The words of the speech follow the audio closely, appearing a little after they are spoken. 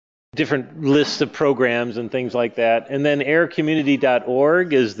different lists of programs and things like that. And then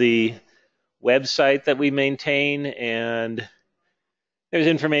aircommunity.org is the website that we maintain, and there's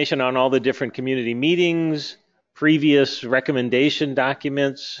information on all the different community meetings, previous recommendation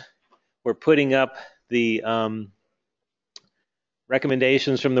documents. We're putting up the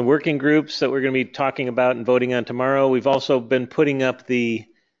recommendations from the working groups that we're going to be talking about and voting on tomorrow. We've also been putting up the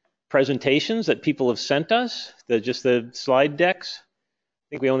presentations that people have sent us, just the slide decks.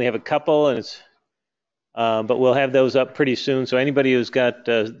 I think we only have a couple, and but we'll have those up pretty soon. So anybody who's got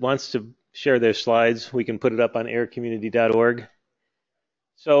wants to share their slides, we can put it up on aircommunity.org.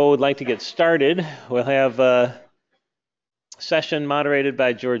 So I'd like to get started. We'll have a session moderated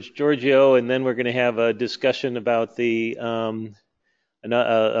by George Giorgio, and then we're going to have a discussion about the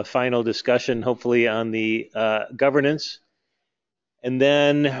a final discussion, hopefully, on the governance. And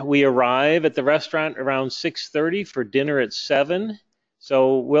then we arrive at the restaurant around 6:30 for dinner at 7.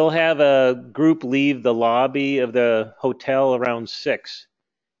 So we'll have a group leave the lobby of the hotel around 6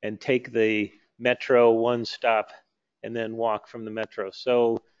 and take the metro one stop and then walk from the metro.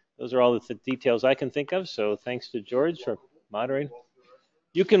 So those are all the details I can think of. So thanks to George for moderating.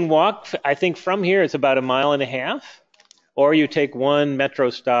 You can walk, I think from here it's about 1.5 miles, or you take one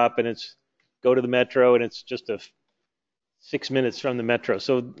metro stop and go to the metro and it's just 6 minutes from the metro.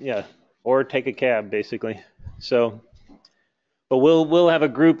 So yeah, or take a cab basically. So, but we'll have a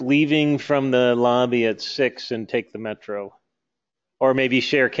group leaving from the lobby at 6 and take the metro, or maybe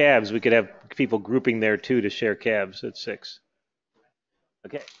share cabs. We could have people grouping there too to share cabs at 6.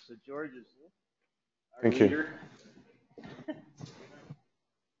 Okay, so George is our leader.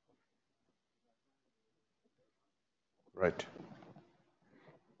 Right.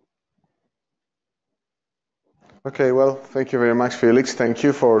 Okay, well, thank you very much, Felix. Thank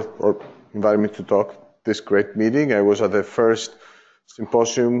you for inviting me to talk this great meeting. I was at the first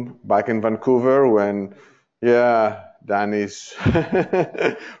symposium back in Vancouver when, Danny's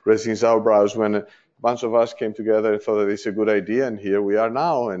raising his eyebrows when a bunch of us came together and thought that it's a good idea, and here we are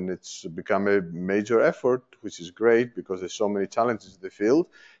now, and it's become a major effort, which is great because there's so many challenges in the field.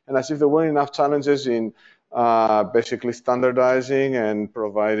 And as if there weren't enough challenges in basically standardizing and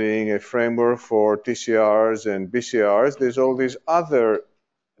providing a framework for TCRs and BCRs, there's all these other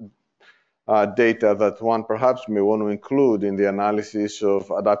data that one perhaps may want to include in the analysis of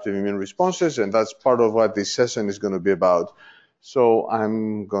adaptive immune responses, and that's part of what this session is going to be about. So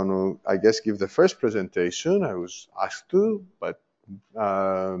I'm going to, I guess, give the first presentation. I was asked to, but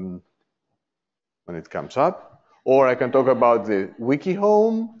when it comes up, or I can talk about the wiki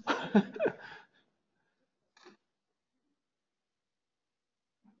home.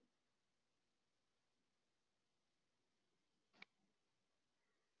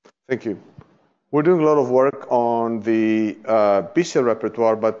 Thank you. We're doing a lot of work on the B-cell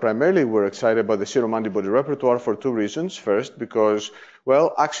repertoire, but primarily we're excited about the serum antibody repertoire for 2 reasons. First, because,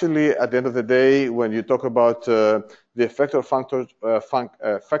 well, actually, at the end of the day, when you talk about the effector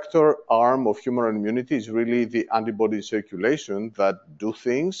arm of humoral immunity, is really the antibody in circulation that do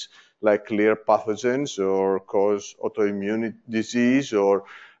things like clear pathogens or cause autoimmune disease or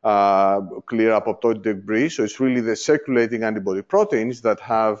clear apoptotic debris. So it's really the circulating antibody proteins that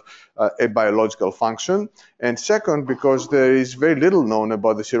have a biological function. And second, because there is very little known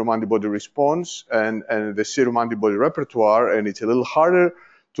about the serum antibody response and the serum antibody repertoire, and it's a little harder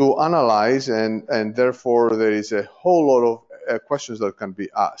to analyze, and therefore there is a whole lot of questions that can be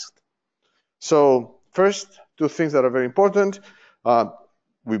asked. So first, 2 things that are very important.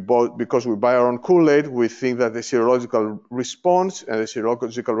 Because we buy our own Kool-Aid, we think that the serological response and the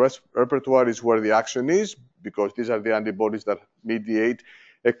serological repertoire is where the action is, because these are the antibodies that mediate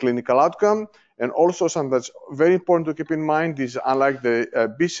a clinical outcome. And also something that's very important to keep in mind is, unlike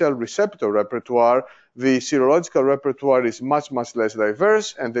the B-cell receptor repertoire, the serological repertoire is much, much less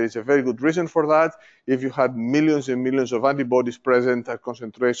diverse, and there is a very good reason for that. If you had millions and millions of antibodies present at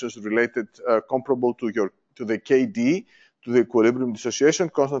concentrations related, comparable to the KD, to the equilibrium dissociation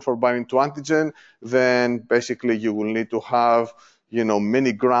constant for binding to antigen, then basically you will need to have,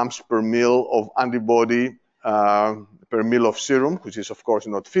 many grams per mil of antibody per mil of serum, which is of course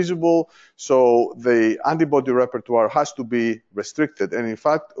not feasible. So the antibody repertoire has to be restricted. And in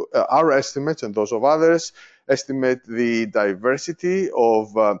fact, our estimates and those of others estimate the diversity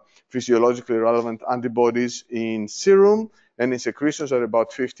of physiologically relevant antibodies in serum and in secretions at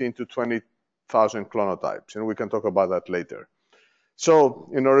about 15 to 20,000 clonotypes, and we can talk about that later. So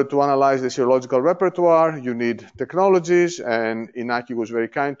in order to analyze the serological repertoire, you need technologies, and Inaki was very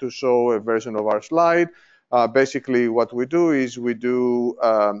kind to show a version of our slide. Basically, what we do is we do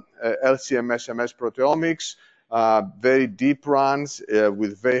LC-MS/MS proteomics very deep runs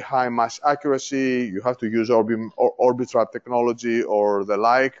with very high mass accuracy. You have to use Orbitrap technology or the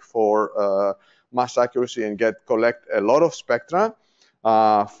like for mass accuracy and collect a lot of spectra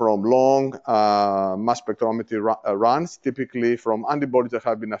from long mass spectrometry runs, typically from antibodies that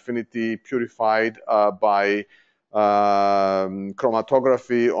have been affinity purified by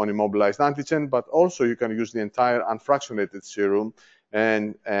chromatography on immobilized antigen, but also you can use the entire unfractionated serum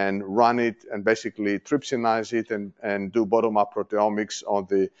and run it and basically trypsinize it and do bottom-up proteomics on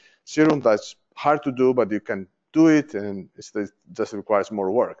the serum. That's hard to do, but you can do it, and it just requires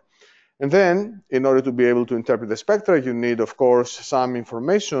more work. And then, in order to be able to interpret the spectra, you need, of course, some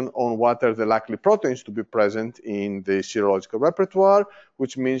information on what are the likely proteins to be present in the serological repertoire,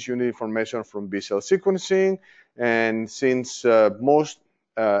 which means you need information from B-cell sequencing. And since most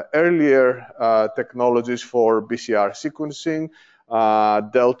earlier technologies for BCR sequencing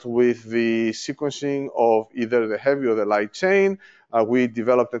dealt with the sequencing of either the heavy or the light chain, we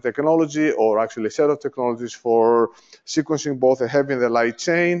developed a technology, or actually a set of technologies, for sequencing both the heavy and the light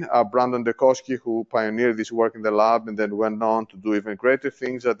chain. Brandon Dekosky, who pioneered this work in the lab and then went on to do even greater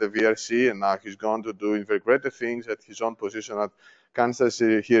things at the VRC, and now he's gone to do even greater things at his own position at Kansas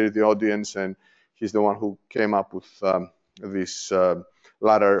City here in the audience, and he's the one who came up with this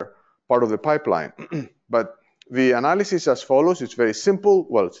latter part of the pipeline. But the analysis as follows. It's very simple.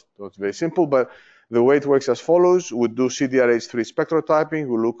 Well, it's not very simple, but the way it works as follows. We do CDRH3 spectrotyping.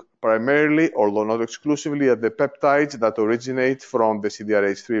 We look primarily, although not exclusively, at the peptides that originate from the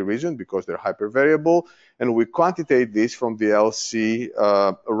CDRH3 region because they're hypervariable. And we quantitate this from the LC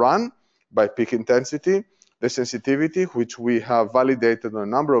run by peak intensity. The sensitivity, which we have validated on a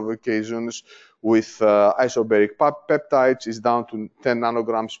number of occasions with isobaric peptides, is down to 10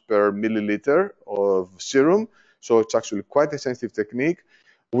 nanograms per milliliter of serum. So it's actually quite a sensitive technique.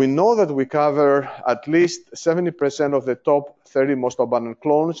 We know that we cover at least 70% of the top 30 most abundant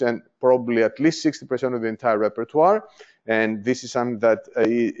clones and probably at least 60% of the entire repertoire. And this is something that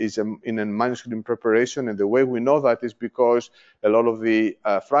is in a manuscript in preparation. And the way we know that is because a lot of the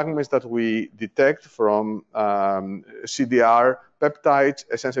fragments that we detect from CDR peptides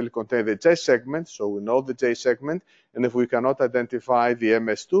essentially contain the J segment. So we know the J segment. And if we cannot identify the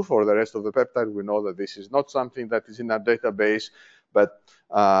MS2 for the rest of the peptide, we know that this is not something that is in our database. But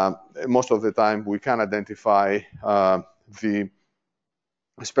most of the time, we can identify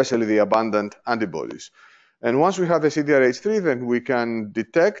especially the abundant antibodies. And once we have the CDRH3, then we can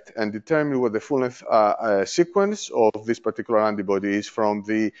detect and determine what the full-length sequence of this particular antibody is. From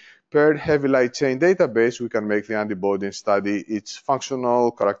the paired heavy light chain database, we can make the antibody and study its functional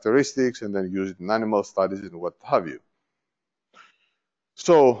characteristics and then use it in animal studies and what have you.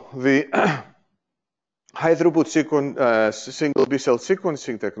 So the high-throughput single B-cell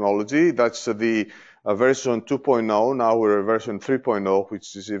sequencing technology, that's the version 2.0. Now we're version 3.0,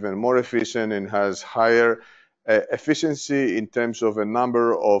 which is even more efficient and has higher efficiency in terms of a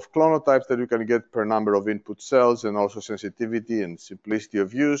number of clonotypes that you can get per number of input cells, and also sensitivity and simplicity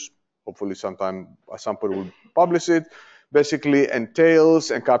of use. Hopefully sometime at some point we'll publish it. Basically entails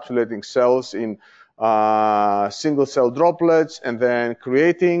encapsulating cells in single cell droplets and then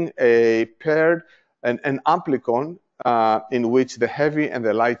creating a paired an amplicon in which the heavy and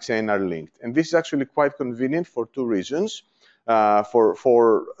the light chain are linked. And this is actually quite convenient for two reasons.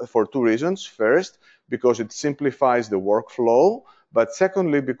 For two reasons. First, because it simplifies the workflow. But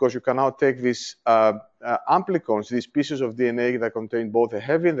secondly, because you can now take these amplicons, these pieces of DNA that contain both the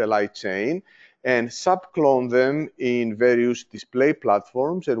heavy and the light chain, and subclone them in various display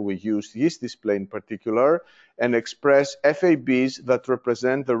platforms, and we use yeast display in particular, and express FABs that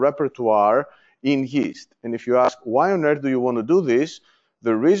represent the repertoire in yeast. And if you ask, why on earth do you want to do this?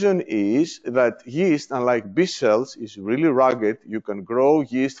 The reason is that yeast, unlike B cells, is really rugged. You can grow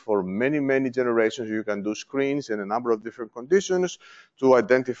yeast for many, many generations. You can do screens in a number of different conditions to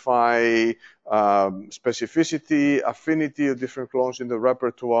identify specificity, affinity of different clones in the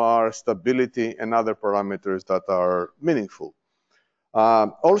repertoire, stability, and other parameters that are meaningful.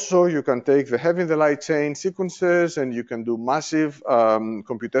 Also, you can take the heavy and the light chain sequences, and you can do massive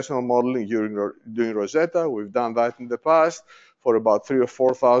computational modeling during Rosetta. We've done that in the past for about 3,000 or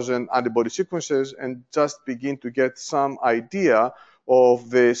 4,000 antibody sequences, and just begin to get some idea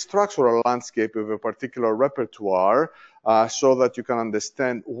of the structural landscape of a particular repertoire, so that you can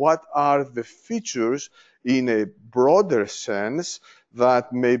understand what are the features in a broader sense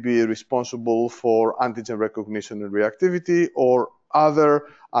that may be responsible for antigen recognition and reactivity, or other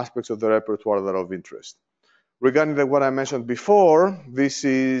aspects of the repertoire that are of interest. Regarding what I mentioned before, this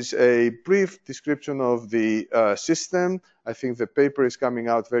is a brief description of the system. I think the paper is coming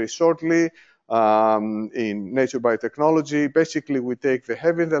out very shortly. in Nature Biotechnology. Basically, we take the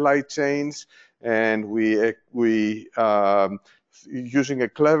heavy and the light chains, and we using a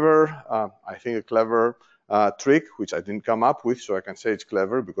clever, I think a clever trick, which I didn't come up with, so I can say it's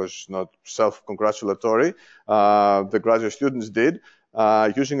clever because it's not self-congratulatory. The graduate students did.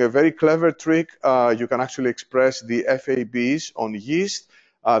 Using a very clever trick, you can actually express the FABs on yeast.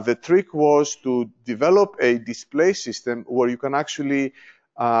 The trick was to develop a display system where you can actually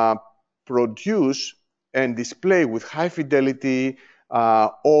produce and display with high fidelity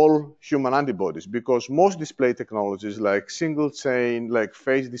all human antibodies, because most display technologies like single chain, like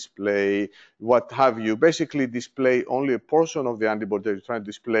phase display, what have you, basically display only a portion of the antibody that you're trying to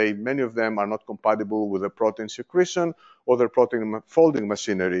display. Many of them are not compatible with the protein secretion or the protein folding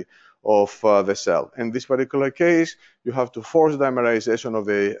machinery of the cell. In this particular case, you have to force dimerization of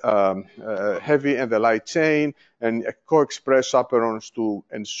the heavy and the light chain and co-express chaperones to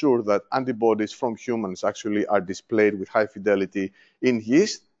ensure that antibodies from humans actually are displayed with high fidelity in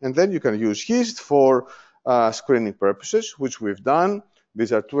yeast. And then you can use yeast for screening purposes, which we've done.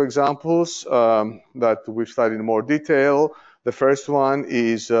 These are two examples that we've studied in more detail. The first one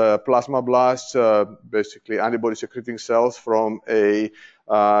is plasmablasts, basically antibody-secreting cells from a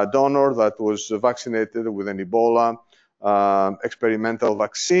donor that was vaccinated with an Ebola experimental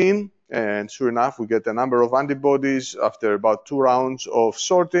vaccine. And sure enough, we get a number of antibodies after about 2 rounds of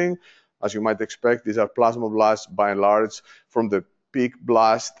sorting. As you might expect, these are plasmablasts by and large from the peak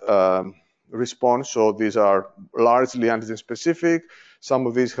blast response. So these are largely antigen-specific. Some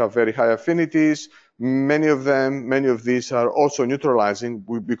of these have very high affinities. Many of these are also neutralizing,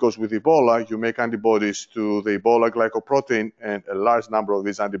 because with Ebola, you make antibodies to the Ebola glycoprotein, and a large number of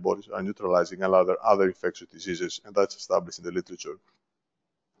these antibodies are neutralizing other infectious diseases, and that's established in the literature.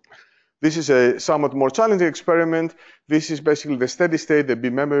 This is a somewhat more challenging experiment. This is basically the steady state, the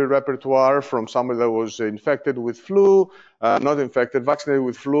B-memory repertoire from somebody that was infected with flu, not infected, vaccinated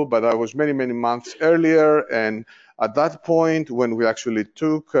with flu, but that was many, many months earlier. And at that point, when we actually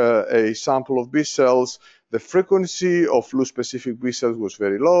took a sample of B cells, the frequency of flu-specific B cells was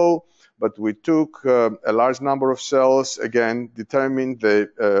very low, but we took a large number of cells, again, determined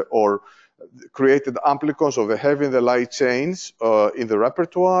or created amplicons of the heavy and the light chains in the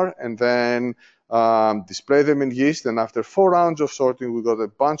repertoire, and then display them in yeast. And after 4 rounds of sorting, we got a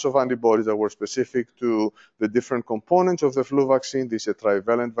bunch of antibodies that were specific to the different components of the flu vaccine. This is a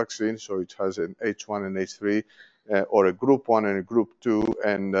trivalent vaccine, so it has an H1 and H3, or a group 1 and a group 2,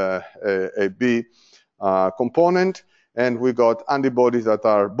 and a B component. And we got antibodies that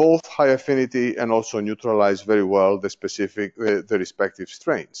are both high affinity and also neutralize very well the respective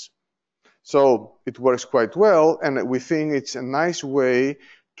strains. So it works quite well, and we think it's a nice way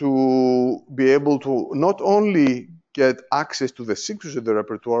to be able to not only get access to the sequence of the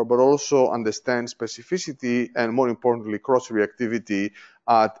repertoire, but also understand specificity and, more importantly, cross-reactivity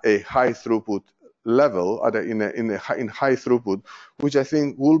at a high throughput level, in high throughput, which I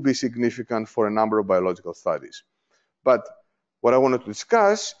think will be significant for a number of biological studies. But what I wanted to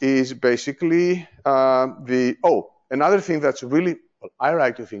discuss is basically another thing that's really, I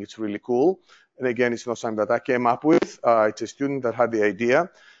like to think it's really cool. And again, it's not something that I came up with. It's a student that had the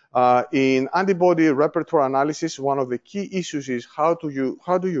idea. In antibody repertoire analysis, one of the key issues is how do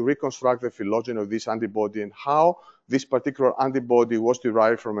you reconstruct the phylogeny of this antibody, and how this particular antibody was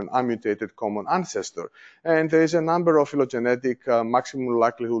derived from an unmutated common ancestor. And there is a number of phylogenetic maximum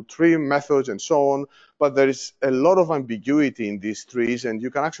likelihood tree methods and so on, but there is a lot of ambiguity in these trees, and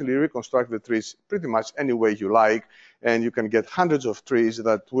you can actually reconstruct the trees pretty much any way you like, and you can get hundreds of trees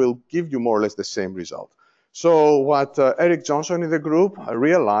that will give you more or less the same result. So what Eric Johnson in the group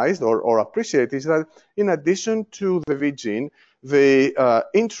realized or appreciated is that in addition to the V gene, the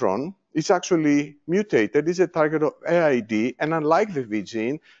intron is actually mutated, is a target of AID, and unlike the V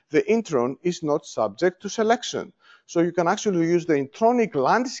gene, the intron is not subject to selection. So you can actually use the intronic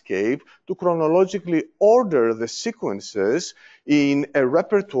landscape to chronologically order the sequences in a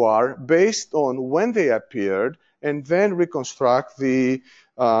repertoire based on when they appeared, and then reconstruct the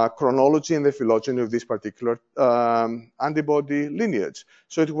chronology and the phylogeny of this particular antibody lineage.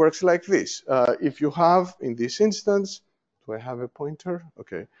 So it works like this. If you have, in this instance, do I have a pointer?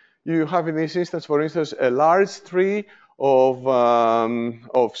 Okay. You have in this instance, for instance, a large tree of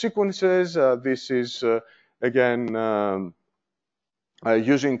sequences. This is, again,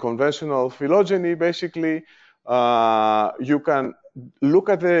 using conventional phylogeny, basically. You can look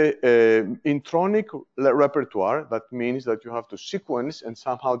at the intronic repertoire. That means that you have to sequence and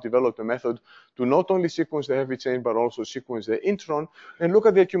somehow develop a method to not only sequence the heavy chain, but also sequence the intron, and look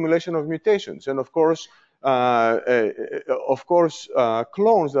at the accumulation of mutations. And of course, of course,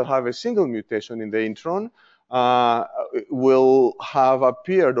 clones that have a single mutation in the intron will have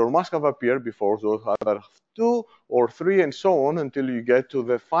appeared or must have appeared before those that have 2 or 3 and so on until you get to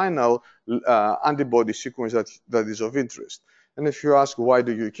the final antibody sequence that is of interest. And if you ask, why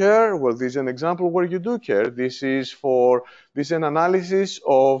do you care? Well, this is an example where you do care. This is an analysis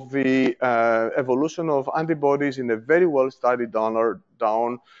of the evolution of antibodies in a very well-studied donor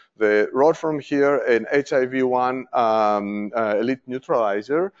down the road from here, an HIV-1 elite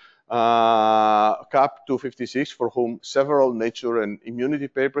neutralizer, CAP256, for whom several Nature and Immunity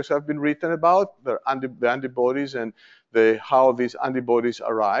papers have been written about, the antibodies and how these antibodies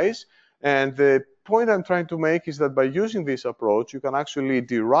arise. And the point I'm trying to make is that by using this approach, you can actually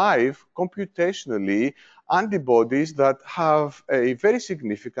derive computationally antibodies that have a very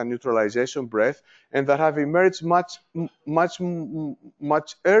significant neutralization breadth and that have emerged much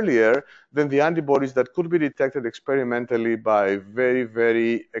earlier than the antibodies that could be detected experimentally by very,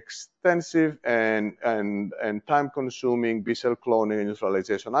 very extensive and time-consuming B-cell cloning and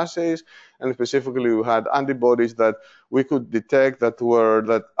neutralization assays. And specifically, we had antibodies that we could detect that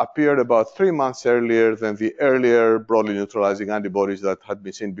appeared about 3 months earlier than the earlier broadly neutralizing antibodies that had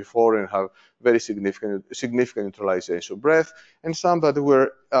been seen before and have very significant neutralization breadth, and some that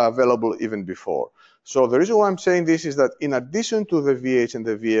were available even before. So the reason why I'm saying this is that in addition to the VH and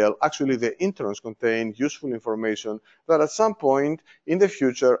the VL, actually the introns contain useful information that at some point in the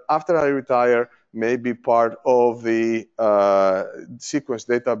future, after I retire, may be part of the sequence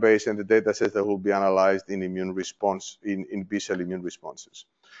database and the data sets that will be analyzed in immune response, in B-cell immune responses.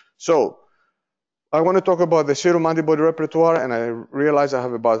 So I want to talk about the serum antibody repertoire, and I realize I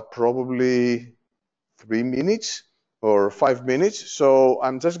have about probably 3 minutes or 5 minutes. So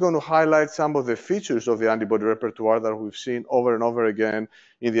I'm just going to highlight some of the features of the antibody repertoire that we've seen over and over again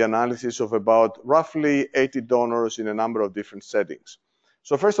in the analysis of about roughly 80 donors in a number of different settings.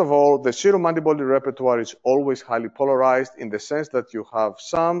 So first of all, the serum antibody repertoire is always highly polarized in the sense that you have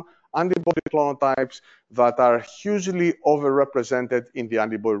some antibody clonotypes that are hugely overrepresented in the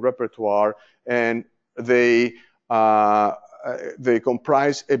antibody repertoire, and they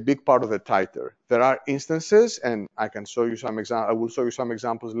comprise a big part of the titer. There are instances, and I will show you some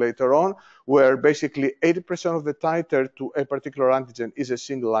examples later on, where basically 80% of the titer to a particular antigen is a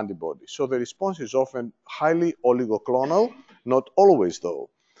single antibody. So the response is often highly oligoclonal, not always though.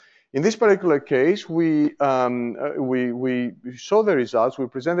 In this particular case, we saw the results. We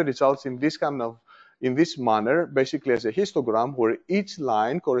present the results in this manner, basically as a histogram, where each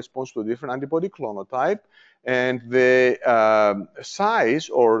line corresponds to a different antibody clonotype, and the size,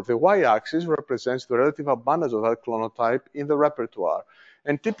 or the y-axis, represents the relative abundance of that clonotype in the repertoire.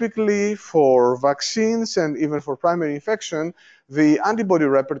 And typically for vaccines and even for primary infection, the antibody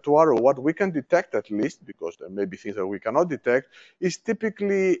repertoire, or what we can detect at least, because there may be things that we cannot detect, is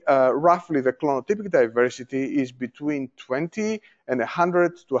typically roughly the clonotypic diversity is between 20 and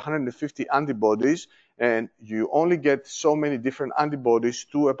 100 to 150 antibodies, and you only get so many different antibodies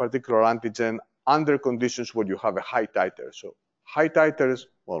to a particular antigen under conditions where you have a high titer. So high titers,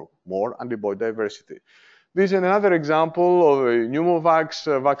 well, more antibody diversity. This is another example of a pneumovax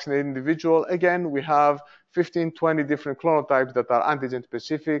vaccinated individual. Again, we have 15, 20 different clonotypes that are antigen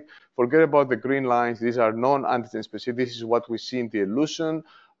specific. Forget about the green lines. These are non-antigen specific. This is what we see in the elution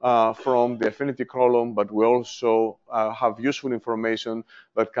from the affinity column, but we also have useful information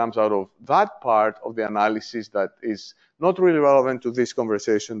that comes out of that part of the analysis that is not really relevant to this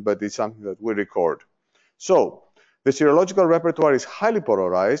conversation, but it's something that we record. So the serological repertoire is highly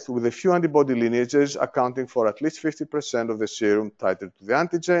polarized, with a few antibody lineages accounting for at least 50% of the serum titer to the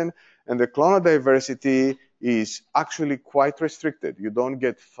antigen, and the clonal diversity is actually quite restricted. You don't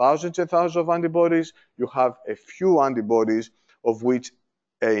get thousands and thousands of antibodies. You have a few antibodies, of which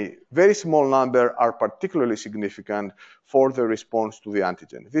a very small number are particularly significant for the response to the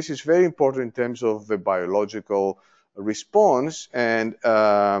antigen. This is very important in terms of the biological response and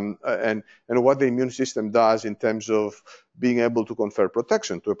what the immune system does in terms of being able to confer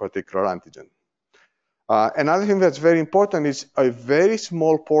protection to a particular antigen. Another thing that's very important is a very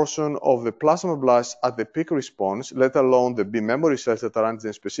small portion of the plasmablasts at the peak response, let alone the B memory cells that are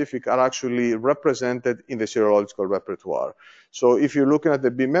antigen specific, are actually represented in the serological repertoire. So if you're looking at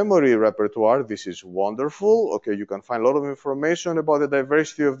the B memory repertoire, this is wonderful. Okay, you can find a lot of information about the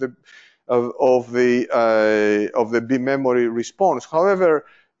diversity of the B memory response. However,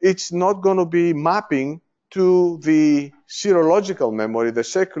 it's not going to be mapping to the serological memory, the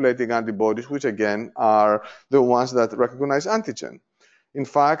circulating antibodies, which again are the ones that recognize antigen. In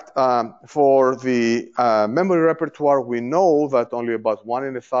fact, for the memory repertoire, we know that only about 1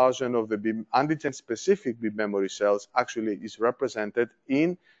 in 1,000 of the antigen-specific B memory cells actually is represented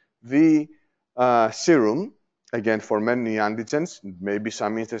in the serum. Again, for many antigens, maybe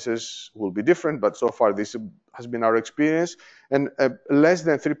some instances will be different, but so far this has been our experience, and less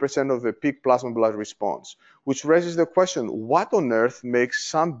than 3% of the peak plasma blood response, which raises the question, what on earth makes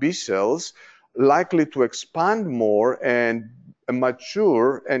some B cells likely to expand more and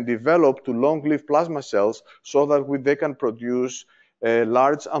mature and develop to long-lived plasma cells so that they can produce a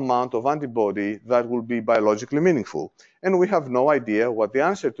large amount of antibody that will be biologically meaningful? And we have no idea what the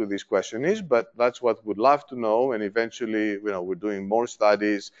answer to this question is, but that's what we'd love to know. And eventually, we're doing more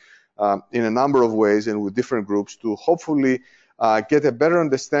studies in a number of ways and with different groups to hopefully get a better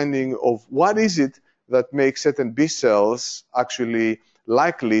understanding of what is it that makes certain B cells actually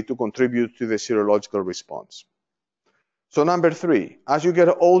likely to contribute to the serological response. So number 3, as you get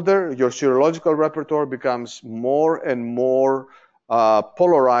older, your serological repertoire becomes more and more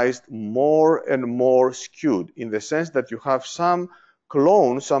polarized, more and more skewed, in the sense that you have some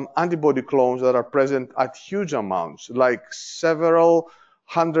clones, some antibody clones that are present at huge amounts, like several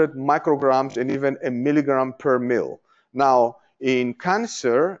hundred micrograms and even a milligram per mil. Now, in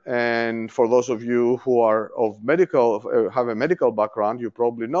cancer, and for those of you who are have a medical background, you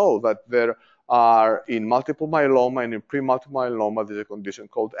probably know that there are in multiple myeloma and in pre-multiple myeloma, there's a condition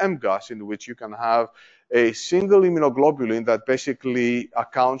called MGUS, in which you can have a single immunoglobulin that basically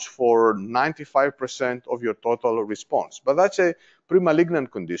accounts for 95% of your total response. But that's a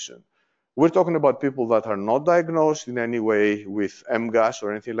pre-malignant condition. We're talking about people that are not diagnosed in any way with MGUS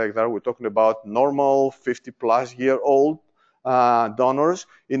or anything like that. We're talking about normal 50-plus-year-old donors,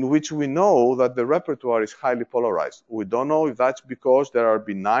 in which we know that the repertoire is highly polarized. We don't know if that's because there are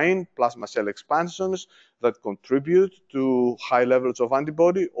benign plasma cell expansions that contribute to high levels of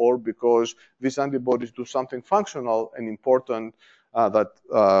antibody, or because these antibodies do something functional and important that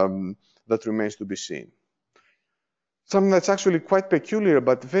remains to be seen. Something that's actually quite peculiar,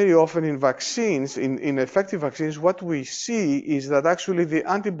 but very often in vaccines, in effective vaccines, what we see is that actually the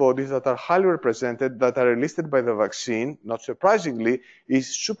antibodies that are highly represented, that are enlisted by the vaccine, not surprisingly,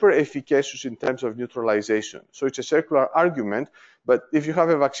 is super efficacious in terms of neutralization. So it's a circular argument, but if you have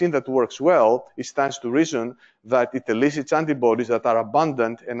a vaccine that works well, it stands to reason that it elicits antibodies that are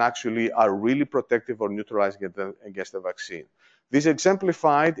abundant and actually are really protective or neutralizing against the vaccine. This is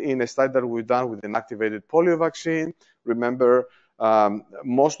exemplified in a study that we've done with an activated polio vaccine. Remember,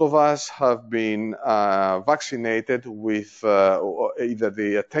 most of us have been vaccinated with either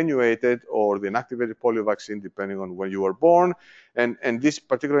the attenuated or the inactivated polio vaccine, depending on when you were born. And these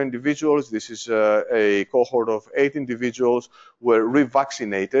particular individuals, this is a cohort of 8 individuals, were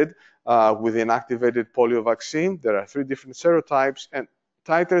revaccinated with the inactivated polio vaccine. There are 3 different serotypes, and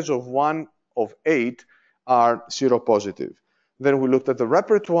titers of 1 of 8 are seropositive. Then we looked at the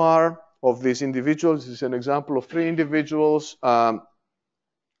repertoire of these individuals. This is an example of 3 individuals.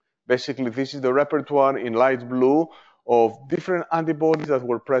 Basically, this is the repertoire in light blue of different antibodies that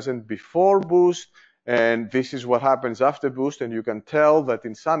were present before boost, and this is what happens after boost. And you can tell that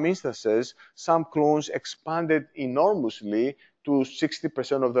in some instances, some clones expanded enormously to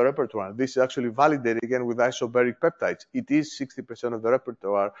 60% of the repertoire. This is actually validated again with isobaric peptides. It is 60% of the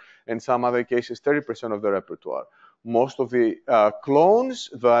repertoire, and some other cases 30% of the repertoire. Most of the clones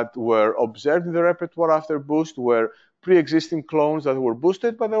that were observed in the repertoire after boost were pre-existing clones that were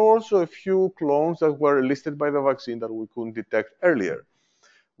boosted, but there were also a few clones that were enlisted by the vaccine that we couldn't detect earlier.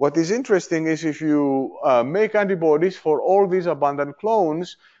 What is interesting is if you make antibodies for all these abundant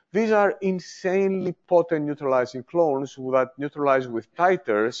clones, these are insanely potent neutralizing clones that neutralize with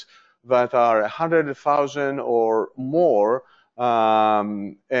titers that are 100,000 or more.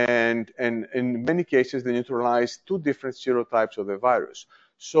 And in many cases, they neutralize 2 different serotypes of the virus.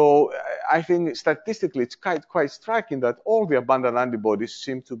 So I think statistically, it's quite striking that all the abundant antibodies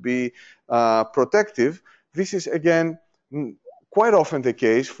seem to be protective. This is, again, quite often the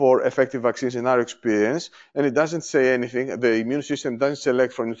case for effective vaccines in our experience, and it doesn't say anything. The immune system doesn't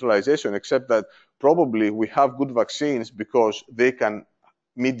select for neutralization, except that probably we have good vaccines because they can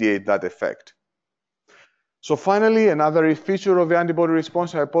mediate that effect. So finally, another feature of the antibody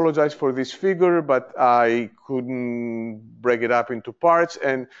response, I apologize for this figure, but I couldn't break it up into parts.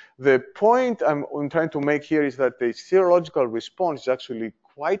 And the point I'm trying to make here is that the serological response is actually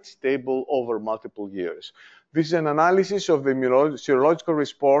quite stable over multiple years. This is an analysis of the serological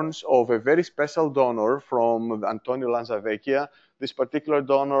response of a very special donor from Antonio Lanzavecchia. This particular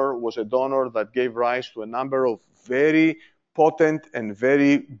donor was a donor that gave rise to a number of very potent and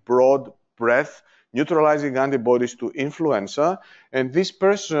very broad breadth neutralizing antibodies to influenza. And this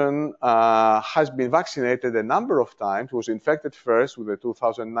person has been vaccinated a number of times, was infected first with the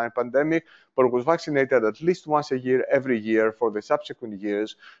 2009 pandemic, but was vaccinated at least once a year, every year for the subsequent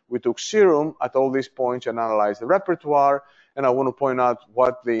years. We took serum at all these points and analyzed the repertoire. And I want to point out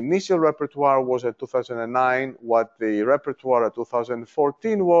what the initial repertoire was at 2009, what the repertoire at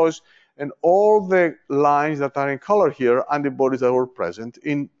 2014 was, and all the lines that are in color here, antibodies that were present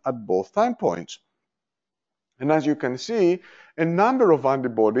at both time points. And as you can see, a number of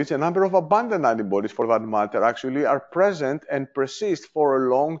antibodies, a number of abundant antibodies for that matter, actually are present and persist for a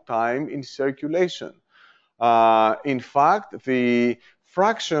long time in circulation. In fact, the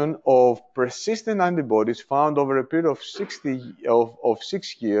fraction of persistent antibodies found over a period of 6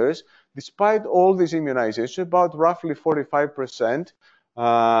 years, despite all these immunizations, about roughly 45%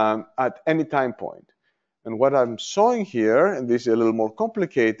 at any time point. And what I'm showing here, and this is a little more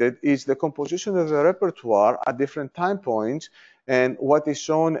complicated, is the composition of the repertoire at different time points. And what is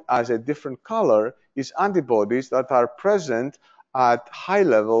shown as a different color is antibodies that are present at high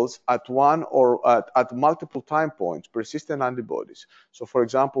levels at one or at multiple time points, persistent antibodies. So for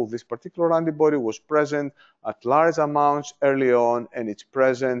example, this particular antibody was present at large amounts early on, and it's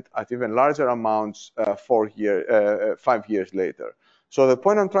present at even larger amounts 5 years later. So the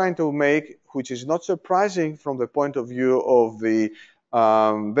point I'm trying to make, which is not surprising from the point of view of the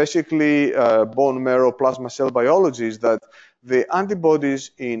basically bone marrow plasma cell biology, is that the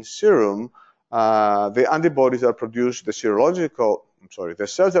antibodies in serum, the antibodies that produce the the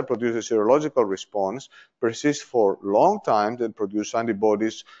cells that produce the serological response persist for long times and produce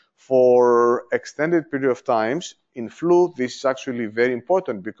antibodies for extended period of times. In flu, this is actually very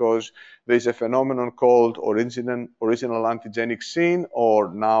important because there is a phenomenon called original antigenic scene,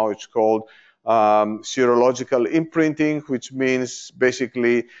 or now it's called serological imprinting, which means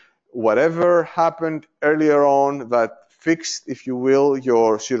basically whatever happened earlier on that fixed, if you will,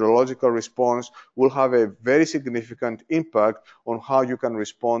 your serological response will have a very significant impact on how you can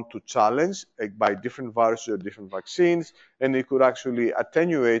respond to challenge by different viruses or different vaccines, and it could actually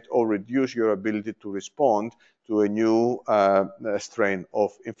attenuate or reduce your ability to respond to a new strain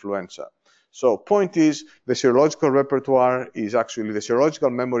of influenza. So point is, the serological repertoire is actually, the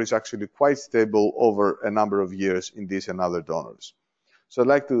serological memory is actually quite stable over a number of years in these and other donors. So I'd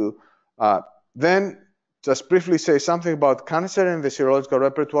like to then just briefly say something about cancer and the serological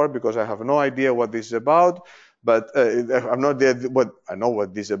repertoire, because I have no idea what this is about, but I know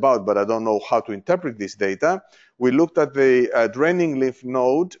what this is about, but I don't know how to interpret this data. We looked at the draining lymph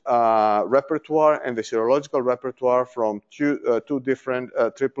node repertoire and the serological repertoire from two different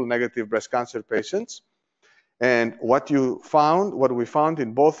triple negative breast cancer patients. And what we found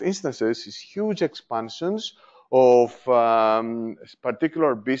in both instances is huge expansions of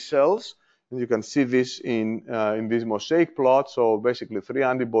particular B cells. And you can see this in this mosaic plot. So basically, 3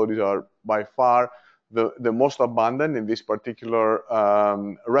 antibodies are by far the most abundant in this particular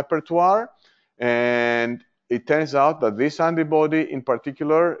repertoire. And it turns out that this antibody in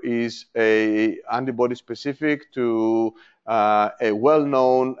particular is an antibody specific to a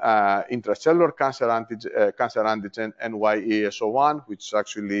well-known intracellular cancer antigen, NY-ESO1, which is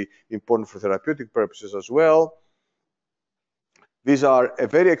actually important for therapeutic purposes as well. These are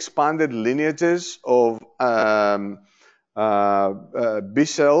very expanded lineages of B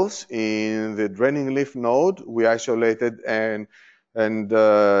cells in the draining lymph node. We isolated and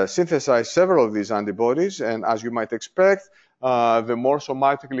synthesized several of these antibodies. And as you might expect, the more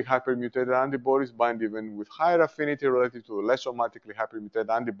somatically hypermutated antibodies bind even with higher affinity relative to the less somatically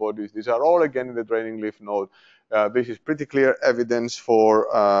hypermutated antibodies. These are all, again, in the draining lymph node. This is pretty clear evidence for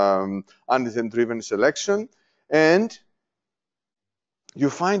antigen-driven selection. And you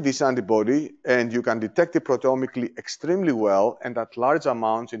find this antibody, and you can detect it proteomically extremely well and at large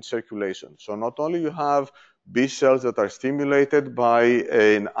amounts in circulation. So not only you have B cells that are stimulated by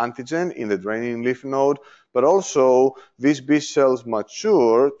an antigen in the draining lymph node, but also these B cells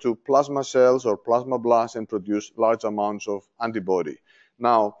mature to plasma cells or plasmablasts and produce large amounts of antibody.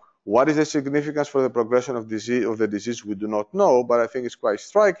 Now, what is the significance for the progression of the disease? We do not know, but I think it's quite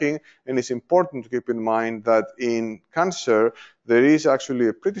striking, and it's important to keep in mind that in cancer, there is actually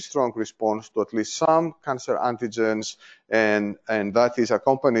a pretty strong response to at least some cancer antigens, and that is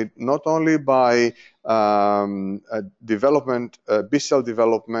accompanied not only by B cell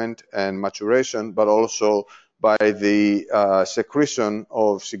development and maturation, but also by the secretion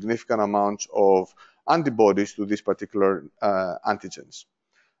of significant amounts of antibodies to these particular antigens.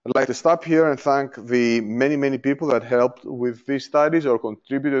 I'd like to stop here and thank the many people that helped with these studies or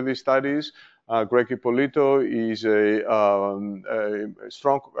contributed to these studies. Greg Ippolito is a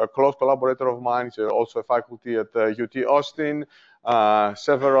strong, close collaborator of mine. He's also a faculty at UT Austin.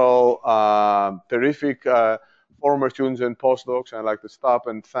 Several terrific former students and postdocs. I'd like to stop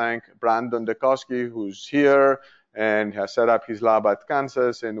and thank Brandon Dekowski, who's here and has set up his lab at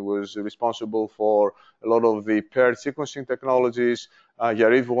Kansas and was responsible for a lot of the paired sequencing technologies.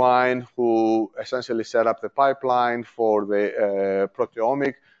 Yariv Wine, who essentially set up the pipeline for the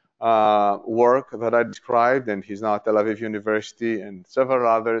proteomic work that I described, and he's now at Tel Aviv University, and several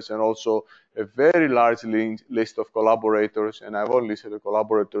others, and also a very large list of collaborators. And I've only listed the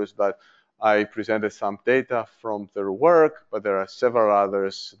collaborators that I presented some data from their work, but there are several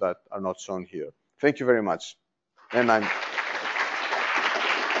others that are not shown here. Thank you very much. And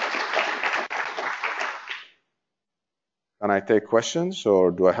Can I take questions, or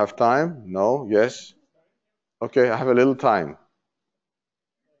do I have time? No? Yes? Okay, I have a little time.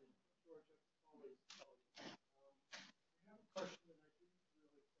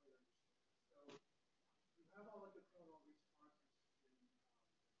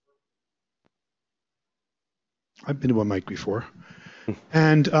 I've been to a mic before.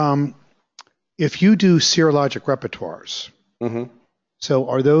 And if you do serologic repertoires, so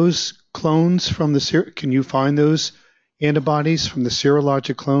are those clones from the can you find those antibodies from the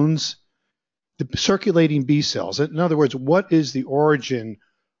serologic clones? The circulating B cells, in other words, what is the origin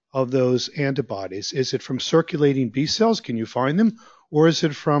of those antibodies? Is it from circulating B cells? Can you find them? Or is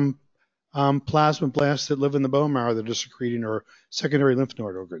it from plasmablasts that live in the bone marrow that are secreting, or secondary lymph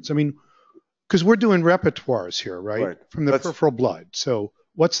node organs? I mean, because we're doing repertoires here, right? From the peripheral blood. So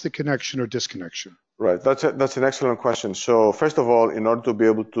what's the connection or disconnection? Right. That's an excellent question. So first of all, in order to be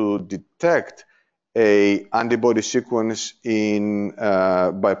able to detect a antibody sequence in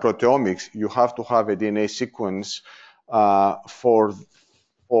by proteomics, you have to have a DNA sequence from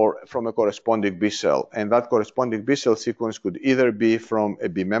a corresponding B cell, and that corresponding B cell sequence could either be from a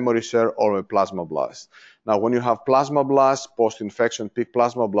B memory cell or a plasmablast. Now, when you have plasmablasts, post-infection peak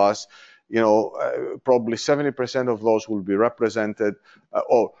plasmablasts, probably 70% of those will be represented,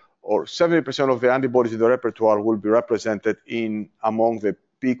 or 70% of the antibodies in the repertoire will be represented among the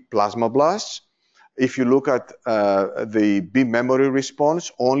peak plasmablasts. If you look at the B memory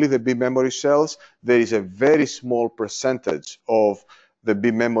response, only the B memory cells, there is a very small percentage of the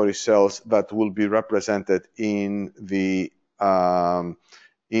B memory cells that will be represented in the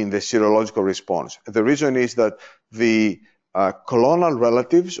serological response. The reason is that the clonal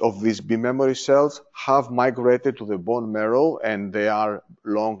relatives of these B memory cells have migrated to the bone marrow, and they are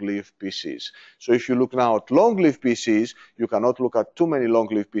long-lived PCs. So if you look now at long-lived PCs, you cannot look at too many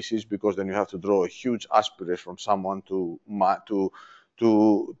long-lived PCs, because then you have to draw a huge aspirate from someone you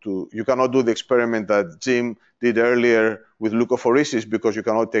cannot do the experiment that Jim did earlier with leukapheresis, because you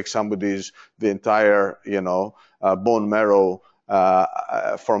cannot take the entire bone marrow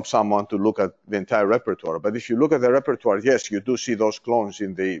from someone to look at the entire repertoire. But if you look at the repertoire, yes, you do see those clones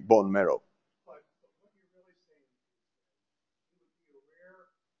in the bone marrow. But what you're really saying is it would be a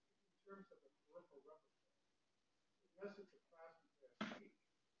rare, in terms of the peripheral repertoire, unless it's a plasmablast peak,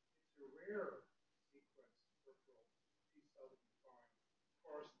 it's a rare sequence peripheral B cell that you find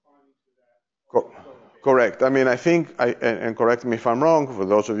corresponding to that. Correct. I mean, I think, and correct me if I'm wrong, for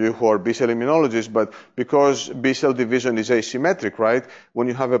those of you who are B-cell immunologists, but because B-cell division is asymmetric, right? When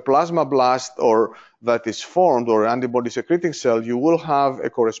you have a plasmablast that is formed, or antibody secreting cell, you will have a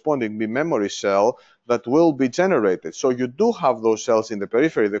corresponding B memory cell that will be generated. So you do have those cells in the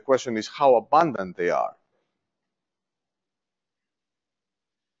periphery. The question is how abundant they are.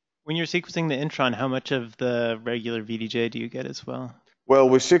 When you're sequencing the intron, how much of the regular VDJ do you get as well? Well,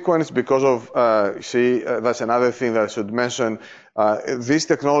 we sequence because of, that's another thing that I should mention. These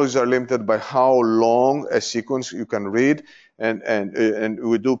technologies are limited by how long a sequence you can read, and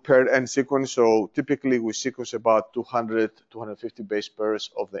we do paired end sequence. So typically we sequence about 200, 250 base pairs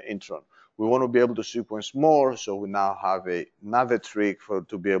of the intron. We want to be able to sequence more, so we now have another trick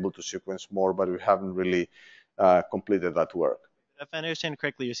to be able to sequence more, but we haven't really completed that work. If I understand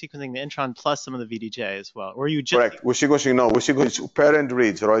correctly, you're sequencing the intron plus some of the VDJ as well, or you just... Correct. We sequence parent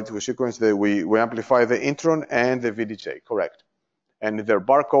reads, right? We sequence we amplify the intron and the VDJ, correct. And they're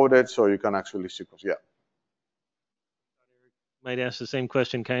barcoded, so you can actually sequence, yeah. Might ask the same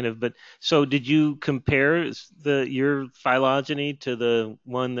question, kind of, but so did you compare your phylogeny to the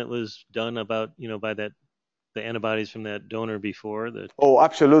one that was done about, by the antibodies from that donor before? Oh,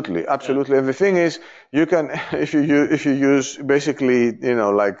 absolutely. And the thing is, you can, if you use basically,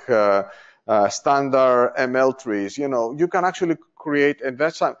 standard ML trees. You can actually create, and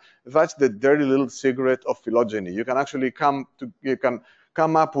that's the dirty little secret of phylogeny. You can actually come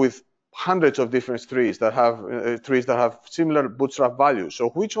up with hundreds of different trees that have similar bootstrap values. So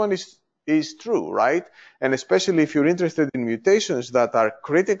which one is true, right? And especially if you're interested in mutations that are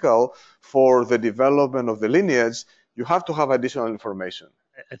critical for the development of the lineage, you have to have additional information.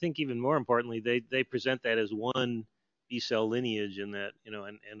 I think even more importantly, they present that as one B-cell lineage in that,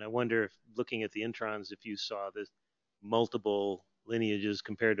 and I wonder if looking at the introns, if you saw the multiple lineages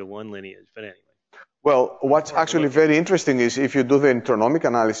compared to one lineage, but anyway. Well, what's actually very interesting is if you do the intronomic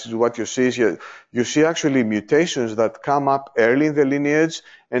analysis, what you see is you see actually mutations that come up early in the lineage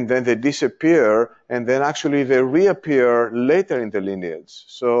and then they disappear and then actually they reappear later in the lineage.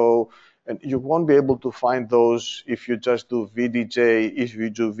 So, and you won't be able to find those if you just do VDJ, if you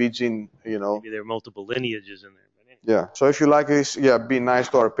do VGene, Maybe there are multiple lineages in there. But anyway. Yeah, so if you like this, be nice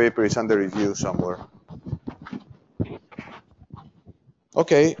to our paper. It's under review somewhere.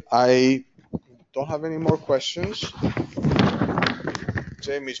 Okay, I don't have any more questions.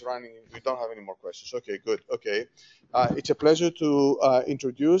 Jamie's running. We don't have any more questions. Okay, good. Okay. It's a pleasure to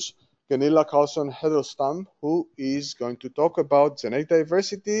introduce Gunilla Carlsson-Hedelstam, who is going to talk about genetic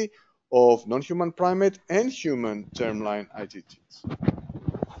diversity of non-human primate and human germline IgGs.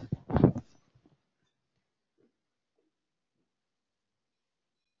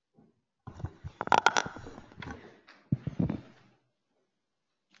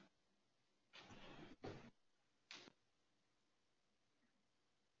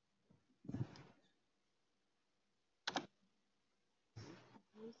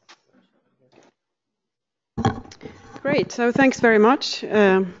 Great. So thanks very much.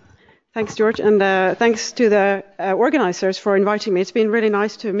 Thanks, George, and thanks to the organizers for inviting me. It's been really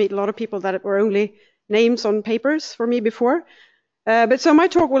nice to meet a lot of people that were only names on papers for me before. So my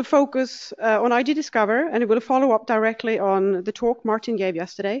talk will focus on ID Discover, and it will follow up directly on the talk Martin gave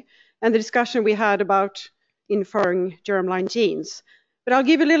yesterday and the discussion we had about inferring germline genes. But I'll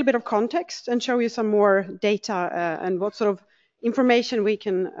give a little bit of context and show you some more data and what sort of information we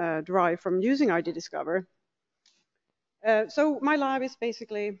can derive from using ID Discover. So my lab is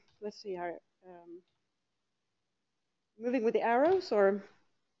basically, let's see here, moving with the arrows, or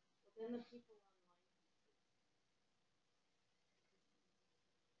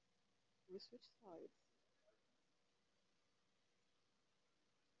we switch sides.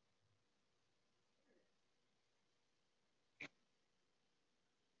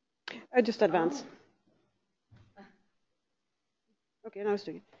 I just advance. Okay, now it's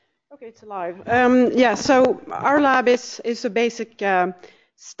doing it. Okay, it's live. Yeah, so our lab is a basic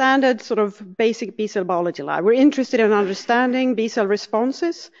standard sort of basic B-cell biology lab. We're interested in understanding B-cell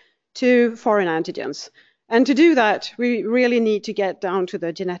responses to foreign antigens. And to do that, we really need to get down to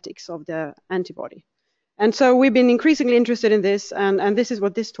the genetics of the antibody. And so we've been increasingly interested in this, and this is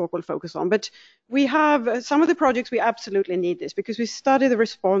what this talk will focus on. But we have some of the projects, we absolutely need this because we study the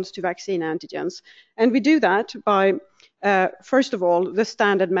response to vaccine antigens. And we do that by first of all, the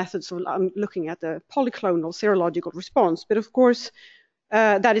standard methods of looking at the polyclonal serological response. But of course,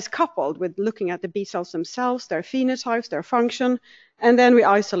 that is coupled with looking at the B cells themselves, their phenotypes, their function, and then we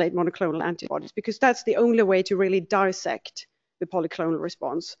isolate monoclonal antibodies because that's the only way to really dissect the polyclonal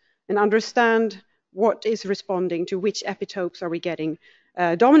response and understand what is responding to which epitopes are we getting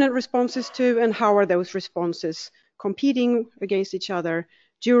dominant responses to, and how are those responses competing against each other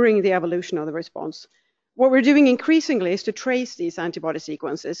during the evolution of the response. What we're doing increasingly is to trace these antibody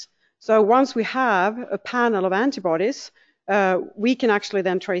sequences. So once we have a panel of antibodies, we can actually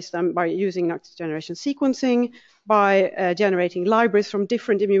then trace them by using next generation sequencing, by generating libraries from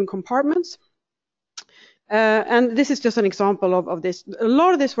different immune compartments. And this is just an example of this. A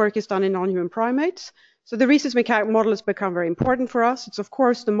lot of this work is done in non-human primates. So the rhesus macaque model has become very important for us. It's of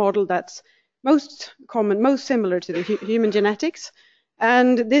course the model that's most common, most similar to the human genetics.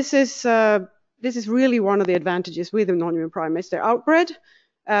 And this is really one of the advantages with the non-human primates. They're outbred,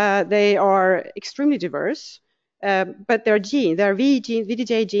 they are extremely diverse, but their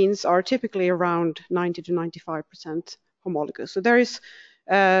VDJ genes are typically around 90 to 95% homologous. So there is,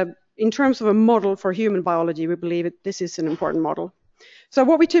 in terms of a model for human biology, we believe this is an important model. So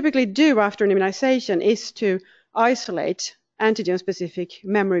what we typically do after an immunization is to isolate antigen-specific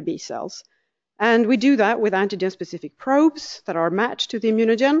memory B cells. And we do that with antigen-specific probes that are matched to the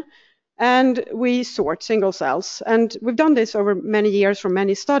immunogen. And we sort single cells. And we've done this over many years from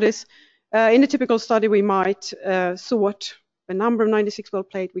many studies. In a typical study, we might sort a number of 96-well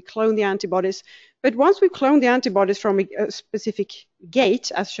plate. We clone the antibodies. But once we clone the antibodies from a specific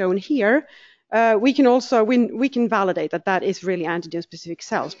gate, as shown here, we can also we can validate that that is really antigen-specific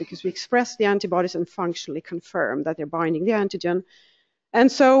cells because we express the antibodies and functionally confirm that they're binding the antigen. And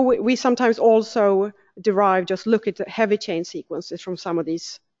so we sometimes also look at the heavy chain sequences from some of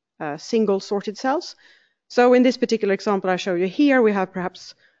these single sorted cells. So in this particular example I show you here, we have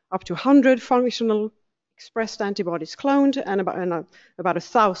perhaps up to 100 functional expressed antibodies cloned and about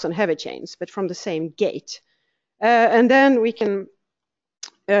 1,000 heavy chains, but from the same gate. And then we can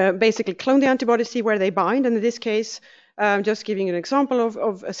basically clone the antibodies, see where they bind. And in this case, just giving you an example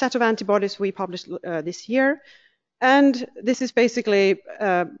of a set of antibodies we published this year. And this is basically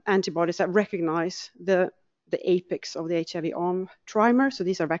antibodies that recognize the apex of the HIV arm trimer. So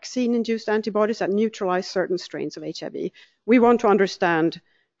these are vaccine-induced antibodies that neutralize certain strains of HIV. We want to understand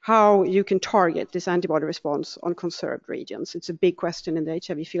how you can target this antibody response on conserved regions. It's a big question in the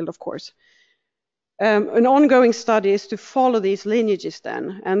HIV field, of course. An ongoing study is to follow these lineages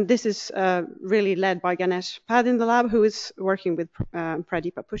then, and this is really led by Ganesh Pad in the lab, who is working with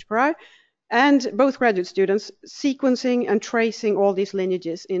Pradeepa Pushparai, and both graduate students sequencing and tracing all these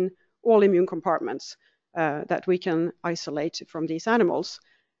lineages in all immune compartments that we can isolate from these animals.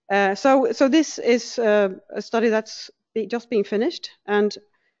 So this is a study that's just being finished and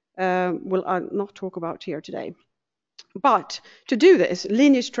will not talk about here today. But to do this,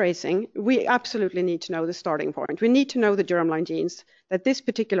 lineage tracing, we absolutely need to know the starting point. We need to know the germline genes that this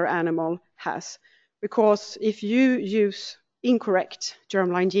particular animal has, because if you use incorrect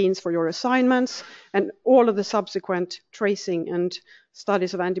germline genes for your assignments and all of the subsequent tracing and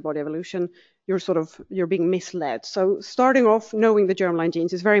studies of antibody evolution, you're being misled. So starting off knowing the germline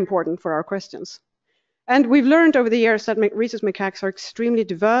genes is very important for our questions. And we've learned over the years that rhesus macaques are extremely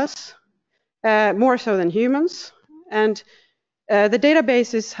diverse, more so than humans. And the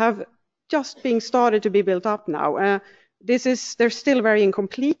databases have just been started to be built up now. They're still very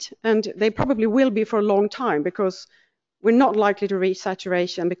incomplete, and they probably will be for a long time because we're not likely to reach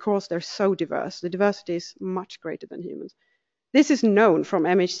saturation because they're so diverse. The diversity is much greater than humans. This is known from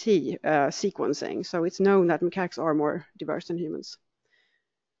MHC sequencing, so it's known that macaques are more diverse than humans.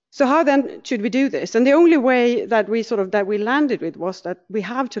 So how then should we do this? And the only way that we landed with was that we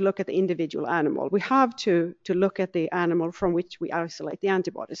have to look at the individual animal. We have to look at the animal from which we isolate the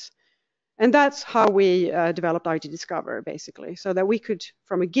antibodies. And that's how we developed ID Discover, basically, so that we could,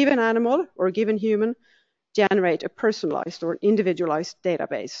 from a given animal or a given human, generate a personalized or individualized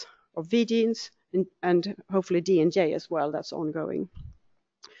database of V genes and hopefully D and J as well. That's ongoing.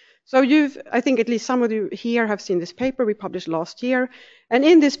 So I think at least some of you here have seen this paper we published last year. And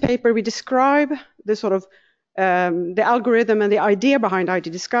in this paper, we describe the the algorithm and the idea behind ID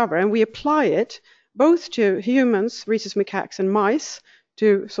Discover, and we apply it both to humans, rhesus macaques, and mice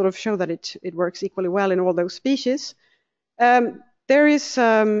to show that it works equally well in all those species. There is,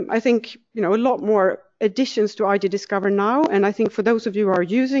 I think, a lot more additions to ID Discover now, and I think for those of you who are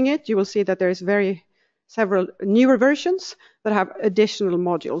using it, you will see that there is several newer versions that have additional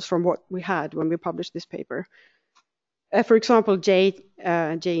modules from what we had when we published this paper. For example,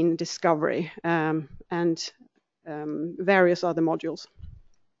 gene discovery and various other modules.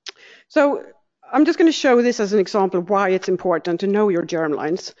 So I'm just going to show this as an example of why it's important to know your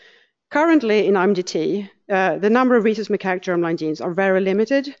germlines. Currently in IMDT, the number of rhesus macaque germline genes are very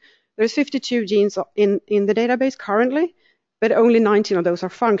limited. There's 52 genes in the database currently, but only 19 of those are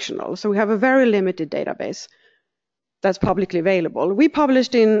functional. So we have a very limited database that's publicly available. We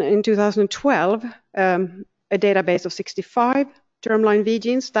published in 2012 a database of 65 germline V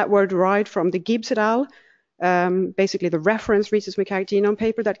genes that were derived from the Gibbs et al., basically the reference rhesus macaque genome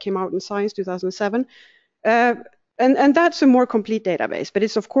paper that came out in Science 2007. And that's a more complete database, but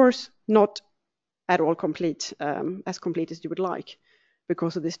it's of course not at all complete, as complete as you would like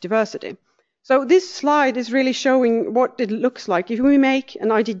because of this diversity. So this slide is really showing what it looks like if we make an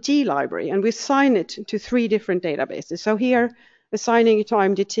IgG library and we assign it to 3 different databases. So here, assigning it to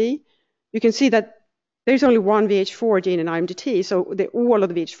IMDT, you can see that there's only one VH4 gene in IMDT, so all of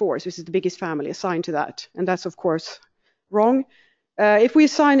the VH4s, which is the biggest family, assigned to that. And that's, of course, wrong. If we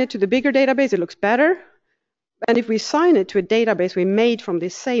assign it to the bigger database, it looks better. And if we assign it to a database we made from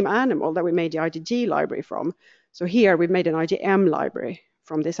this same animal that we made the IgG library from, so here we've made an IgM library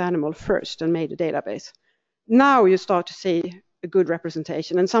from this animal first and made a database. Now you start to see a good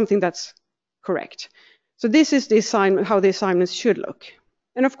representation and something that's correct. So this is the assignment, how the assignments should look.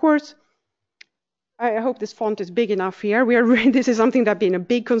 And of course, I hope this font is big enough here. This is something that's been a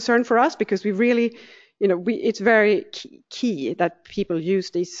big concern for us because we really, it's very key that people use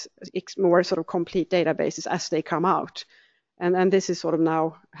these more complete databases as they come out. And this is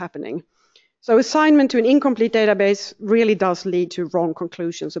now happening. So assignment to an incomplete database really does lead to wrong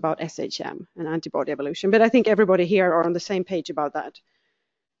conclusions about SHM and antibody evolution. But I think everybody here are on the same page about that.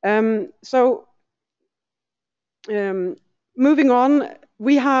 Moving on,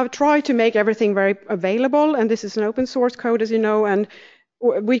 we have tried to make everything very available, and this is an open source code, as you know, and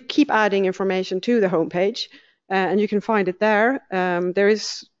we keep adding information to the homepage, and you can find it there.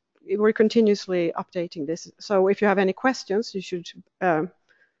 We're continuously updating this, so if you have any questions, you should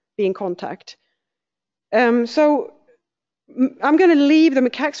be in contact. So I'm going to leave the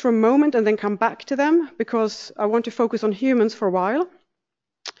macaques for a moment and then come back to them, because I want to focus on humans for a while.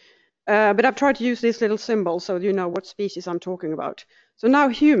 But I've tried to use this little symbol so you know what species I'm talking about. So now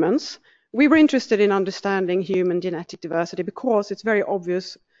humans, we were interested in understanding human genetic diversity because it's very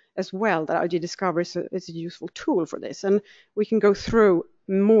obvious as well that ID Discover is a useful tool for this. And we can go through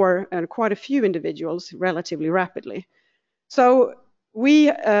more and quite a few individuals relatively rapidly. So we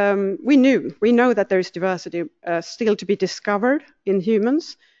know that there is diversity still to be discovered in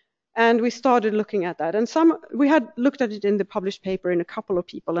humans. And we started looking at that. And we had looked at it in the published paper in a couple of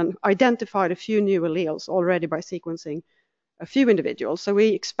people and identified a few new alleles already by sequencing a few individuals. So we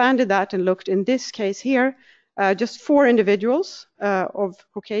expanded that and looked, in this case here, just 4 individuals of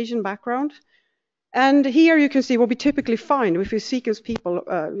Caucasian background. And here you can see what we typically find if we sequence people,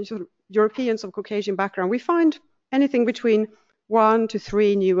 sort of Europeans of Caucasian background. We find anything between 1 to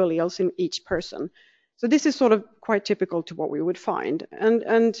 3 new alleles in each person. So this is sort of quite typical to what we would find.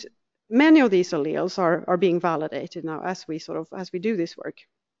 And many of these alleles are being validated now as we do this work.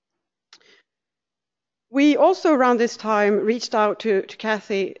 We also around this time reached out to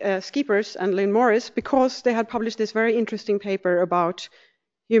Kathy Skeepers and Lynn Morris because they had published this very interesting paper about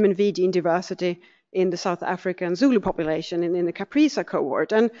human V gene diversity in the South African Zulu population in the Caprisa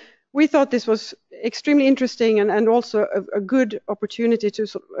cohort. And we thought this was extremely interesting and also a good opportunity to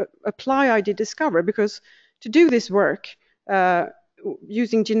sort of apply ID Discover, because to do this work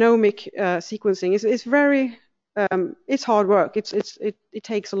using genomic sequencing is very it's hard work. It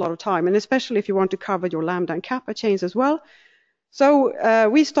takes a lot of time, and especially if you want to cover your lambda and kappa chains as well. So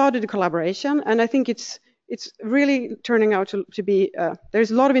we started a collaboration, and I think it's really turning out to be.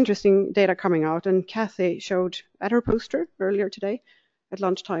 There's a lot of interesting data coming out, and Kathy showed at her poster earlier today at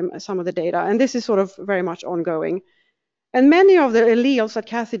lunchtime some of the data, and this is sort of very much ongoing. And many of the alleles that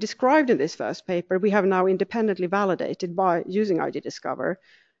Kathy described in this first paper, we have now independently validated by using ID Discover.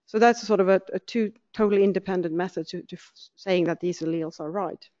 So that's sort of a two totally independent method to saying that these alleles are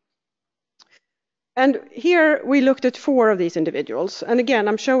right. And here we looked at 4 of these individuals. And again,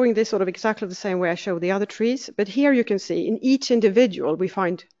 I'm showing this sort of exactly the same way I show the other trees. But here you can see in each individual, we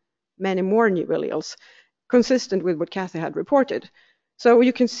find many more new alleles consistent with what Kathy had reported. So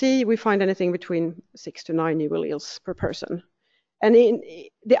you can see we find anything between 6 to 9 new alleles per person. And in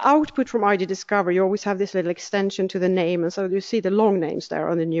the output from ID Discover, you always have this little extension to the name, and so you see the long names there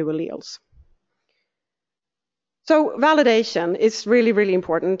on the new alleles. So validation is really, really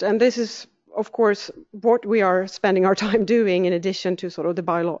important, and this is, of course, what we are spending our time doing in addition to sort of the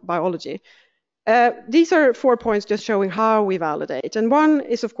biology. These are 4 points just showing how we validate. And one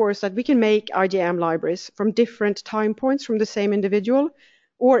is, of course, that we can make IgM libraries from different time points from the same individual.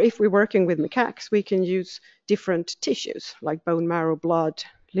 Or if we're working with macaques, we can use different tissues like bone marrow, blood,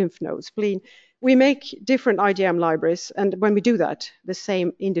 lymph nodes, spleen. We make different IgM libraries, and when we do that, the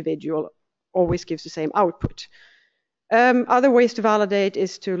same individual always gives the same output. Other ways to validate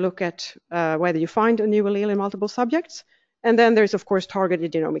is to look at whether you find a new allele in multiple subjects. And then there's, of course,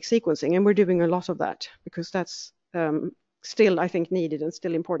 targeted genomic sequencing, and we're doing a lot of that because that's still, I think, needed and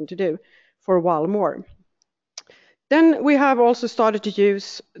still important to do for a while more. Then we have also started to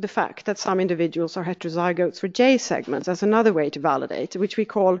use the fact that some individuals are heterozygotes for J segments as another way to validate, which we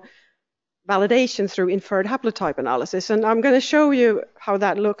call validation through inferred haplotype analysis. And I'm going to show you how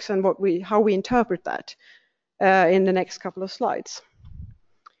that looks and how we interpret that in the next couple of slides.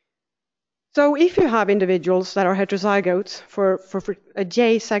 So if you have individuals that are heterozygotes for a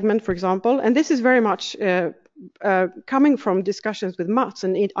J segment, for example, and this is very much coming from discussions with Mats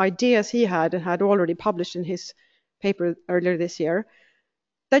and ideas he had and had already published in his paper earlier this year,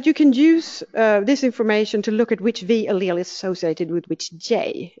 that you can use this information to look at which V allele is associated with which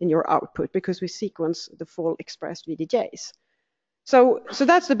J in your output, because we sequence the full expressed VDJs. So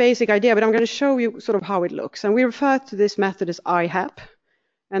that's the basic idea, but I'm going to show you sort of how it looks. And we refer to this method as IHAP.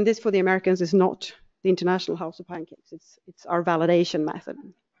 And this, for the Americans, is not the International House of Pancakes. It's our validation method.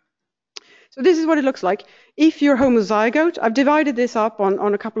 So this is what it looks like. If you're homozygote, I've divided this up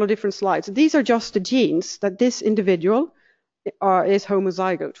on a couple of different slides. These are just the genes that this individual is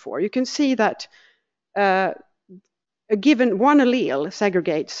homozygote for. You can see that a given one allele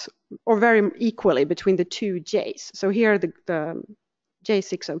segregates or very equally between the two J's. So here the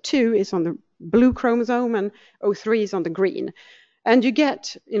J602 is on the blue chromosome and O3 is on the green. And you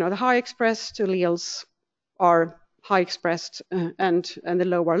get, the high expressed alleles are high expressed and the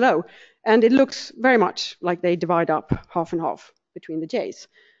low are low. And it looks very much like they divide up half and half between the J's.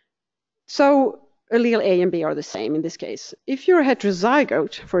 So allele A and B are the same in this case. If you're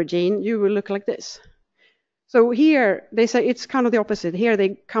heterozygote for a gene, you will look like this. So here they say it's kind of the opposite. Here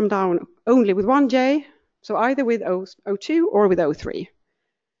they come down only with one J, so either with O2 or with O3.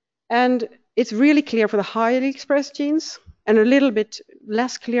 And it's really clear for the highly expressed genes and a little bit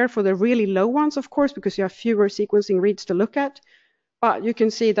less clear for the really low ones, of course, because you have fewer sequencing reads to look at. But you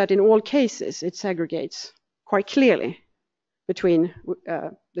can see that in all cases, it segregates quite clearly between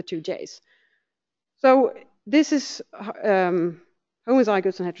the two J's. So this is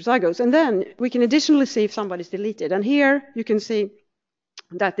homozygotes and heterozygotes. And then we can additionally see if somebody's deleted. And here you can see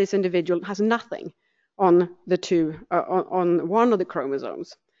that this individual has nothing on on one of the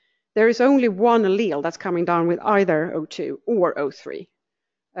chromosomes. There is only one allele that's coming down with either O2 or O3.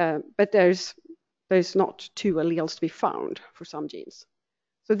 But there's not two alleles to be found for some genes.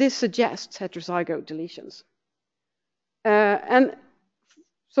 So this suggests heterozygote deletions. And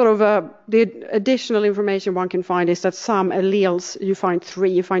sort of the additional information one can find is that some alleles, you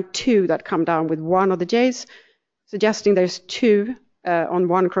find two that come down with one of the J's, suggesting there's two on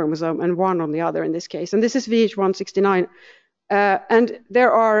one chromosome and one on the other in this case. And this is VH169. And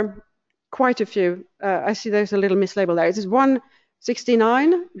there are quite a few. I see there's a little mislabel there. It is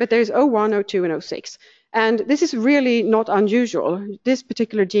 169, but there's O1, O2, and O6. And this is really not unusual. This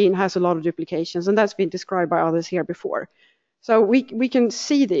particular gene has a lot of duplications, and that's been described by others here before. So we can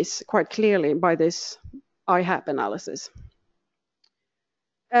see this quite clearly by this IHAP analysis.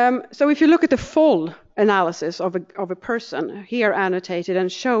 So if you look at the full analysis of a person here annotated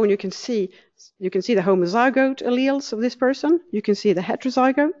and shown, you can see the homozygote alleles of this person. You can see the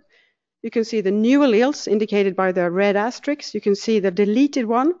heterozygote. You can see the new alleles indicated by the red asterisks. You can see the deleted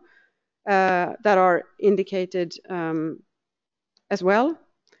one that are indicated as well.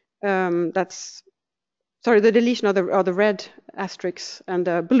 The deletion are the red asterisks, and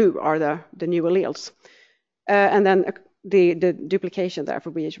the blue are the new alleles. And then the duplication there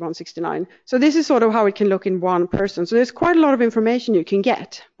for VH169. So this is sort of how it can look in one person. So there's quite a lot of information you can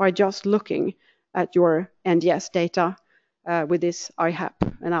get by just looking at your NGS data with this IHAP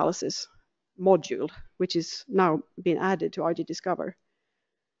analysis module, which is now being added to IG Discover.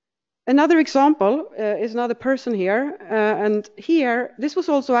 Another example is another person here, and here, this was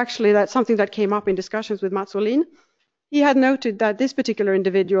also actually something that came up in discussions with Mats Olin. He had noted that this particular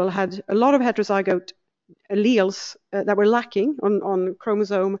individual had a lot of heterozygote alleles that were lacking on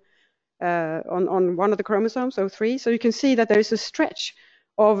chromosome, on one of the chromosomes, O3. So you can see that there is a stretch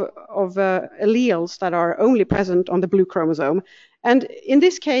of alleles that are only present on the blue chromosome. And in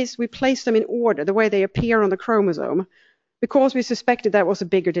this case, we place them in order, the way they appear on the chromosome, because we suspected that was a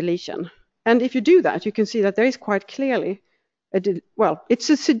bigger deletion. And if you do that, you can see that there is quite clearly, it's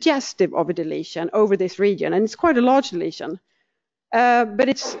a suggestive of a deletion over this region, and it's quite a large deletion.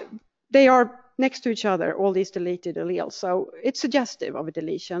 But they are next to each other, all these deleted alleles. So it's suggestive of a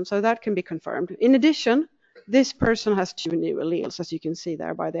deletion, so that can be confirmed. In addition, this person has two new alleles, as you can see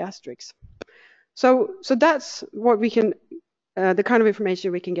there by the asterisks. So that's what we can, the kind of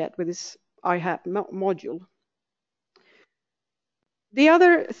information we can get with this IHAP module. The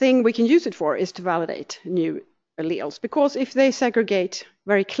other thing we can use it for is to validate new alleles, because if they segregate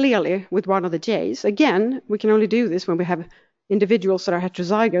very clearly with one of the J's, again, we can only do this when we have individuals that are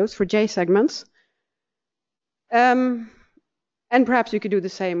heterozygotes for J segments. And perhaps you could do the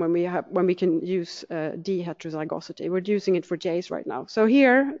same when we can use D-heterozygosity. We're using it for J's right now. So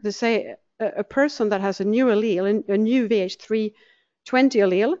here, they say a person that has a new allele, a new VH320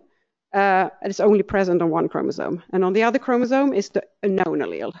 allele, and it's only present on one chromosome. And on the other chromosome is a known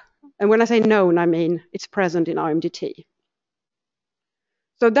allele. And when I say known, I mean it's present in IMDT.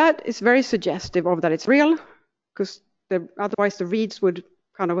 So that is very suggestive of that it's real, because otherwise the reads would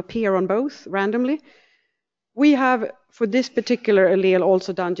kind of appear on both randomly. We have, for this particular allele,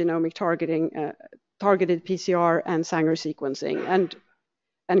 also done genomic targeting, targeted PCR and Sanger sequencing,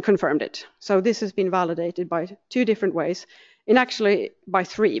 and confirmed it. So this has been validated by two different ways, and actually by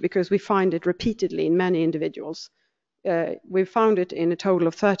three, because we find it repeatedly in many individuals. We found it in a total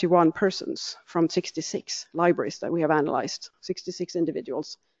of 31 persons from 66 libraries that we have analyzed, 66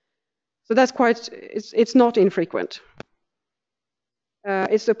 individuals. So that's it's not infrequent.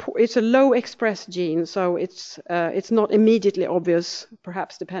 It's a low expressed gene, so it's not immediately obvious,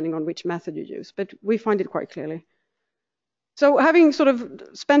 perhaps depending on which method you use, but we find it quite clearly. So having sort of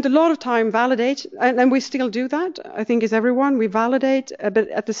spent a lot of time validate, and we still do that, I think, as everyone, we validate, but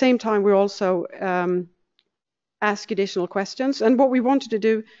at the same time we also ask additional questions. And what we wanted to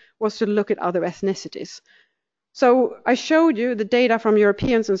do was to look at other ethnicities. So I showed you the data from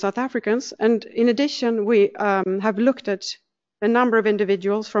Europeans and South Africans, and in addition we have looked at a number of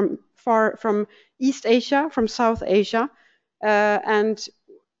individuals from East Asia, from South Asia, and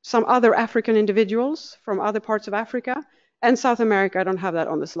some other African individuals from other parts of Africa, and South America. I don't have that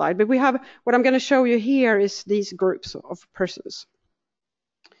on the slide, but we have, what I'm going to show you here is these groups of persons.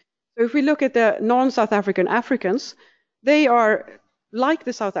 So if we look at the non-South African Africans, they are, like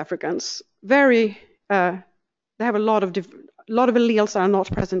the South Africans, very, they have a lot of alleles that are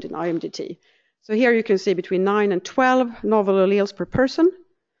not present in IMDT. So here you can see between 9 and 12 novel alleles per person.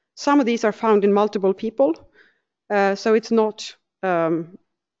 Some of these are found in multiple people, so it's not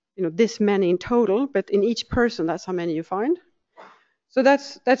this many in total, but in each person, that's how many you find. So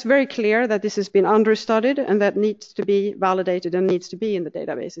that's very clear that this has been understudied and that needs to be validated and needs to be in the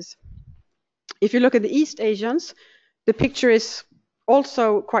databases. If you look at the East Asians, the picture is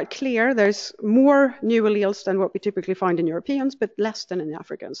also quite clear. There's more new alleles than what we typically find in Europeans, but less than in the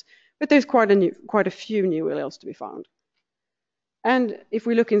Africans. But there's quite a few new alleles to be found. And if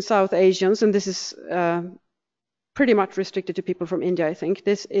we look in South Asians, and this is pretty much restricted to people from India, I think,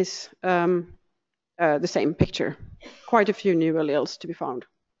 this is the same picture. Quite a few new alleles to be found.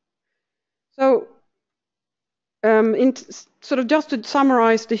 So sort of just to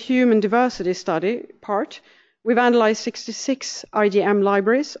summarize the human diversity study part, we've analyzed 66 IgM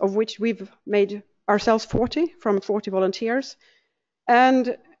libraries, of which we've made ourselves 40 from 40 volunteers.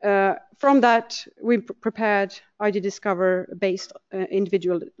 And from that, we prepared ID-Discover-based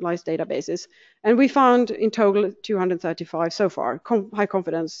individualized databases. And we found in total 235 so far, high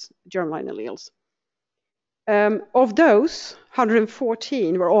confidence germline alleles. Of those,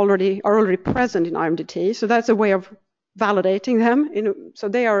 114 are already present in IMDT, so that's a way of validating them. So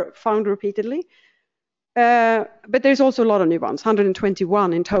they are found repeatedly. But there's also a lot of new ones,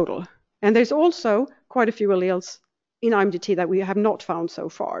 121 in total. And there's also quite a few alleles in IMDT that we have not found so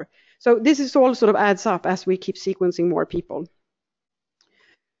far. So this is all sort of adds up as we keep sequencing more people.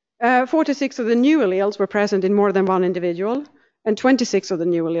 46 of the new alleles were present in more than one individual, and 26 of the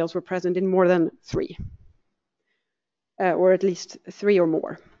new alleles were present in more than 3. Or at least 3 or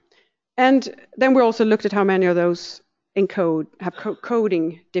more. And then we also looked at how many of those have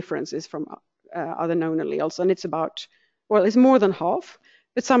coding differences from other known alleles, and it's about, well, it's more than half,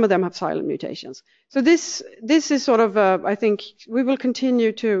 but some of them have silent mutations. So this is sort of, I think we will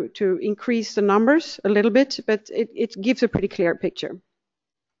continue to increase the numbers a little bit, but it gives a pretty clear picture.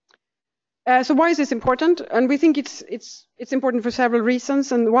 So why is this important? And we think it's important for several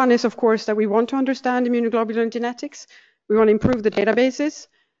reasons. And one is, of course, that we want to understand immunoglobulin genetics. We want to improve the databases.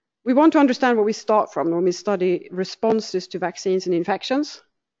 We want to understand where we start from when we study responses to vaccines and infections.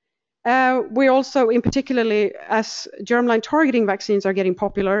 We also, in particularly, as germline targeting vaccines are getting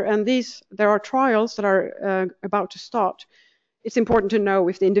popular, and there are trials that are about to start, it's important to know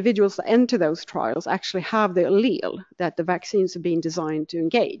if the individuals that enter those trials actually have the allele that the vaccines have been designed to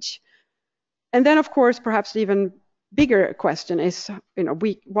engage. And then, of course, perhaps the even bigger question is,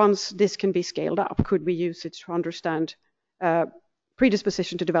 once this can be scaled up, could we use it to understand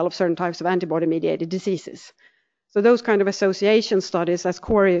predisposition to develop certain types of antibody-mediated diseases? So those kind of association studies, as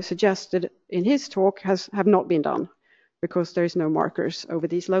Corey suggested in his talk, have not been done because there is no markers over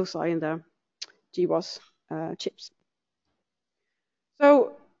these loci in the GWAS chips.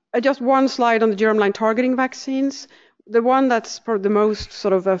 So just one slide on the germline targeting vaccines. The one that's probably the most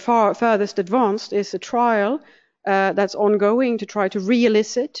sort of furthest advanced is a trial that's ongoing to try to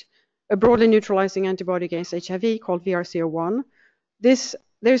re-elicit a broadly neutralizing antibody against HIV called VRC01.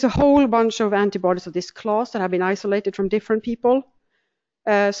 There's a whole bunch of antibodies of this class that have been isolated from different people.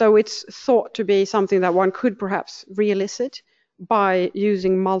 So it's thought to be something that one could perhaps re-elicit by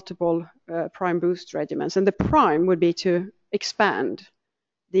using multiple prime boost regimens. And the prime would be to expand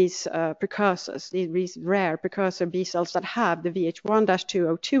these precursors, these rare precursor B cells that have the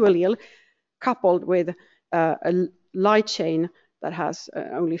VH1-202 allele coupled with a light chain that has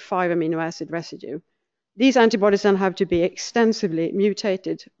only 5 amino acid residue. These antibodies then have to be extensively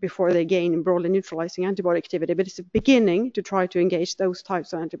mutated before they gain broadly neutralizing antibody activity, but it's a beginning to try to engage those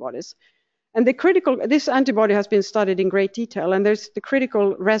types of antibodies. And this antibody has been studied in great detail, and the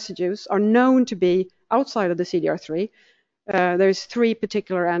critical residues are known to be outside of the CDR3. There's 3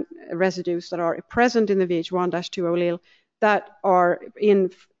 particular residues that are present in the VH1-2 allele that are in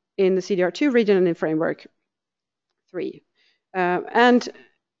the CDR2 region and in framework 3. And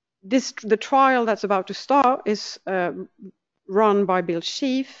the trial that's about to start is run by Bill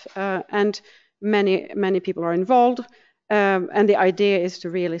Schief, and many people are involved. And the idea is to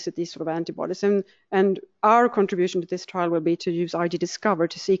re-elicit these sort of antibodies. And our contribution to this trial will be to use ID Discover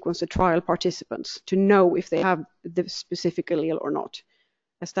to sequence the trial participants to know if they have the specific allele or not,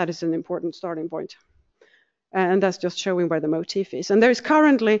 as that is an important starting point. And that's just showing where the motif is. And there's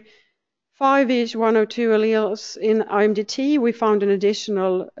currently 5-ish 102 alleles in IMDT. We found an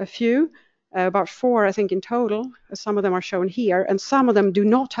additional a few, about 4, I think, in total. Some of them are shown here, and some of them do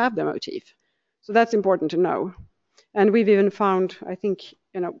not have the motif. So that's important to know. And we've even found, I think,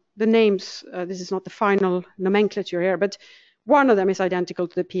 the names, this is not the final nomenclature here, but one of them is identical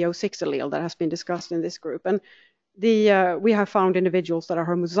to the P06 allele that has been discussed in this group. And we have found individuals that are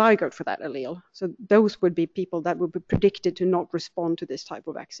homozygote for that allele. So those would be people that would be predicted to not respond to this type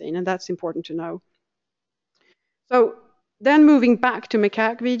of vaccine, and that's important to know. So then moving back to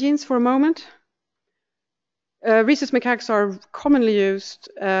macaque V-genes for a moment. Rhesus macaques are commonly used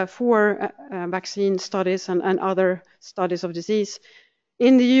for vaccine studies and other studies of disease.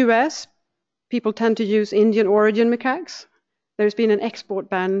 In the US, people tend to use Indian origin macaques. There's been an export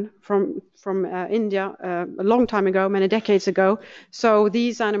ban from India a long time ago, many decades ago. So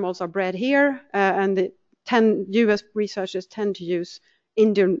these animals are bred here, and the US researchers tend to use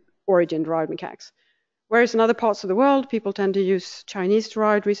Indian origin derived macaques. Whereas in other parts of the world, people tend to use Chinese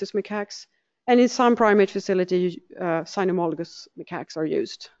derived rhesus macaques. And in some primate facilities, cynomolgus macaques are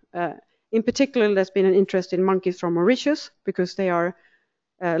used. In particular, there's been an interest in monkeys from Mauritius because they are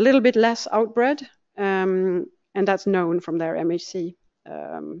a little bit less outbred, and that's known from their MHC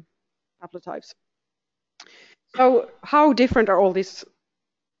haplotypes. So how different are all these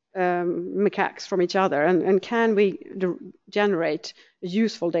macaques from each other, and can we generate a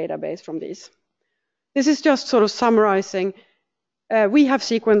useful database from these? This is just sort of summarizing. We have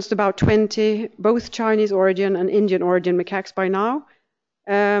sequenced about 20, both Chinese origin and Indian origin macaques by now.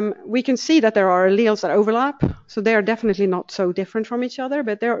 We can see that there are alleles that overlap, so they are definitely not so different from each other,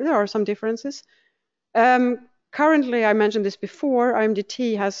 but there are some differences. Currently, I mentioned this before,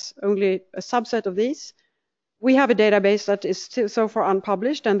 IMDT has only a subset of these. We have a database that is still so far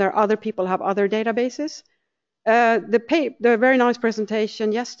unpublished, and there are other people have other databases. The very nice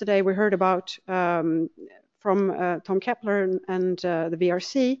presentation yesterday we heard about from Tom Kepler and the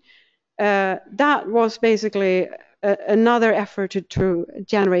VRC, that was basically another effort to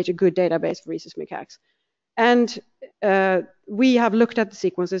generate a good database for rhesus macaques. And we have looked at the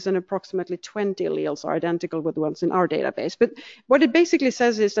sequences, and approximately 20 alleles are identical with the ones in our database. But what it basically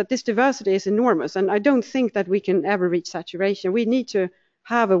says is that this diversity is enormous, and I don't think that we can ever reach saturation. We need to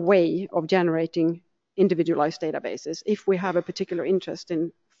have a way of generating individualized databases if we have a particular interest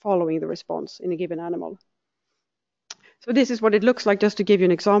in following the response in a given animal. So this is what it looks like, just to give you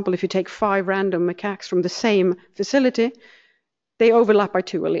an example. If you take 5 random macaques from the same facility, they overlap by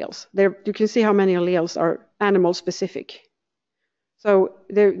 2 alleles. You can see how many alleles are animal specific. So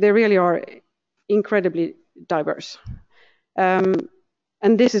they really are incredibly diverse. And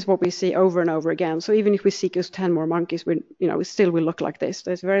this is what we see over and over again. So even if we sequence 10 more monkeys, we still will look like this.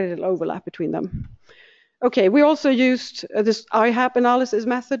 There's very little overlap between them. Okay, we also used this IHAP analysis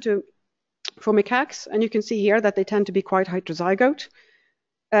method for macaques, and you can see here that they tend to be quite heterozygote.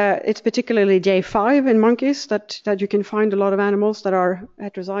 It's particularly J5 in monkeys that you can find a lot of animals that are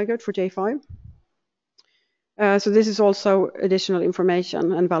heterozygote for J5. So this is also additional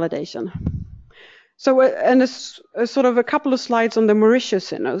information and validation. So, and a sort of a couple of slides on the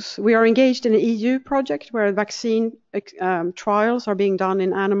Mauritius cynos. We are engaged in an EU project where vaccine trials are being done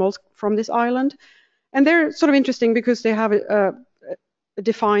in animals from this island. And they're sort of interesting because they have a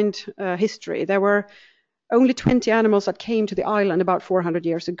defined history. There were only 20 animals that came to the island about 400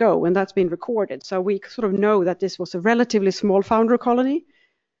 years ago, and that's been recorded. So we sort of know that this was a relatively small founder colony,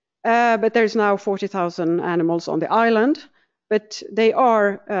 but there's now 40,000 animals on the island. But they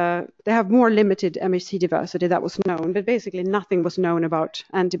have more limited MHC diversity that was known, but basically nothing was known about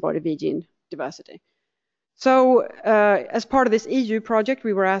antibody V-gene diversity. So as part of this EU project,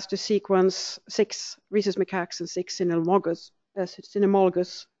 we were asked to sequence 6 rhesus macaques and 6 cynomolgus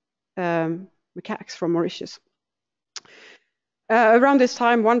macaques from Mauritius. Around this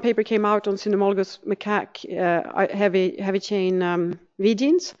time, one paper came out on cynomolgus macaque heavy chain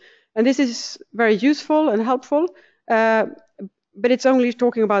V-genes, and this is very useful and helpful, but it's only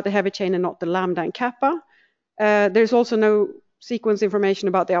talking about the heavy chain and not the lambda and kappa. There's also no sequence information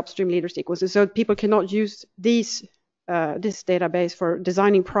about the upstream leader sequences, so people cannot use this database for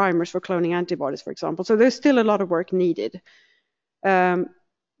designing primers for cloning antibodies, for example. So there's still a lot of work needed.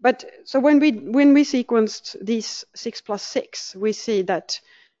 But so when we sequenced these 6+6, we see that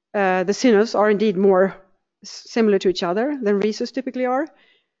the cynos are indeed more similar to each other than rhesus typically are.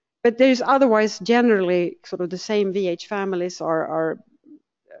 But there's otherwise generally sort of the same VH families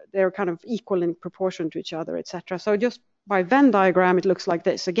they're kind of equal in proportion to each other, etc. So just by Venn diagram, it looks like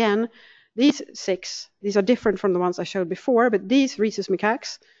this. Again, these are different from the ones I showed before, but these rhesus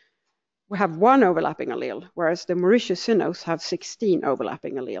macaques we have one overlapping allele, whereas the Mauritius cynos have 16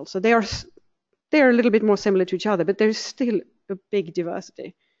 overlapping alleles. So they're a little bit more similar to each other, but there's still a big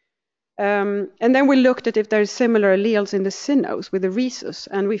diversity. And then we looked at if there's similar alleles in the cynos with the rhesus,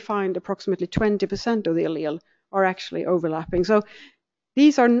 and we find approximately 20% of the allele are actually overlapping. So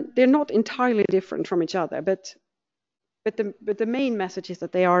they're not entirely different from each other, but the main message is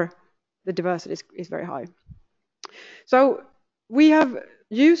that the diversity is very high. So we have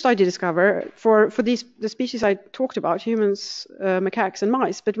used ID Discover for the species I talked about, humans, macaques, and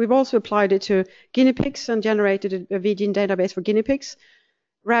mice, but we've also applied it to guinea pigs and generated a vGene database for guinea pigs.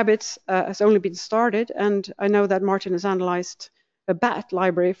 Rabbits has only been started, and I know that Martin has analyzed a bat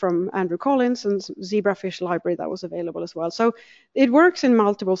library from Andrew Collins and zebrafish library that was available as well. So it works in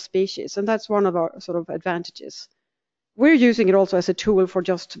multiple species, and that's one of our sort of advantages. We're using it also as a tool for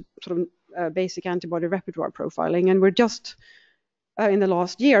just sort of basic antibody repertoire profiling, and we're just in the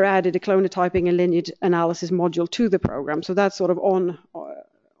last year added a clonotyping and lineage analysis module to the program. So that's sort of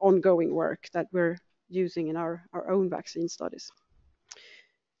ongoing work that we're using in our own vaccine studies.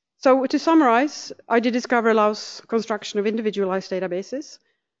 So to summarize, ID Discover allows construction of individualized databases,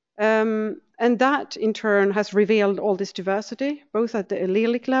 and that in turn has revealed all this diversity, both at the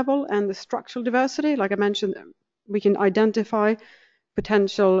allelic level and the structural diversity. Like I mentioned, we can identify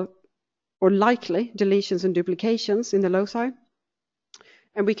potential or likely deletions and duplications in the loci,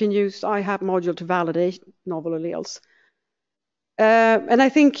 and we can use IHAP module to validate novel alleles. And I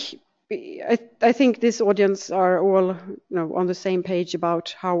think this audience are all on the same page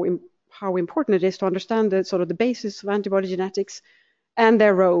about how important it is to understand the sort of the basis of antibody genetics and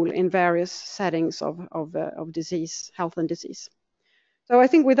their role in various settings of disease, health and disease. So I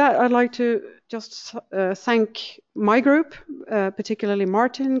think with that, I'd like to just thank my group, particularly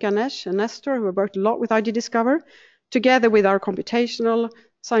Martin, Ganesh, and Nestor, who have worked a lot with ID Discover, together with our computational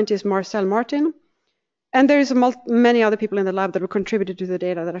scientist Marcel Martin. And there's many other people in the lab that have contributed to the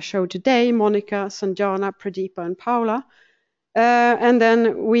data that I showed today: Monica, Sanjana, Pradeepa, and Paula. And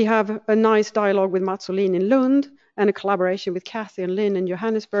then we have a nice dialogue with Mats Olin in Lund and a collaboration with Kathy and Lynn in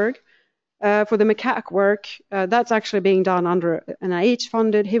Johannesburg. For the macaque work, that's actually being done under an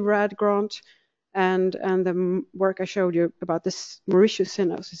NIH-funded HIVRAD grant, and the work I showed you about this Mauritius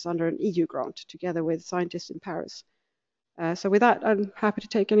cynos is under an EU grant together with scientists in Paris. So with that, I'm happy to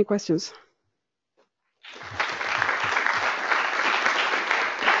take any questions.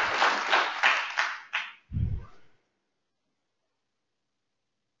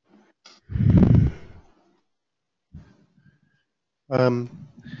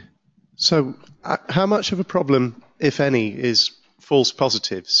 So how much of a problem, if any, is false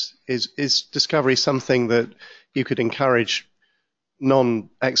positives? Is discovery something that you could encourage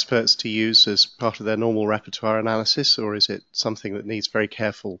non-experts to use as part of their normal repertoire analysis, or is it something that needs very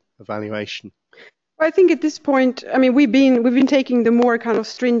careful evaluation? I think at this point, I mean, we've been taking the more kind of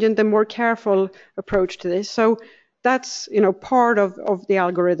stringent, the more careful approach to this. So that's part of the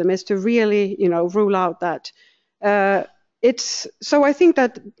algorithm is to really rule out that. So I think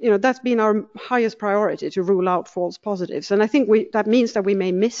that that's been our highest priority, to rule out false positives, and I think that means that we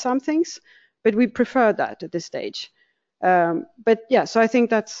may miss some things, but we prefer that at this stage. But yeah, so I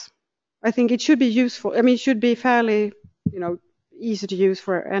think it should be useful. I mean, it should be fairly easy to use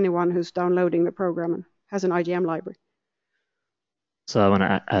for anyone who's downloading the program and has an IgM library. So I want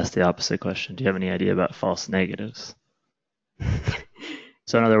to ask the opposite question. Do you have any idea about false negatives?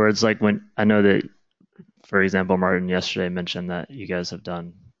 So in other words, like when I know that, for example, Martin yesterday mentioned that you guys have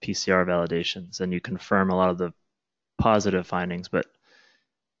done PCR validations and you confirm a lot of the positive findings, but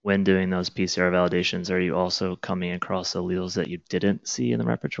when doing those PCR validations, are you also coming across alleles that you didn't see in the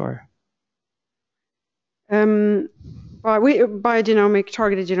repertoire? By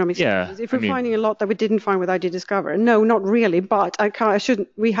targeted genomic studies. If we're finding a lot that we didn't find with ID Discover, no, not really. But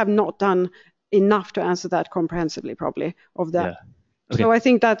we have not done enough to answer that comprehensively, probably, of that. Yeah. Okay. So I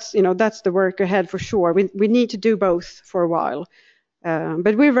think that's the work ahead for sure. We need to do both for a while,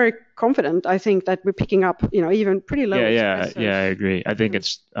 but we're very confident. I think that we're picking up even pretty low. Yeah, I agree. I think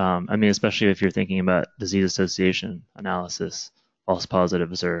it's I mean, especially if you're thinking about disease association analysis, false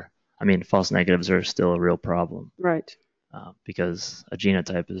negatives are still a real problem. Right. Because a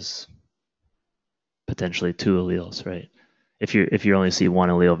genotype is potentially 2 alleles, right? If you only see one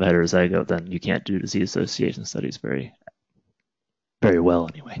allele of heterozygote, then you can't do disease association studies very very well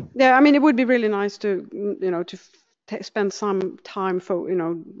anyway. Yeah, I mean, it would be really nice to, spend some time for,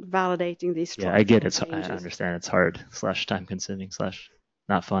 validating these Yeah, I get it. I changes. understand it's hard / time consuming /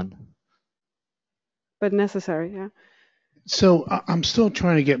 not fun. But necessary, yeah. So I'm still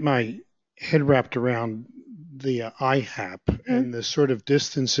trying to get my head wrapped around the IHAP and the sort of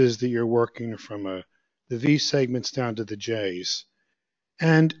distances that you're working from the V segments down to the J's.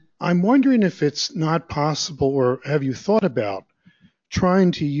 And I'm wondering if it's not possible, or have you thought about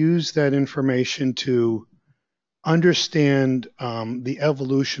trying to use that information to understand the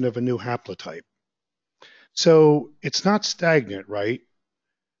evolution of a new haplotype? So it's not stagnant, right?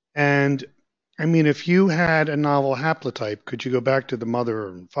 And I mean, if you had a novel haplotype, could you go back to the mother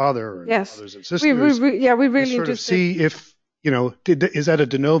and father and brothers and sisters? We really sort of see if, is that a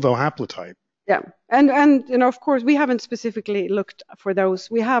de novo haplotype? Yeah, and of course we haven't specifically looked for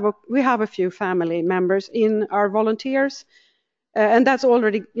those. We have a few family members in our volunteers, and that's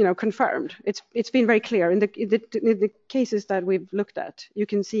already confirmed. It's been very clear in the cases that we've looked at. You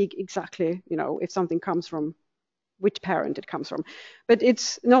can see exactly if something comes from which parent it comes from, but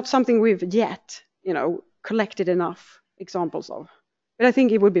it's not something we've yet collected enough examples of. But I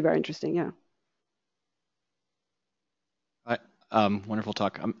think it would be very interesting. Yeah. Wonderful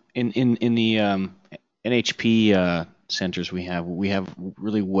talk. In the NHP centers we have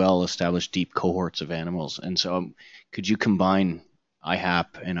really well established deep cohorts of animals, and so could you combine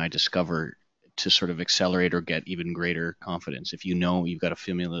IHAP and iDiscover to sort of accelerate or get even greater confidence if you've got a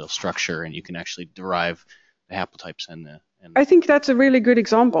familial structure and you can actually derive the haplotypes and I think that's a really good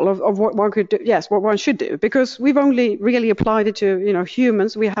example of what one could do. Yes, what one should do, because we've only really applied it to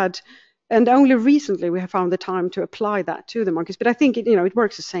humans. And only recently we have found the time to apply that to the monkeys. But I think it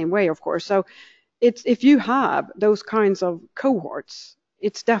works the same way, of course. So if you have those kinds of cohorts,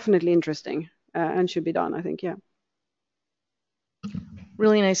 it's definitely interesting and should be done, I think. Yeah.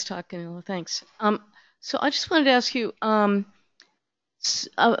 Really nice talk, Gunilla. Thanks. So I just wanted to ask you.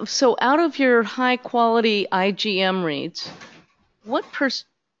 So out of your high quality IgM reads, what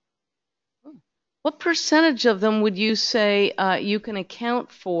percentage of them would you say you can account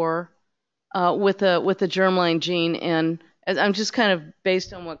for with a germline gene? And I'm just kind of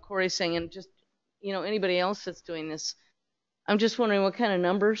based on what Corey's saying, and just anybody else that's doing this, I'm just wondering what kind of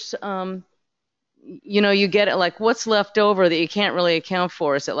numbers you get it, like what's left over that you can't really account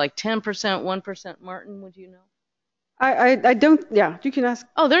for. Is it like 10%, 1%? Martin, would you know? I don't. Yeah, you can ask.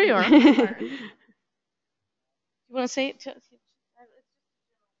 Oh, there you are. You want to say it?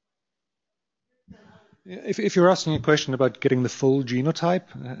 If you're asking a question about getting the full genotype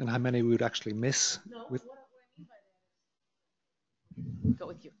and how many we would actually miss. What I mean by that is, go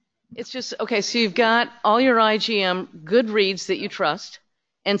with you. It's just, okay, so you've got all your IgM good reads that you trust.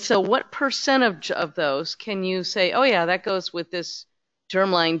 And so what percentage of those can you say, oh yeah, that goes with this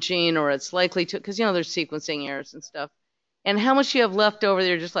germline gene, or it's likely to, because there's sequencing errors and stuff. And how much you have left over that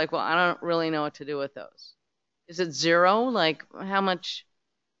you're just like, well, I don't really know what to do with those. Is it zero? Like how much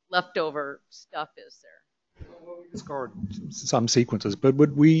leftover stuff is there? Well, we discard some sequences, but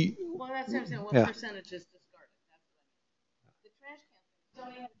would we? Well, that's what I'm saying. What percentage is discarded? That's what I mean. The trash can.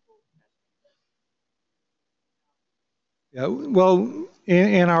 Don't even Yeah, well,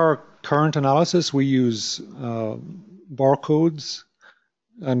 in our current analysis, we use barcodes,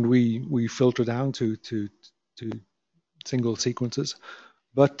 and we filter down to single sequences,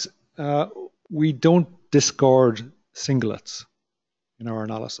 but we don't discard singlets in our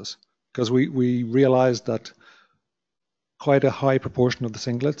analysis, because we realize that quite a high proportion of the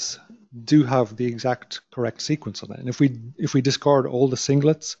singlets do have the exact correct sequence on it. And if we discard all the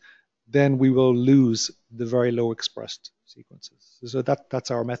singlets, then we will lose the very low expressed sequences. So that's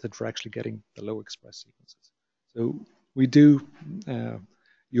our method for actually getting the low expressed sequences. So we do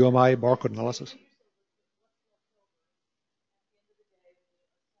UMI barcode analysis.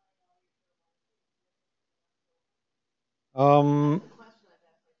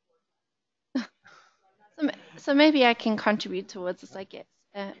 So maybe I can contribute towards this, I guess.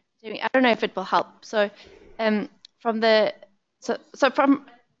 Jamie, I don't know if it will help. So from the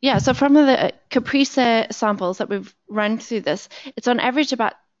Caprice samples that we've run through this, it's on average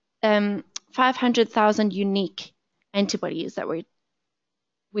about 500,000 unique antibodies that we're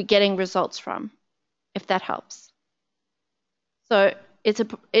getting results from, if that helps. So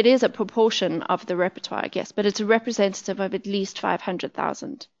it is a proportion of the repertoire, I guess, but it's a representative of at least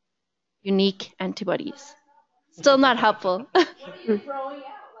 500,000 unique antibodies. Still not helpful.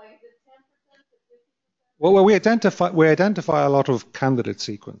 Well, we identify a lot of candidate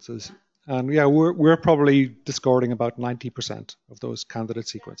sequences, and yeah, we're probably discarding about 90% of those candidate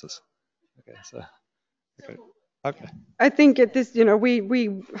sequences. Okay, so okay. Okay. I think at this,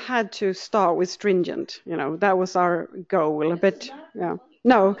 we had to start with stringent. That was our goal. But yeah,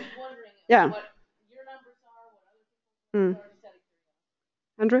 no, yeah.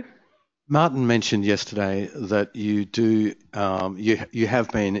 Andrew? Martin mentioned yesterday that you do you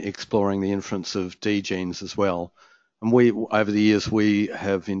have been exploring the influence of D genes as well, and we over the years we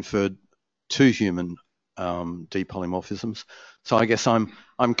have inferred 2 human D polymorphisms. So I guess I'm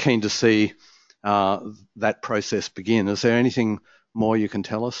keen to see that process begin. Is there anything more you can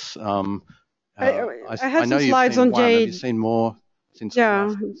tell us? I had know some you've slides seen on one. Have you jade. seen more since we Yeah,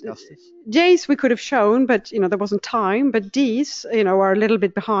 last discussed this? J's we could have shown, but there wasn't time. But D's, are a little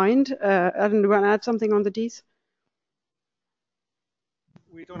bit behind. And want to add something on the D's?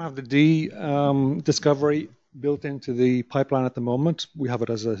 We don't have the D discovery built into the pipeline at the moment. We have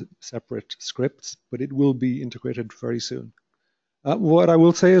it as a separate script, but it will be integrated very soon. What I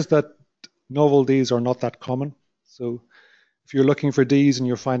will say is that novel Ds are not that common. So if you're looking for Ds and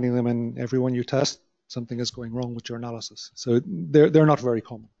you're finding them in everyone you test, something is going wrong with your analysis. So they're not very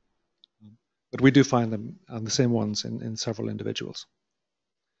common. But we do find them, and the same ones in several individuals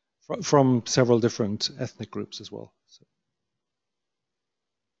from several different ethnic groups as well. So.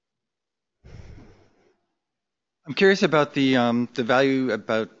 I'm curious about the value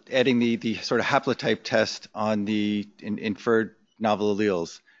about adding the sort of haplotype test on the inferred novel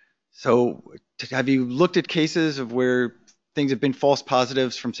alleles. So have you looked at cases of where things have been false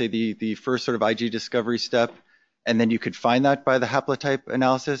positives from, say, the first sort of IG discovery step, and then you could find that by the haplotype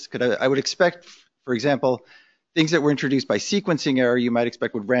analysis? I would expect, for example, things that were introduced by sequencing error you might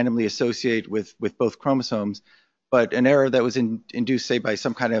expect would randomly associate with both chromosomes, but an error that was induced, say, by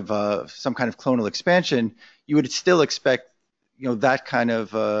some kind of clonal expansion, you would still expect, that kind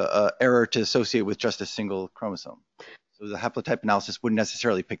of error to associate with just a single chromosome. So the haplotype analysis wouldn't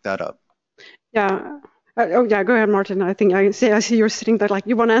necessarily pick that up. Yeah. Yeah. Go ahead, Martin. I think I see you're sitting there like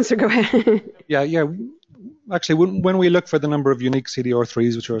you want to answer. Go ahead. Yeah. Actually, when we look for the number of unique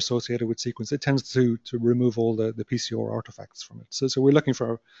CDR3s which are associated with sequence, it tends to remove all the PCR artifacts from it. So we're looking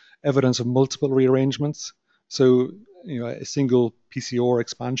for evidence of multiple rearrangements. So a single PCR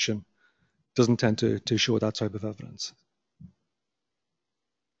expansion doesn't tend to show that type of evidence.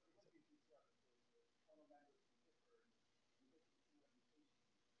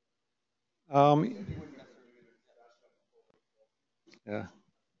 Yeah.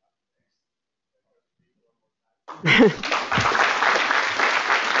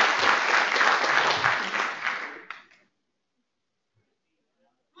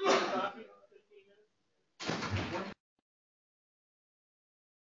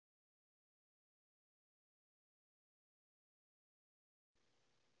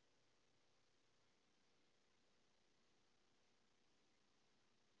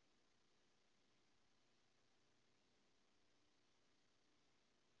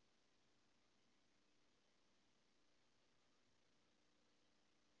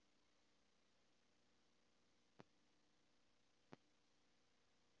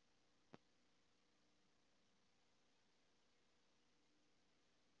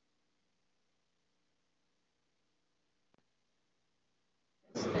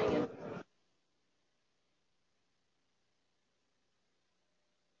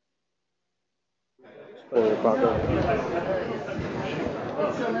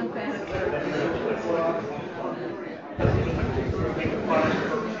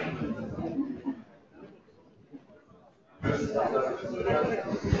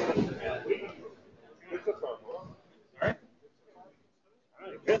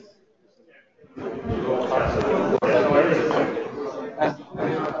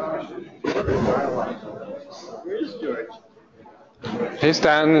 Hey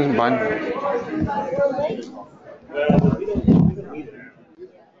Stan, mine.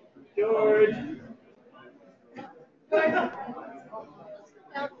 George.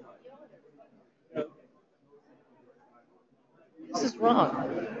 This is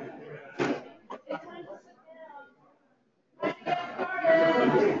wrong.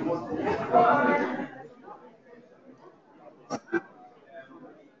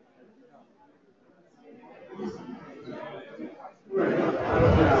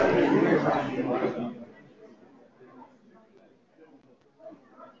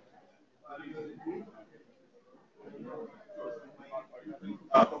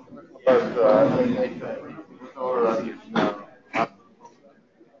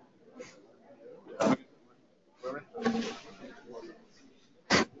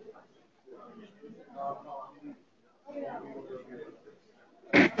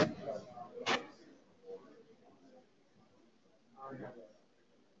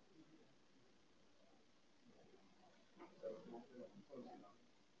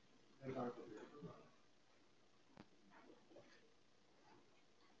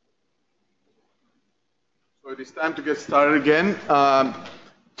 So it is time to get started again.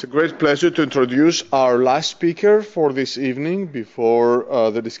 It's a great pleasure to introduce our last speaker for this evening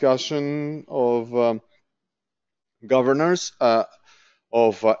before the discussion of governors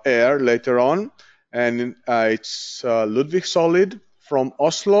of AIR later on. And it's Ludwig Solid from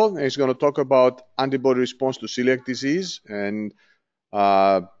Oslo. And he's going to talk about antibody response to celiac disease. And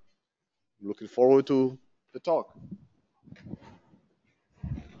looking forward to the talk.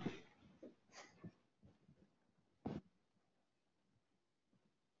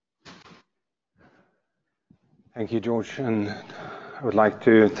 Thank you, George, and I would like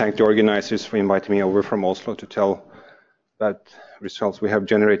to thank the organizers for inviting me over from Oslo to tell about results we have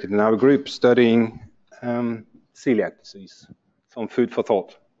generated in our group studying celiac disease. Some food for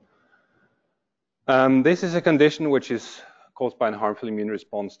thought. This is a condition which is caused by a harmful immune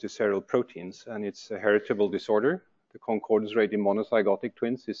response to cereal proteins, and it's a heritable disorder. The concordance rate in monozygotic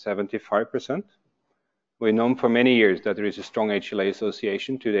twins is 75%. We've known for many years that there is a strong HLA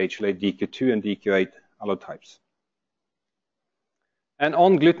association to the HLA DQ2 and DQ8 allotypes. And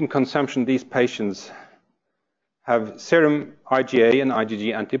on gluten consumption, these patients have serum IgA and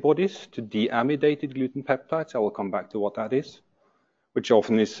IgG antibodies to deamidated gluten peptides. I will come back to what that is, which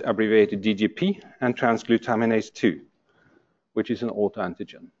often is abbreviated DGP, and transglutaminase 2, which is an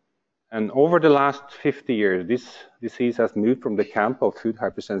autoantigen. And over the last 50 years, this disease has moved from the camp of food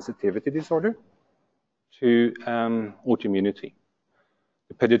hypersensitivity disorder to autoimmunity.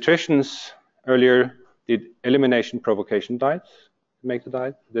 The pediatricians earlier did elimination provocation diets to make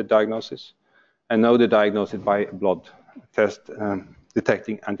the diagnosis, and now they diagnose it by a blood test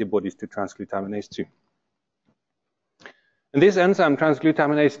detecting antibodies to transglutaminase 2. And this enzyme,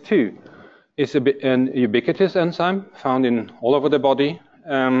 transglutaminase 2, is an ubiquitous enzyme found in all over the body,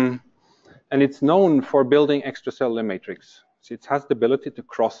 and it's known for building extracellular matrix. So it has the ability to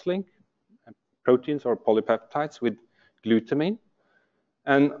cross-link proteins or polypeptides with glutamine,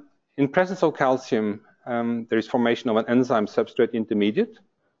 and in presence of calcium, there is formation of an enzyme substrate intermediate,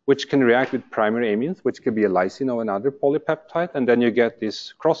 which can react with primary amines, which could be a lysine or another polypeptide, and then you get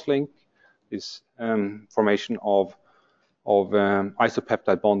this cross-link, this formation of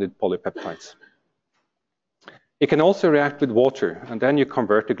isopeptide bonded polypeptides. It can also react with water, and then you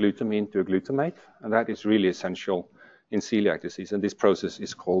convert the glutamine to a glutamate, and that is really essential in celiac disease, and this process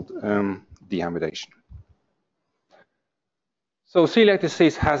is called deamidation. So celiac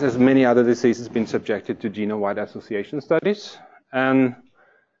disease has, as many other diseases, been subjected to genome-wide association studies. And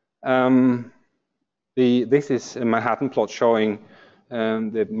this is a Manhattan plot showing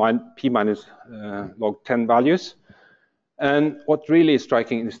the p minus log 10 values. And what really is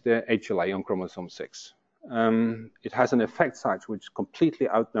striking is the HLA on chromosome 6. It has an effect size which completely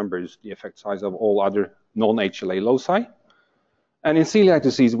outnumbers the effect size of all other non-HLA loci. And in celiac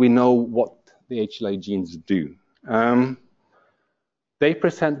disease, we know what the HLA genes do. They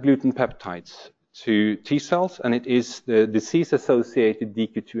present gluten peptides to T cells, and it is the disease-associated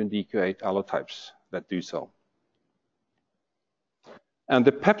DQ2 and DQ8 allotypes that do so. And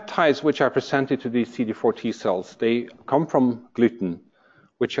the peptides which are presented to these CD4 T cells, they come from gluten,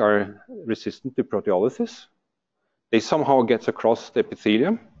 which are resistant to proteolysis. They somehow get across the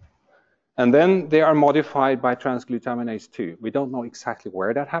epithelium, and then they are modified by transglutaminase 2. We don't know exactly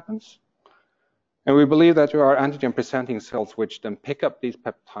where that happens. And we believe that there are antigen-presenting cells which then pick up these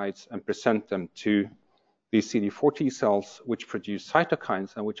peptides and present them to these CD4 T cells, which produce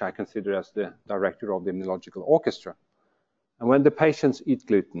cytokines, and which I consider as the director of the immunological orchestra. And when the patients eat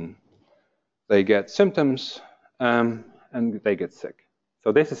gluten, they get symptoms and they get sick.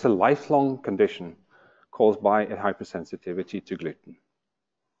 So this is a lifelong condition caused by a hypersensitivity to gluten.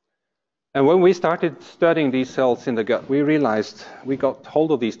 And when we started studying these cells in the gut, we realized we got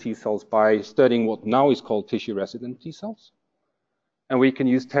hold of these T cells by studying what now is called tissue-resident T cells. And we can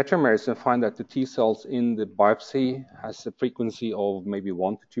use tetramers and find that the T cells in the biopsy has a frequency of maybe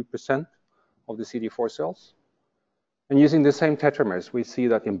 1% to 2% of the CD4 cells. And using the same tetramers, we see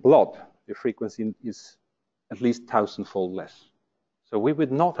that in blood, the frequency is at least 1,000-fold less. So we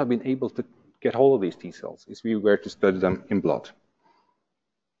would not have been able to get hold of these T cells if we were to study them in blood.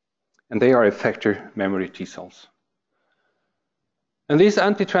 And they are effector memory T cells. And these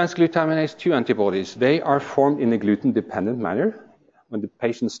anti-transglutaminase 2 antibodies, they are formed in a gluten-dependent manner. When the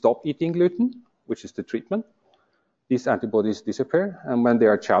patients stop eating gluten, which is the treatment, these antibodies disappear. And when they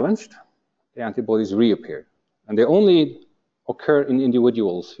are challenged, the antibodies reappear. And they only occur in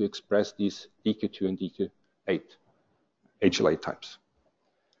individuals who express these DQ2 and DQ8 HLA types.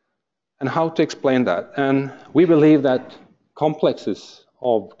 And how to explain that? And we believe that complexes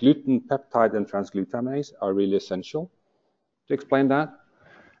of gluten peptide and transglutaminase are really essential to explain that.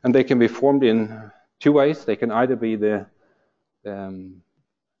 And they can be formed in two ways. They can either be the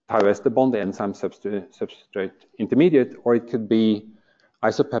thiol-ester bond, the enzyme substrate intermediate, or it could be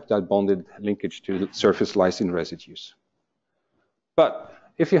isopeptide bonded linkage to surface lysine residues. But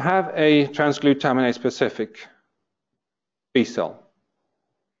if you have a transglutaminase specific B cell,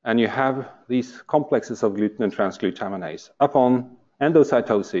 and you have these complexes of gluten and transglutaminase, upon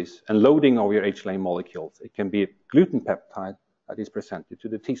endocytosis and loading of your HLA molecules, it can be a gluten peptide that is presented to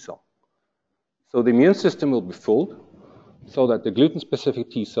the T cell. So the immune system will be fooled so that the gluten-specific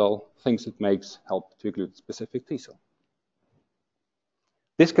T cell thinks it makes help to a gluten-specific T cell.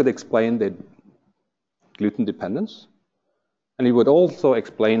 This could explain the gluten dependence, and it would also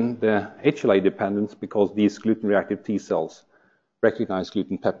explain the HLA dependence because these gluten-reactive T cells recognize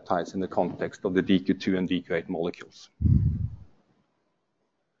gluten peptides in the context of the DQ2 and DQ8 molecules.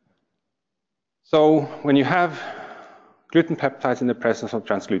 So when you have gluten peptides in the presence of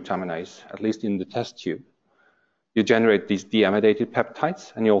transglutaminase, at least in the test tube, you generate these deamidated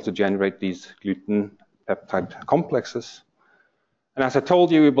peptides, and you also generate these gluten peptide complexes. And as I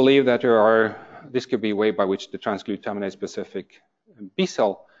told you, we believe that this could be a way by which the transglutaminase-specific B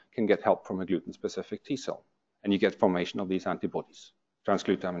cell can get help from a gluten-specific T cell, and you get formation of these antibodies,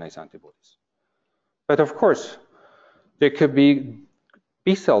 transglutaminase antibodies. But of course, there could be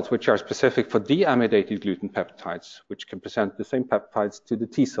B cells which are specific for deamidated gluten peptides, which can present the same peptides to the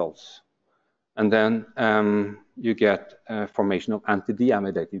T cells. And then you get formation of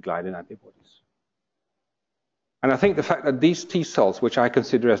anti-deamidated gliadin antibodies. And I think the fact that these T cells, which I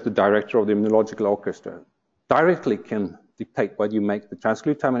consider as the director of the immunological orchestra, directly can dictate whether you make the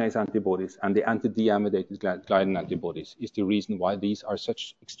transglutaminase antibodies and the anti-deamidated gliadin antibodies is the reason why these are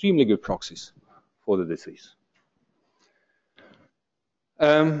such extremely good proxies for the disease.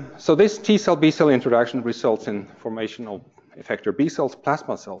 So this T-cell B-cell interaction results in formation of effector B cells,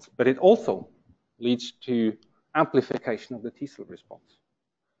 plasma cells, but it also leads to amplification of the T-cell response.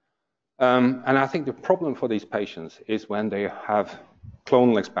 And I think the problem for these patients is when they have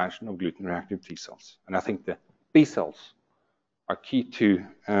clonal expansion of gluten-reactive T cells. And I think the B cells are key to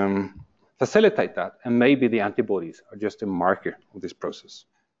facilitate that, and maybe the antibodies are just a marker of this process.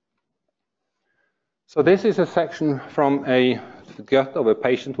 So this is a section from a gut of a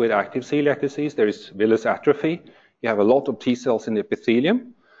patient with active celiac disease. There is villus atrophy. You have a lot of T cells in the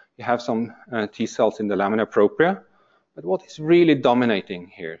epithelium. You have some T cells in the lamina propria. But what is really dominating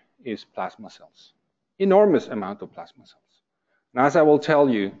here is plasma cells. Enormous amount of plasma cells. And as I will tell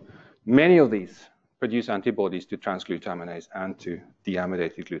you, many of these produce antibodies to transglutaminase and to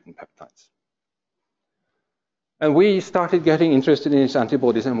deamidated gluten peptides. And we started getting interested in these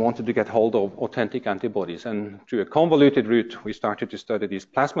antibodies and wanted to get hold of authentic antibodies. And through a convoluted route, we started to study these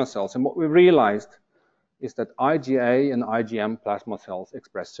plasma cells. And what we realized is that IgA and IgM plasma cells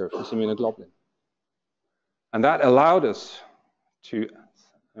express surface immunoglobulin. And that allowed us to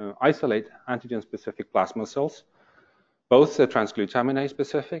isolate antigen-specific plasma cells, both the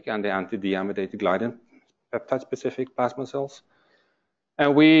transglutaminase-specific and the anti-deamidated gliadin peptide-specific plasma cells.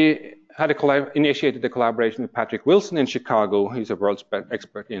 And we had initiated a collaboration with Patrick Wilson in Chicago. He's a world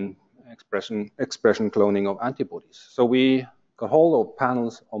expert in expression cloning of antibodies. So we got hold of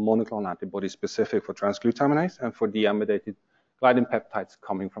panels of monoclonal antibodies specific for transglutaminase and for deamidated gliadin peptides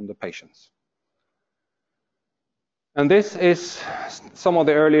coming from the patients. And this is some of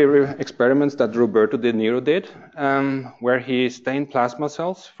the earlier experiments that Roberto De Niro did, where he stained plasma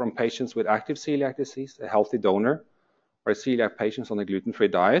cells from patients with active celiac disease, a healthy donor, or celiac patients on a gluten-free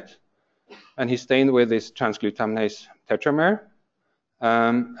diet. And he stained with this transglutaminase tetramer.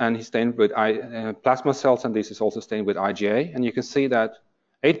 And he stained with plasma cells, and this is also stained with IgA. And you can see that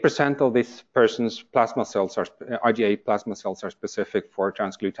 8% of this person's plasma cells are IgA plasma cells are specific for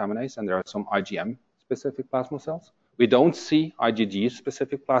transglutaminase, and there are some IgM-specific plasma cells. We don't see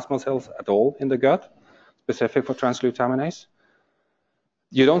IgG-specific plasma cells at all in the gut, specific for transglutaminase.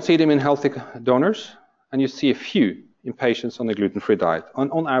 You don't see them in healthy donors, and you see a few in patients on a gluten-free diet.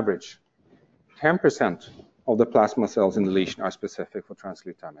 On average, 10% of the plasma cells in the lesion are specific for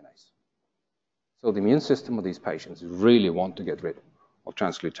transglutaminase. So the immune system of these patients really want to get rid of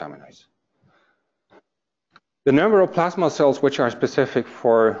transglutaminase. The number of plasma cells which are specific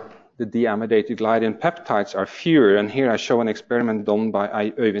for the deamidated gliadin peptides are fewer, and here I show an experiment done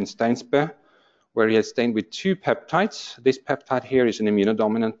by Øyvind Steinsbø, where he has stained with two peptides. This peptide here is an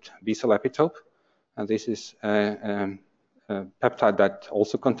immunodominant B-cell epitope, and this is a peptide that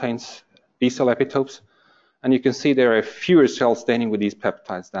also contains B-cell epitopes. And you can see there are fewer cells staining with these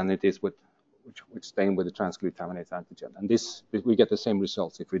peptides than it is with which stain with the transglutaminase antigen. And this, we get the same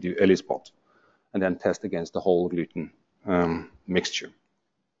results if we do ELISpot and then test against the whole gluten mixture.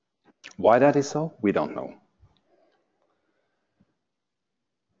 Why that is so, we don't know.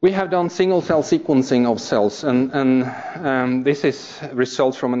 We have done single-cell sequencing of cells, and this is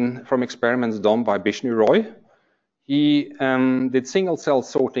results from experiments done by Bishnu Roy. He did single-cell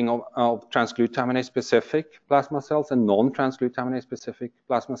sorting of transglutaminase-specific plasma cells and non-transglutaminase-specific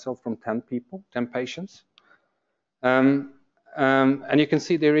plasma cells from 10 people, 10 patients. And you can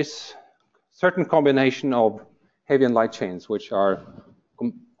see there is certain combination of heavy and light chains which are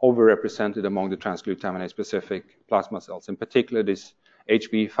overrepresented among the transglutaminase-specific plasma cells, in particular this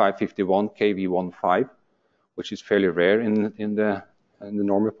HB551, KV15, which is fairly rare in the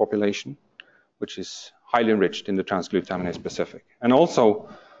normal population, which is highly enriched in the transglutaminase specific. And also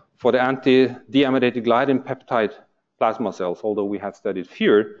for the anti-deamidated gliadin peptide plasma cells, although we have studied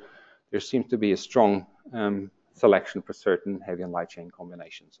fewer, there seems to be a strong selection for certain heavy and light chain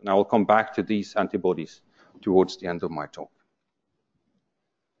combinations. And I will come back to these antibodies towards the end of my talk.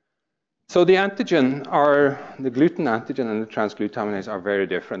 So the antigen the gluten antigen and the transglutaminase are very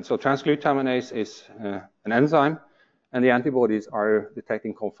different. So transglutaminase is an enzyme, and the antibodies are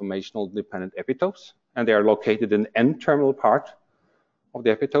detecting conformational dependent epitopes, and they are located in the N-terminal part of the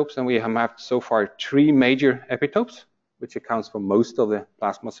epitopes, and we have mapped so far 3 major epitopes, which accounts for most of the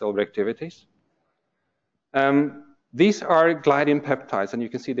plasma cell reactivities. These are gliadin peptides, and you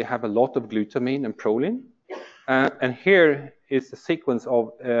can see they have a lot of glutamine and proline. And here is the sequence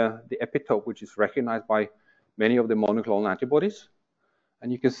of the epitope, which is recognized by many of the monoclonal antibodies.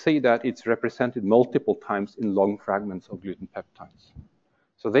 And you can see that it's represented multiple times in long fragments of gluten peptides.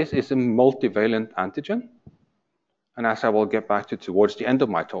 So this is a multivalent antigen. And as I will get back to towards the end of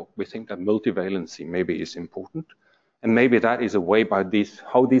my talk, we think that multivalency maybe is important. And maybe that is a way by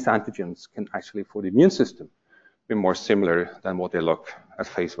how these antigens can actually, for the immune system, be more similar than what they look at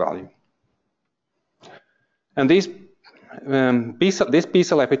face value. And this B-cell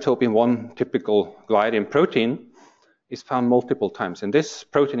epitope in one typical gliadin protein is found multiple times. And this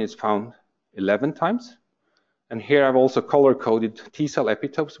protein is found 11 times. And here I've also color-coded T-cell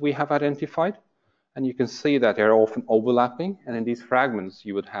epitopes we have identified. And you can see that they're often overlapping. And in these fragments,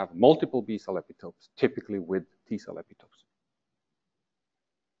 you would have multiple B-cell epitopes, typically with T-cell epitopes.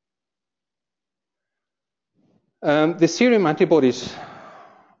 The serum antibodies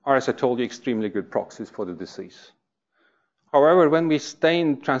are, as I told you, extremely good proxies for the disease. However, when we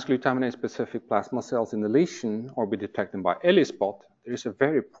stain transglutaminase-specific plasma cells in the lesion, or we detect them by ELISpot, there is a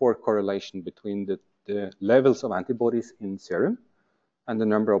very poor correlation between the levels of antibodies in serum and the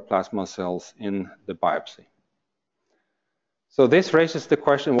number of plasma cells in the biopsy. So this raises the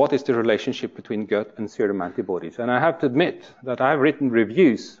question, what is the relationship between gut and serum antibodies? And I have to admit that I've written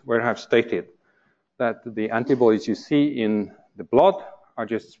reviews where I have stated that the antibodies you see in the blood are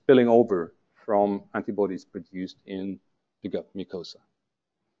just spilling over from antibodies produced in the gut mucosa.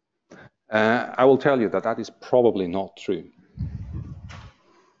 I will tell you that that is probably not true.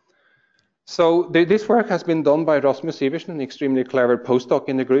 So this work has been done by Rasmus Iversen, an extremely clever postdoc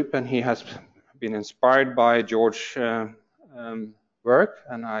in the group, and he has been inspired by George's work,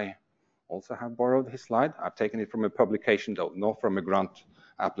 and I also have borrowed his slide. I've taken it from a publication, though, not from a grant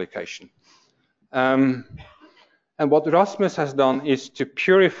application. And what Rasmus has done is to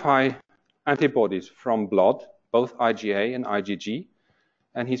purify antibodies from blood, both IgA and IgG,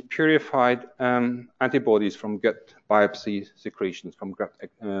 and he's purified antibodies from gut biopsy secretions from gut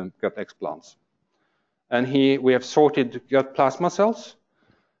explants. And we have sorted gut plasma cells,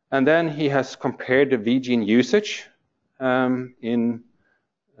 and then he has compared the V gene usage in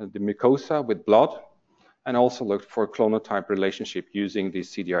the mucosa with blood, and also looked for clonotype relationship using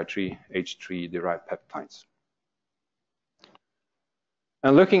these CDR3H3 derived peptides.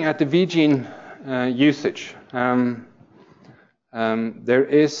 And looking at the V gene usage, there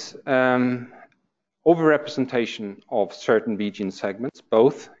is overrepresentation of certain V gene segments,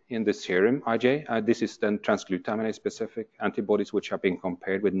 both in the serum IgA. This is then transglutaminase-specific antibodies, which are being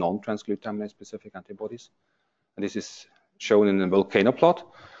compared with non-transglutaminase-specific antibodies. And this is shown in the volcano plot.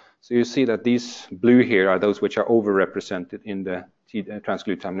 So you see that these blue here are those which are overrepresented in the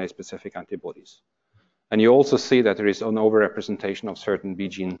transglutaminase-specific antibodies. And you also see that there is an overrepresentation of certain V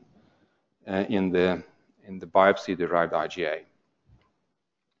gene in the biopsy-derived IgA.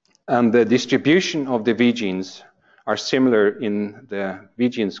 And the distribution of the V genes are similar in the V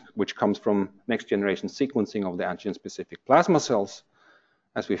genes which comes from next-generation sequencing of the antigen-specific plasma cells,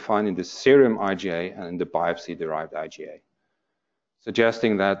 as we find in the serum IgA and in the biopsy-derived IgA.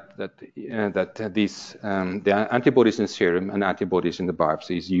 suggesting that these the antibodies in serum and antibodies in the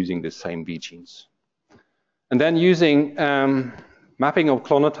biopsy is using the same V genes. And then using mapping of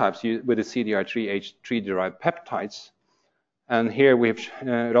clonotypes with the CDR3H3-derived peptides. And here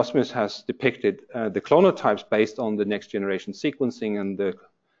Rasmus has depicted the clonotypes based on the next generation sequencing, and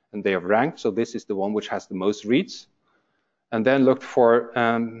they have ranked. So this is the one which has the most reads. And then looked for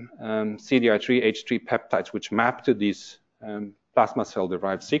CDR3H3 peptides which map to these plasma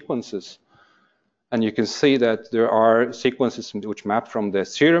cell-derived sequences. And you can see that there are sequences which map from the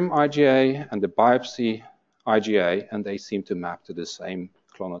serum IgA and the biopsy IgA, and they seem to map to the same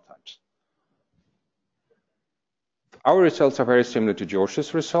clonotypes. Our results are very similar to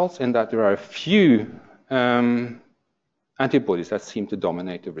George's results in that there are a few antibodies that seem to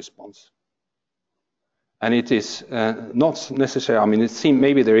dominate the response. And it is not necessarily, I mean, it seems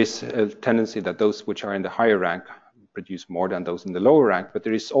maybe there is a tendency that those which are in the higher rank produce more than those in the lower rank, but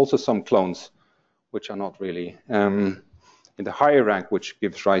there is also some clones which are not really in the higher rank, which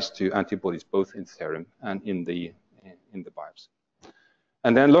gives rise to antibodies both in serum and in the biopsy.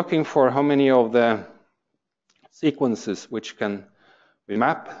 And then looking for how many of the sequences which can we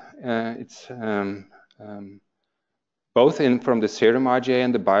map, it's both from the serum IgA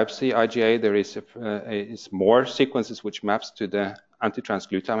and the biopsy IgA, there is more sequences which maps to the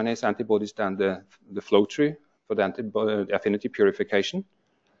antitransglutaminase antibodies than the flow-through for the affinity purification,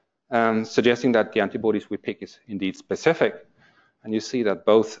 suggesting that the antibodies we pick is indeed specific. And you see that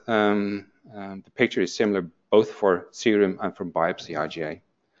both, the picture is similar both for serum and from biopsy IgA.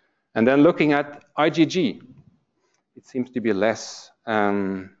 And then looking at IgG, it seems to be less,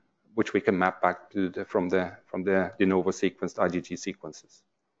 which we can map back to from the de novo sequenced IgG sequences,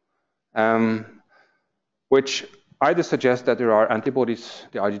 which either suggests that there are antibodies,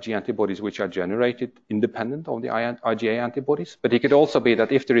 the IgG antibodies, which are generated independent of the IgA antibodies, but it could also be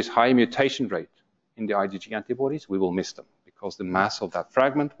that if there is high mutation rate in the IgG antibodies, we will miss them because the mass of that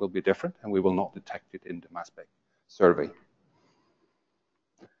fragment will be different and we will not detect it in the mass spec survey.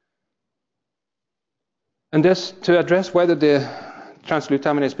 And this to address whether the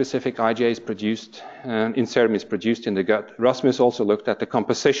transglutaminase-specific IgA is produced in serum is produced in the gut, Rasmus also looked at the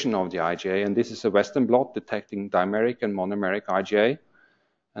composition of the IgA, and this is a Western blot detecting dimeric and monomeric IgA.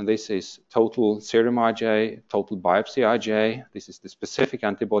 And this is total serum IgA, total biopsy IgA. This is the specific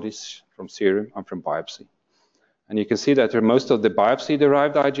antibodies from serum and from biopsy. And you can see that most of the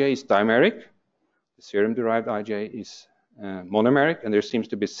biopsy-derived IgA is dimeric. The serum-derived IgA is monomeric, and there seems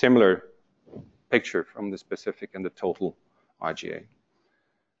to be similar picture from the specific and the total IgA.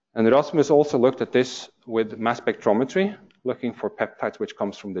 And Rasmus also looked at this with mass spectrometry, looking for peptides which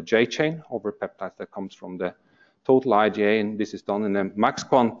comes from the J chain over peptides that comes from the total IgA, and this is done in a max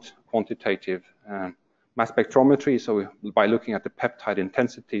quantitative mass spectrometry. So by looking at the peptide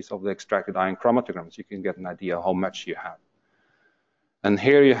intensities of the extracted ion chromatograms, you can get an idea how much you have. And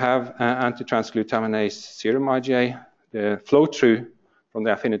here you have antitransglutaminase serum IgA, the flow-through from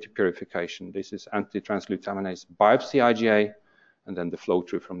the affinity purification. This is antitransglutaminase biopsy IgA, and then the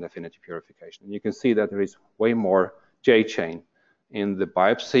flow-through from the affinity purification. And you can see that there is way more J chain in the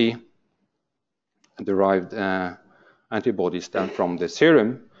biopsy-derived antibodies than from the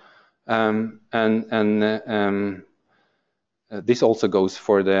serum. This also goes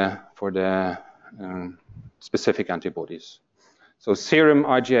for the specific antibodies. So serum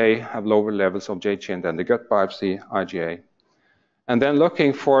IgA have lower levels of J chain than the gut biopsy IgA. And then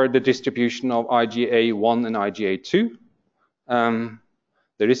looking for the distribution of IgA1 and IgA2,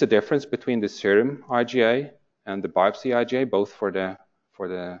 there is a difference between the serum IgA and the biopsy IgA, both for the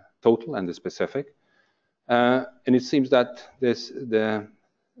total and the specific. And it seems that the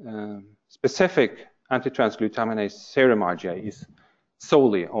specific antitransglutaminase serum IgA is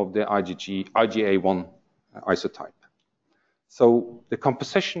solely of the IgA1 isotype. So the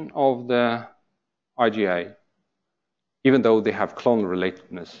composition of the IgA, even though they have clonal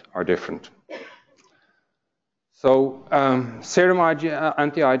relatedness, are different. So serum IgA,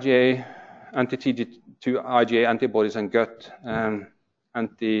 anti-IgA, anti-TG2 IgA antibodies and gut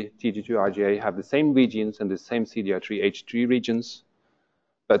anti-TG2 IgA have the same regions and the same CDR3H3 regions,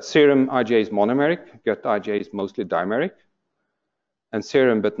 but serum IgA is monomeric, gut IgA is mostly dimeric, and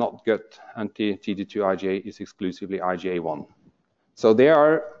serum but not gut anti-TG2 IgA is exclusively IgA1. So they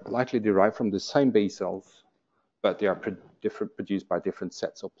are likely derived from the same B cells, but they are produced by different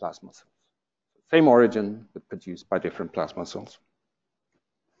sets of plasma cells. Same origin, but produced by different plasma cells.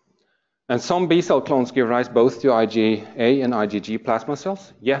 And some B cell clones give rise both to IgA and IgG plasma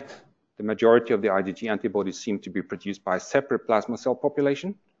cells, yet the majority of the IgG antibodies seem to be produced by a separate plasma cell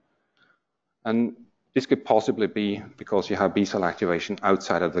population. And this could possibly be because you have B cell activation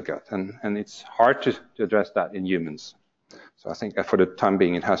outside of the gut, and it's hard to address that in humans. So I think that for the time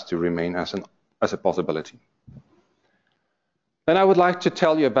being, it has to remain as a possibility. Then I would like to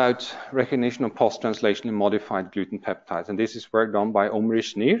tell you about recognition of post-translationally modified gluten peptides, and this is work done by Omri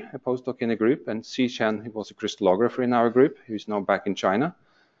Shnir, a postdoc in the group, and Xi Chen, who was a crystallographer in our group, who's now back in China.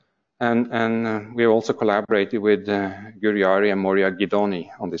 And we also collaborated with Guryari and Moria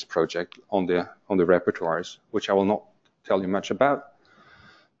Guidoni on this project, on the repertoires, which I will not tell you much about.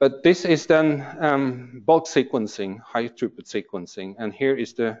 But this is then bulk sequencing, high throughput sequencing, and here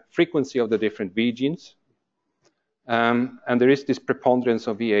is the frequency of the different V genes. And there is this preponderance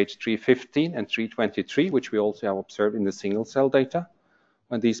of VH315 and 323, which we also have observed in the single cell data,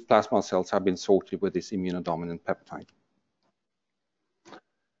 when these plasma cells have been sorted with this immunodominant peptide.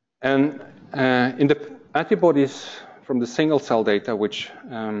 And in the antibodies from the single cell data which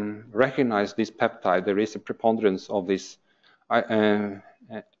recognize this peptide, there is a preponderance of this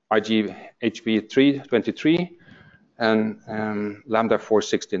IgHV323 and lambda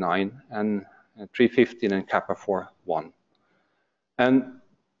 469 and 315 and kappa 41. And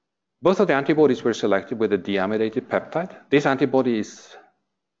both of the antibodies were selected with a deamidated peptide. This antibody is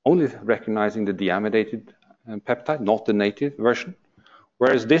only recognizing the deamidated peptide, not the native version.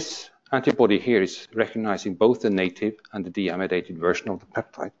 Whereas this antibody here is recognizing both the native and the deamidated version of the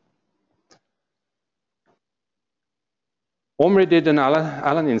peptide. Omri did an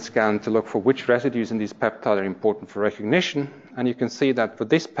alanine scan to look for which residues in this peptide are important for recognition. And you can see that for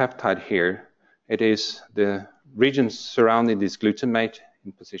this peptide here, it is the regions surrounding this glutamate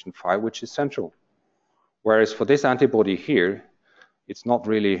in position 5, which is central. Whereas for this antibody here, it's not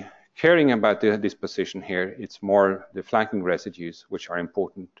really caring about this position here. It's more the flanking residues, which are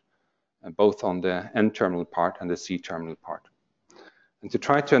important both on the N-terminal part and the C-terminal part. And to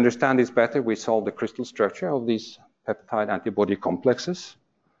try to understand this better, we solved the crystal structure of these peptide antibody complexes.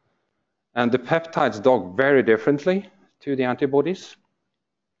 And the peptides dock very differently to the antibodies.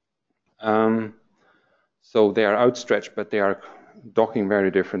 So they are outstretched, but they are docking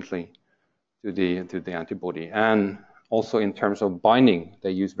very differently to the antibody. And also in terms of binding, they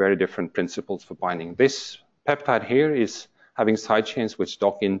use very different principles for binding. This peptide here is having side chains which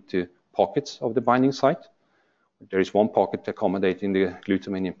dock into pockets of the binding site. There is one pocket accommodating the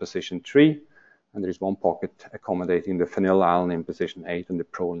glutamine in position 3, and there is one pocket accommodating the phenylalanine in position 8 and the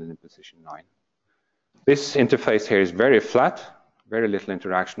proline in position 9. This interface here is very flat, very little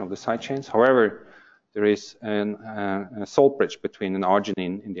interaction of the side chains. However, there is a salt bridge between an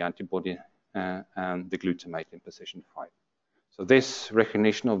arginine in the antibody and the glutamate in position 5. So this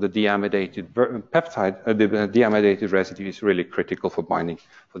recognition of the deamidated peptide, the deamidated residue is really critical for binding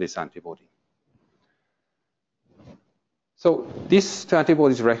for this antibody. So these two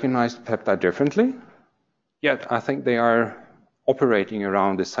antibodies recognize the peptide differently, yet I think they are operating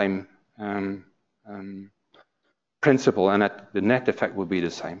around the same principle, and that the net effect will be the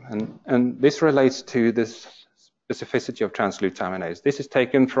same. And this relates to this specificity of transglutaminase. This is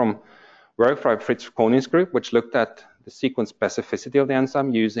taken from work by Fritz Konin's group, which looked at the sequence specificity of the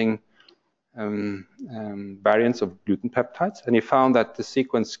enzyme using variants of gluten peptides. And he found that the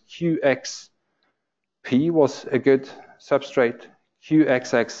sequence QXP was a good substrate,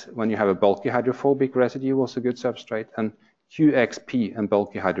 QXX, when you have a bulky hydrophobic residue, was a good substrate, and QXP and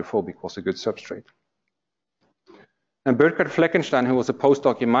bulky hydrophobic was a good substrate. And Burkhard Fleckenstein, who was a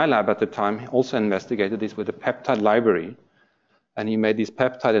postdoc in my lab at the time, also investigated this with a peptide library. And he made this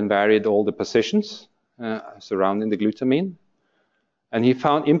peptide and varied all the positions surrounding the glutamine. And he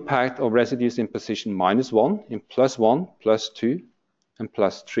found impact of residues in position -1, in +1, +2, and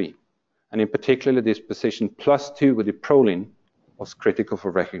 +3. And in particular, this position +2 with the proline was critical for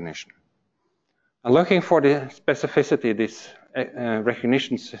recognition. And looking for the specificity, this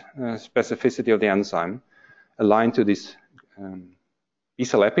recognition specificity of the enzyme, aligned to this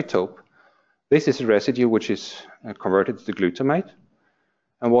B-cell epitope, this is a residue which is converted to the glutamate.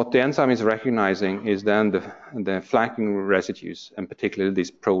 And what the enzyme is recognizing is then the flanking residues, and particularly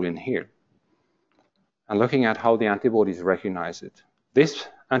this proline here. And looking at how the antibodies recognize it. This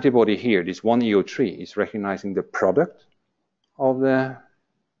antibody here, this 1EO3, is recognizing the product of the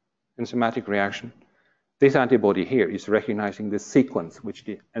enzymatic reaction. This antibody here is recognizing the sequence which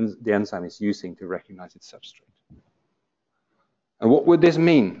the enzyme is using to recognize its substrate. And what would this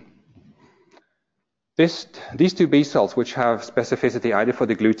mean? These two B cells, which have specificity either for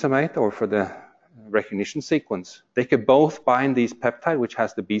the glutamate or for the recognition sequence, they could both bind this peptide, which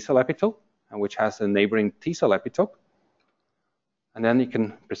has the B cell epitope and which has a neighboring T cell epitope. And then you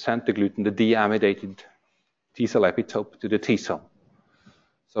can present the gluten, the deamidated T cell epitope, to the T cell.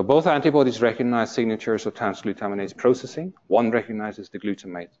 So both antibodies recognize signatures of transglutaminase processing. One recognizes the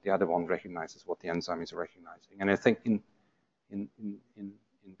glutamate, the other one recognizes what the enzyme is recognizing. And I think in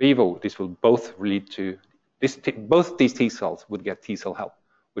vivo, this will both lead to, both these T cells would get T cell help,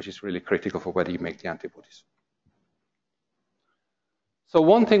 which is really critical for whether you make the antibodies. So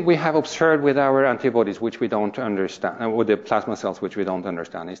one thing we have observed with our antibodies, which we don't understand, with the plasma cells, which we don't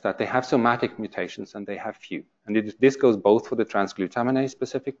understand, is that they have somatic mutations and they have few. And this goes both for the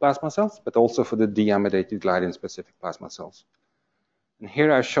transglutaminase-specific plasma cells, but also for the deamidated gliadin-specific plasma cells. And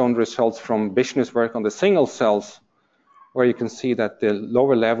here I've shown results from Bishnu's work on the single cells, where you can see that the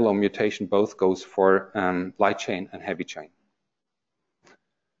lower level of mutation both goes for light chain and heavy chain.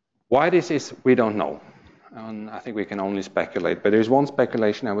 Why this is, we don't know. I think we can only speculate, but there's one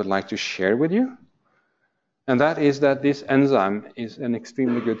speculation I would like to share with you, and that is that this enzyme is an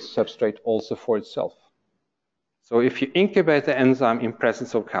extremely good substrate also for itself. So if you incubate the enzyme in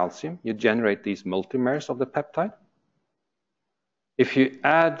presence of calcium, you generate these multimers of the peptide. If you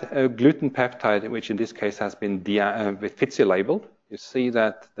add a gluten peptide, which in this case has been with FITSI labeled, you see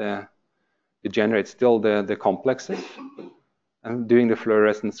that it generates still the complexes. And doing the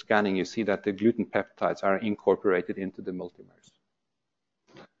fluorescence scanning, you see that the gluten peptides are incorporated into the multimers.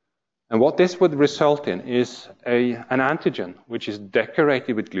 And what this would result in is an antigen which is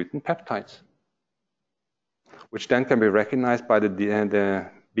decorated with gluten peptides, which then can be recognized by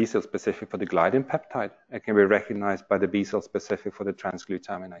the B cell specific for the gliadin peptide. It can be recognized by the B cell specific for the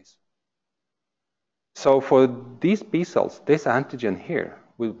transglutaminase. So for these B cells, this antigen here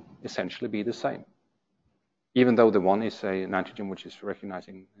will essentially be the same, even though the one is an antigen which is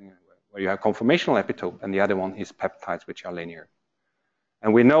recognizing where you have conformational epitope, and the other one is peptides which are linear.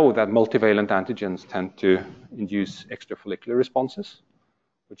 And we know that multivalent antigens tend to induce extrafollicular responses,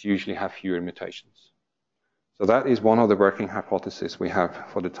 which usually have fewer mutations. So that is one of the working hypotheses we have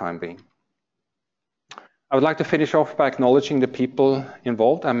for the time being. I would like to finish off by acknowledging the people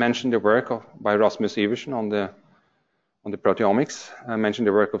involved. I mentioned the work by Rasmus Iversen on the proteomics. I mentioned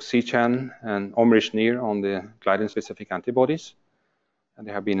the work of Sichan and Omrish Nir on the gliadin-specific antibodies. And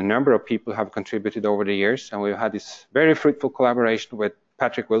there have been a number of people who have contributed over the years, and we've had this very fruitful collaboration with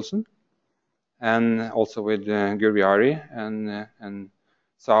Patrick Wilson, and also with Gurviari and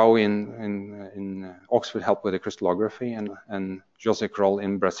Sao in Oxford helped with the crystallography, and José Kroll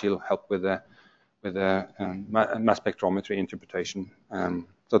in Brazil helped with the mass spectrometry interpretation.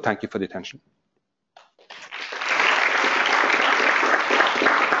 So thank you for the attention.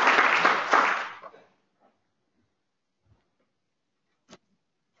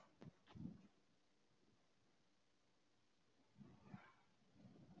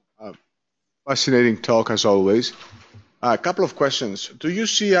 Fascinating talk as always. A couple of questions. Do you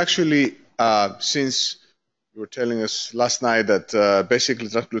see actually, since you were telling us last night that basically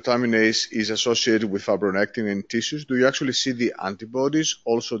transglutaminase is associated with fibronectin in tissues, do you actually see the antibodies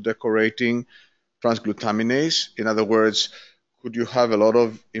also decorating transglutaminase? In other words, could you have a lot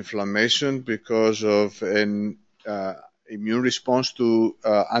of inflammation because of an immune response to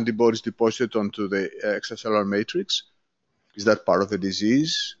antibodies deposited onto the extracellular matrix? Is that part of the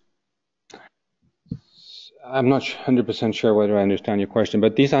disease? I'm not 100% sure whether I understand your question,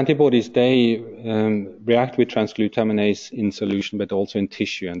 but these antibodies, they react with transglutaminase in solution, but also in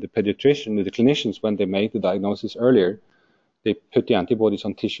tissue. And the pediatrician, the clinicians, when they made the diagnosis earlier, they put the antibodies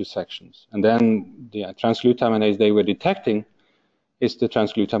on tissue sections. And then the transglutaminase they were detecting is the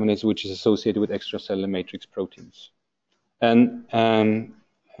transglutaminase which is associated with extracellular matrix proteins. And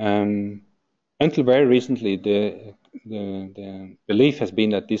until very recently, the belief has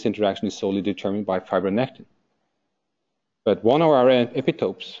been that this interaction is solely determined by fibronectin. But one of our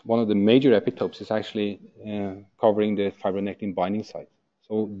epitopes, one of the major epitopes, is actually covering the fibronectin binding site.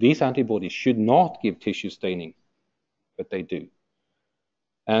 So these antibodies should not give tissue staining, but they do.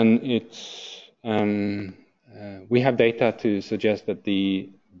 And it's we have data to suggest that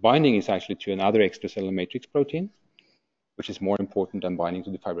the binding is actually to another extracellular matrix protein, which is more important than binding to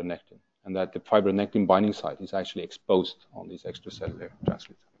the fibronectin, and that the fibronectin binding site is actually exposed on these extracellular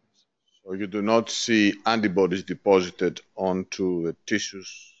transglutaminase. So you do not see antibodies deposited onto the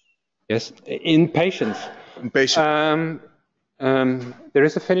tissues? Yes, in patients. In patients. There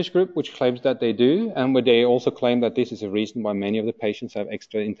is a Finnish group which claims that they do, and where they also claim that this is a reason why many of the patients have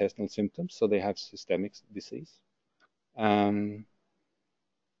extraintestinal symptoms, so they have systemic disease. Okay.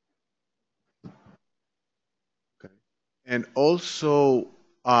 And also,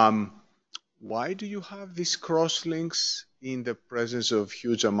 why do you have these crosslinks in the presence of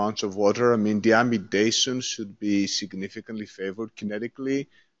huge amounts of water? I mean, deamidation should be significantly favored kinetically,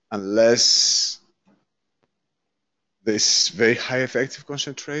 unless this very high effective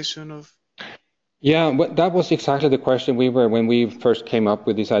concentration of? Yeah, but that was exactly the question when we first came up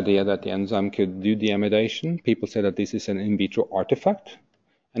with this idea that the enzyme could do deamidation. People said that this is an in vitro artifact.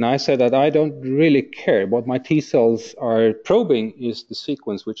 And I said that I don't really care. What my T cells are probing is the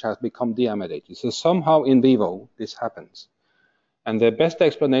sequence which has become deamidated. So somehow in vivo this happens. And the best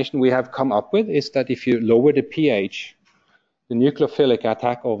explanation we have come up with is that if you lower the pH, the nucleophilic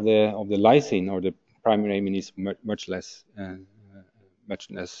attack of the lysine or the primary amine is much less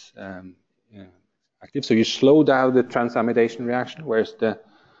active. So you slow down the transamidation reaction, whereas the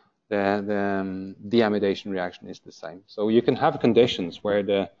deamidation reaction is the same. So you can have conditions where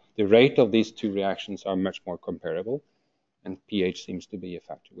the rate of these two reactions are much more comparable, and pH seems to be a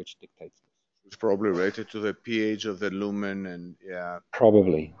factor which dictates this. It's probably related to the pH of the lumen, and yeah.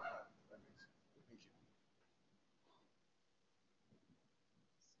 Probably.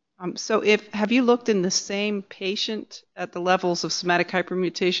 So have you looked in the same patient at the levels of somatic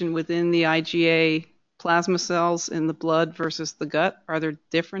hypermutation within the IgA plasma cells in the blood versus the gut? Are there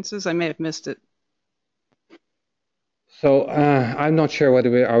differences? I may have missed it. So I'm not sure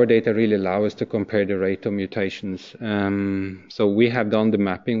whether our data really allow us to compare the rate of mutations. So we have done the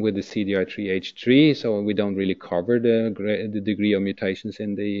mapping with the CDI3H3, so we don't really cover the degree of mutations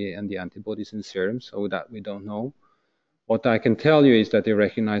in the antibodies in serum, so that we don't know. What I can tell you is that they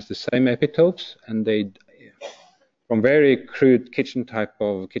recognize the same epitopes, and they, from very crude kitchen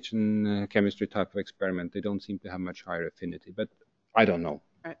chemistry type of experiment, they don't seem to have much higher affinity, but I don't know.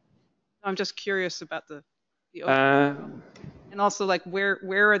 Right. I'm just curious about the and also like where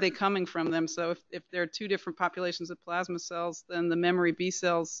are they coming from them? So if there are two different populations of plasma cells, then the memory B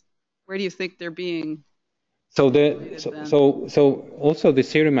cells, where do you think they're being? So also the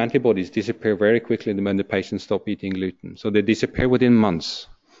serum antibodies disappear very quickly when the patients stop eating gluten. So they disappear within months,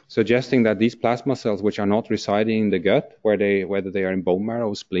 suggesting that these plasma cells, which are not residing in the gut, whether they are in bone marrow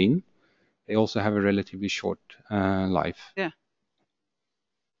or spleen, they also have a relatively short life. Yeah.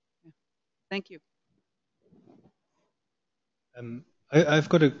 Thank you. I've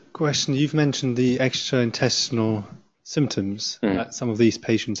got a question. You've mentioned the extraintestinal symptoms that some of these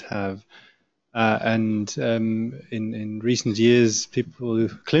patients have. And in recent years,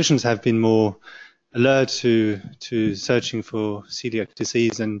 clinicians have been more alert to searching for celiac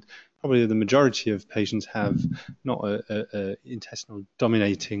disease, and probably the majority of patients have not a intestinal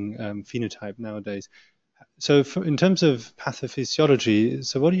dominating phenotype nowadays. So in terms of pathophysiology,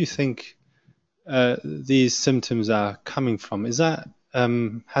 so what do you think these symptoms are coming from? Is that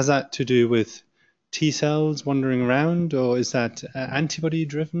has that to do with T cells wandering around, or is that antibody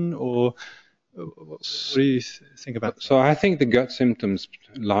driven, or what do you think about that? So I think the gut symptoms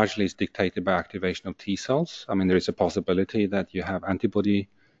largely is dictated by activation of T cells. I mean, there is a possibility that you have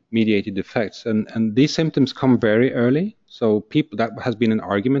antibody-mediated effects, and these symptoms come very early. So that has been an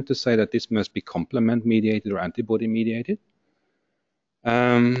argument to say that this must be complement-mediated or antibody-mediated.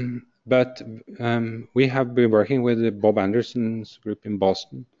 But we have been working with Bob Anderson's group in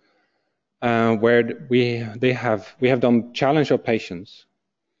Boston, where we have done challenge of patients.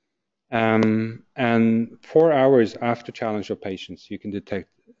 And 4 hours after challenge of patients, you can detect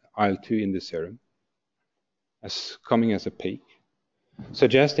IL-2 in the serum as coming as a peak,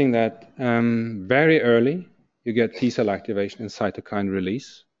 suggesting that very early you get T cell activation and cytokine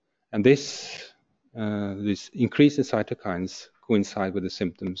release, and this increase in cytokines coincide with the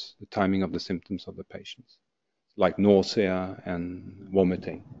symptoms, the timing of the symptoms of the patients, like nausea and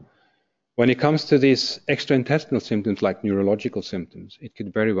vomiting. When it comes to these extraintestinal symptoms, like neurological symptoms, it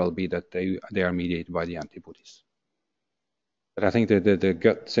could very well be that they are mediated by the antibodies. But I think the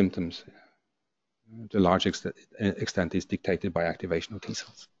gut symptoms, to a large extent, is dictated by activation of T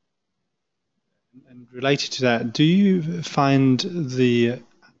cells. And related to that, do you find the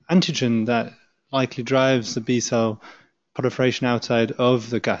antigen that likely drives the B cell proliferation outside of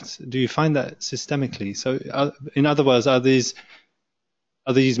the gut, do you find that systemically? So in other words, are these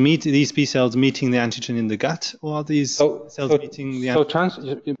B cells meeting the antigen in the gut, or are these cells meeting the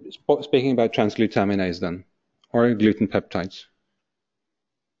antigen? So speaking about transglutaminase then, or gluten peptides,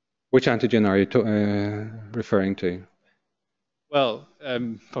 which antigen are you referring to? Well,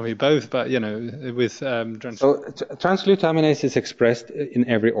 probably both, but with So transglutaminase is expressed in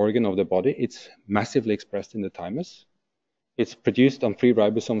every organ of the body. It's massively expressed in the thymus. It's produced on free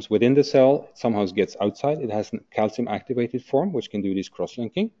ribosomes within the cell. It somehow gets outside. It has a calcium-activated form, which can do this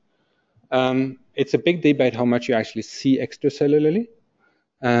cross-linking. It's a big debate how much you actually see extracellularly.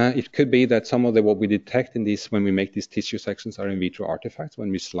 It could be that some of what we detect in these, when we make these tissue sections, are in vitro artifacts when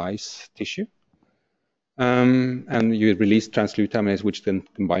we slice tissue. And you release transglutaminase, which then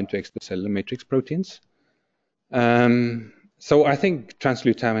combine to extracellular matrix proteins. So I think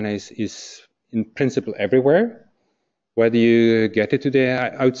transglutaminase is in principle everywhere. Whether you get it to the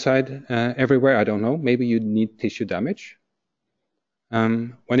outside everywhere, I don't know. Maybe you need tissue damage.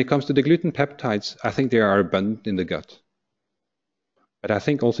 When it comes to the gluten peptides, I think they are abundant in the gut. But I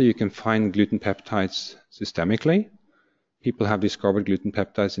think also you can find gluten peptides systemically. People have discovered gluten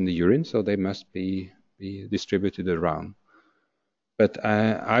peptides in the urine, so they must be distributed around. But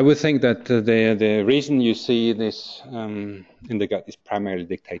I would think that the reason you see this in the gut is primarily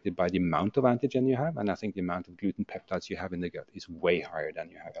dictated by the amount of antigen you have, and I think the amount of gluten peptides you have in the gut is way higher than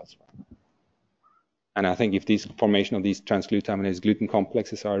you have elsewhere. And I think if this formation of these transglutaminase gluten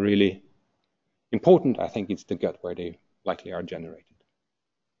complexes are really important, I think it's the gut where they likely are generated.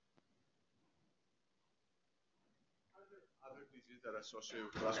 Other diseases that are associated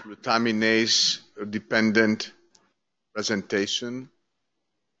with transglutaminase dependent presentation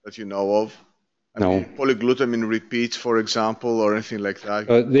that you know of? I mean, polyglutamine repeats, for example, or anything like that?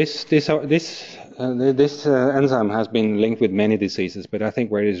 This enzyme has been linked with many diseases, but I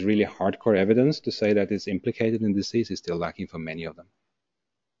think where there's really hardcore evidence to say that it's implicated in disease is still lacking for many of them.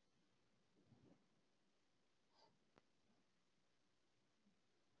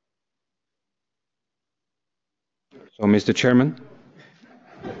 So, Mr. Chairman.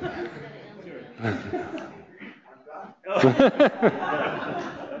 Okay.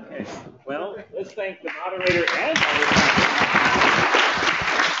 Well, let's thank the moderator and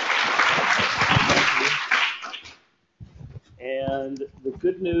And the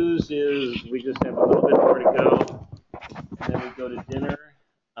good news is we just have a little bit more to go, and then we go to dinner.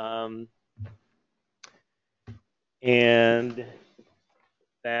 And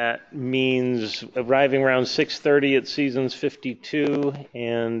that means arriving around 6:30 at Seasons 52,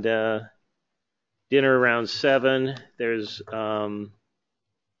 and dinner around 7. There's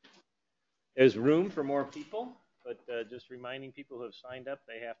room for more people, but just reminding people who have signed up,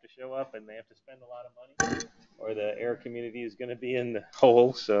 they have to show up and they have to spend a lot of money, or the AIR community is going to be in the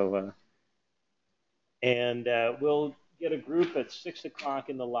hole. So, and we'll get a group at 6 o'clock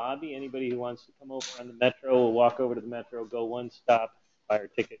in the lobby. Anybody who wants to come over on the metro will walk over to the metro, go one stop, buy our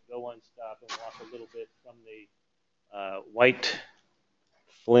ticket, go one stop, and walk a little bit from the White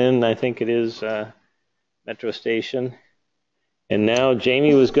Flynn, I think it is, metro station. And now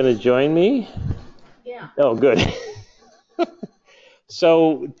Jamie was going to join me. Yeah. Oh, good.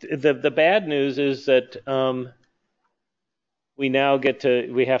 So the bad news is that we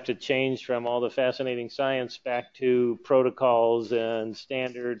have to change from all the fascinating science back to protocols and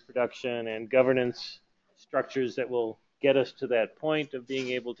standard production and governance structures that will get us to that point of being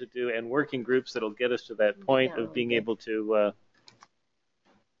able to do, and working groups that will get us to that point of being able to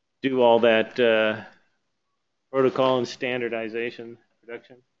do all that protocol and standardization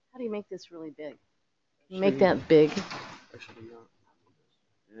production. How do you make this really big? Can you make that big?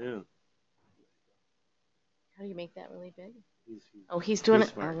 Yeah. How do you make that really big? Oh, he's doing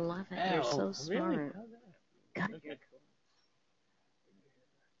it. I love it. You're so smart. Really? Okay.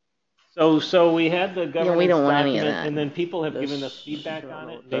 So we had the governance we don't want any of document, that. and then people have given us feedback on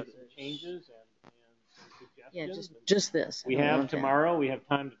it, and made some changes and suggestions. Yeah, just this. We have tomorrow. We have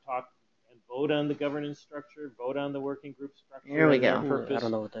time to talk and vote on the governance structure, vote on the working group structure. Here we go. Purpose, I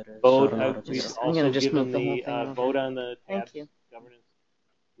don't know what that is. vote. I'm We've going also to just given move the whole the thing vote on the Thank you. governance.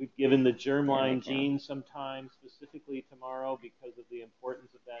 We've given the germline gene some time specifically tomorrow because of the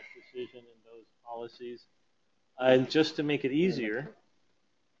importance of that decision and those policies. And just to make it easier,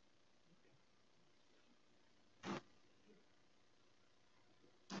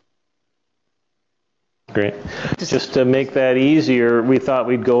 great. Just to make that easier, we thought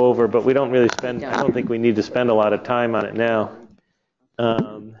we'd go over, but we don't really spend, I don't think we need to spend a lot of time on it now.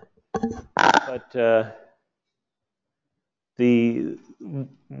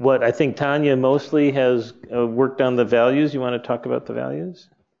 What I think Tanya mostly has worked on the values. You want to talk about the values?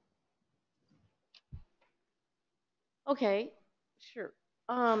 Okay, sure.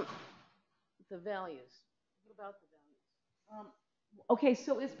 The values. What about the values? Okay,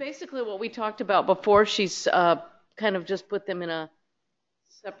 so it's basically what we talked about before. She's kind of just put them in a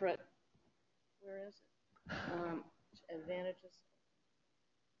separate. Where is it? Advantages.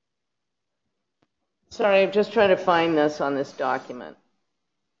 Sorry, I'm just trying to find this on this document.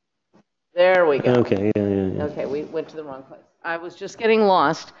 There we go. Okay, yeah. Okay, we went to the wrong place. I was just getting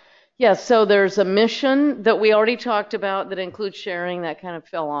lost. Yes, so there's a mission that we already talked about that includes sharing. That kind of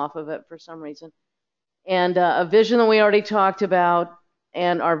fell off of it for some reason. And a vision that we already talked about,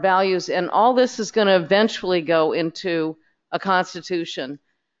 and our values. And all this is going to eventually go into a constitution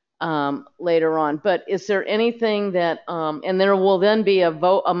later on. But is there anything that, and there will then be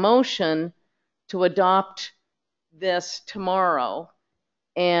a motion to adopt this tomorrow,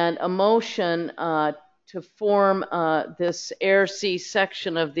 and a motion to form this AIRR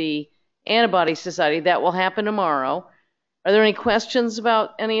section of the Antibody Society. That will happen tomorrow. Are there any questions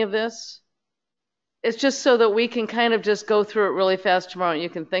about any of this? It's just so that we can kind of just go through it really fast tomorrow, and you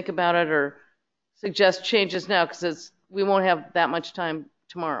can think about it or suggest changes now, because we won't have that much time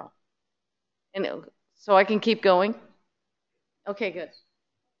tomorrow. And so I can keep going? Okay, good.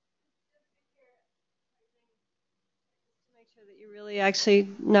 Make sure that you really actually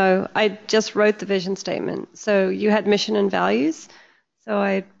know, I just wrote the vision statement. So you had mission and values. So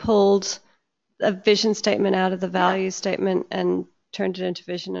I pulled a vision statement out of the value statement and turned it into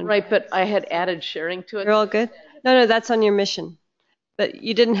vision. And right, but I had added sharing to it. You're all good? No, that's on your mission. But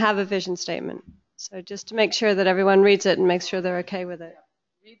you didn't have a vision statement. So just to make sure that everyone reads it and makes sure they're okay with it.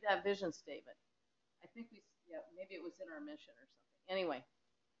 Read that vision statement. I think maybe it was in our mission or something. Anyway,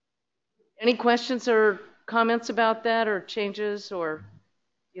 any questions or comments about that, or changes, or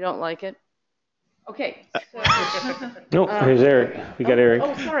you don't like it? Okay. So, no, here's Eric. We got Eric.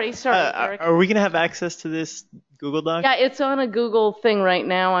 Oh, sorry, Eric. Are we going to have access to this Google Doc? Yeah, it's on a Google thing right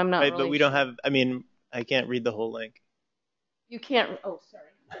now. I'm not right, really but we don't have, I mean, I can't read the whole link. You can't, oh,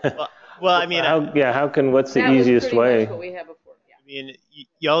 sorry. Well, I mean, what's the easiest way? What we have before. Yeah. I mean,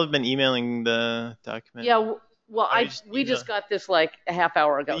 y'all have been emailing the document. Yeah, well, we just got this like a half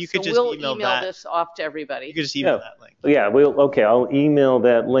hour ago. You could so just we'll email this off to everybody. You could just email that link. Yeah, I'll email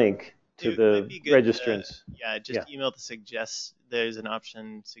that link to the registrants. Just email to suggest. There's an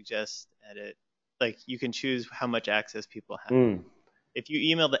option, suggest, edit. Like you can choose how much access people have. If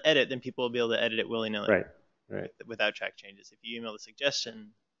you email the edit, then people will be able to edit it willy-nilly. Right. Without track changes. If you email the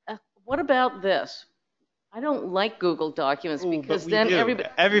suggestion. What about this? I don't like Google Documents because then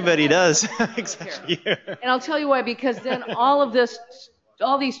everybody does. Except you. And I'll tell you why. Because then all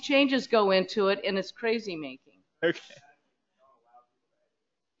these changes go into it, and it's crazy making. Okay.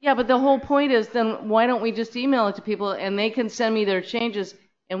 Yeah, but the whole point is then why don't we just email it to people and they can send me their changes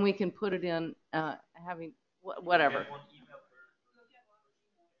and we can put it in whatever.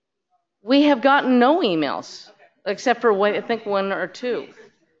 We have gotten no emails except for I think one or two.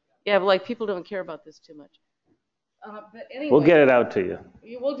 Yeah, but like people don't care about this too much. But anyway, we'll get it out to you.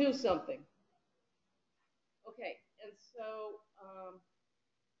 We'll do something. Okay, and so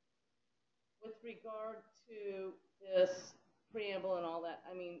with regard to this preamble and all that,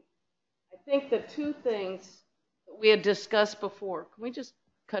 I mean, I think the two things that we had discussed before, can we just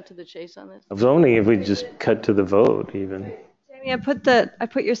cut to the chase on this? I was only if we just cut to the vote even. Jamie, I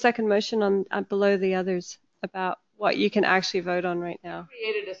put your second motion on below the others about what you can actually vote on right now.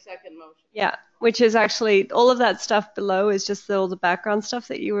 Created a second motion. Yeah, which is actually all of that stuff below is just all the background stuff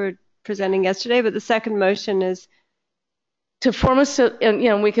that you were presenting yesterday, but the second motion is to form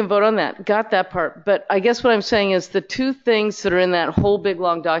and we can vote on that. Got that part. But I guess what I'm saying is the two things that are in that whole big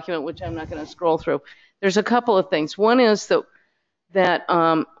long document, which I'm not going to scroll through, there's a couple of things. One is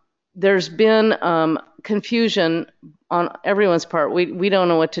that there's been confusion on everyone's part. We don't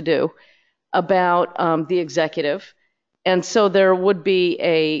know what to do about the executive. And so there would be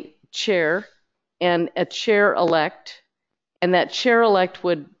a chair and a chair-elect, and that chair-elect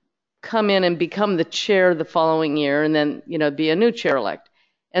would come in and become the chair the following year, and then be a new chair-elect.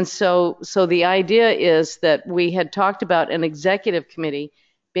 And so the idea is that we had talked about an executive committee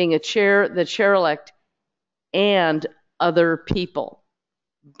being the chair-elect, and other people.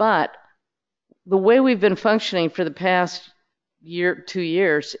 But the way we've been functioning for the past 2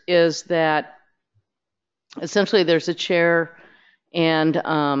 years is that essentially there's a chair and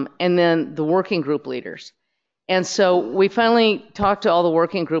then the working group leaders. And so we finally talked to all the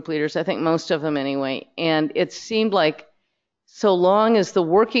working group leaders, I think most of them anyway, and it seemed like so long as the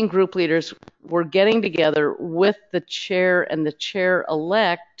working group leaders were getting together with the chair and the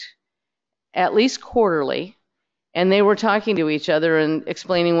chair-elect at least quarterly, and they were talking to each other and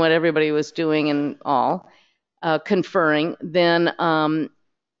explaining what everybody was doing and all, conferring, then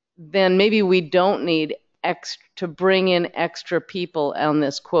maybe we don't need to bring in extra people on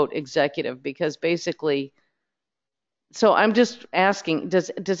this, quote, executive, because basically, so I'm just asking,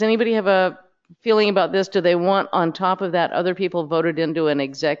 does anybody have a feeling about this? Do they want, on top of that, other people voted into an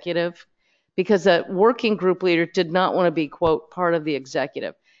executive? Because the working group leader did not want to be, quote, part of the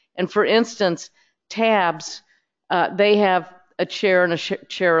executive. And for instance, TABS, they have a chair and a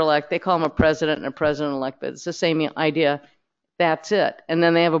chair-elect. They call them a president and a president-elect, but it's the same idea. That's it. And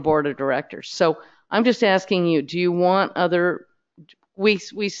then they have a board of directors. So I'm just asking you, do you want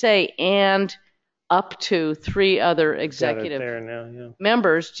we say and up to 3 other executive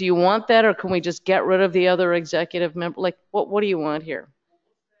members. Do you want that, or can we just get rid of the other executive member? Like, what do you want here?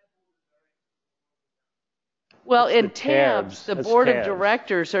 Well, It's in the tabs, the That's board of tabs.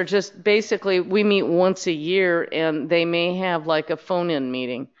 directors are just basically, we meet once a year and they may have like a phone-in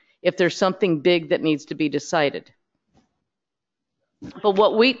meeting if there's something big that needs to be decided. But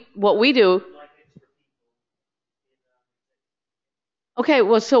what we do, okay,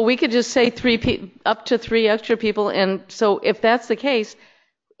 well, so we could just say up to 3 extra people, and so if that's the case,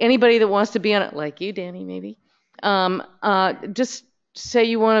 anybody that wants to be on it, like you, Danny, maybe, just say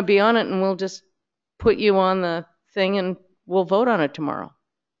you want to be on it, and we'll just put you on the thing, and we'll vote on it tomorrow.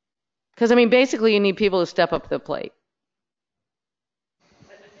 Because I mean, basically, you need people to step up to the plate.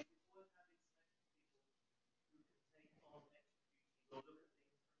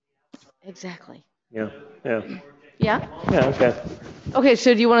 Exactly. Yeah. Yeah. Yeah? Yeah, okay. Okay,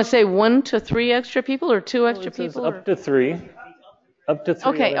 so do you want to say 1 to 3 extra people or 2 extra people? Up to 3. Up to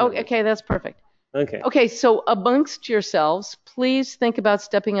 3. Okay, okay, that's perfect. Okay. Okay, so amongst yourselves, please think about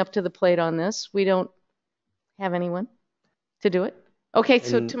stepping up to the plate on this. We don't have anyone to do it. Okay,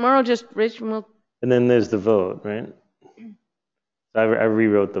 so tomorrow just, Rich, will... And then there's the vote, right? I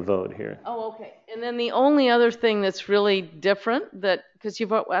rewrote the vote here. Oh, okay. And then the only other thing that's really different, that, because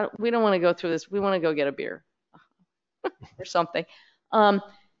we don't want to go through this, we want to go get a beer or something. And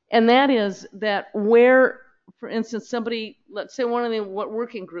that is that where, for instance, somebody, let's say one of the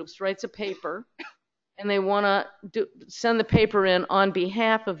working groups writes a paper and they want to send the paper in on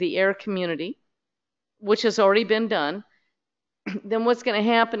behalf of the AIR community, which has already been done, then what's going to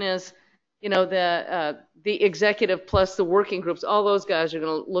happen is, you know, the executive plus the working groups, all those guys are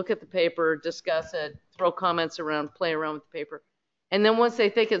going to look at the paper, discuss it, throw comments around, play around with the paper. And then once they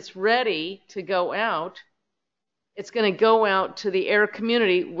think it's ready to go out, it's going to go out to the AIR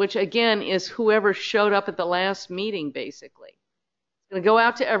community, which again is whoever showed up at the last meeting, basically. It's going to go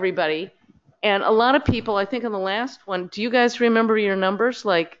out to everybody. And a lot of people, I think on the last one, do you guys remember your numbers?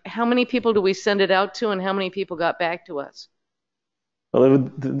 Like, how many people do we send it out to and how many people got back to us? Well,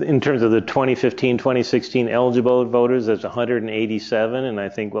 in terms of the 2015, 2016 eligible voters, there's 187, and I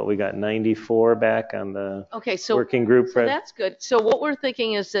think we got 94 back on the working group. So that's good. So what we're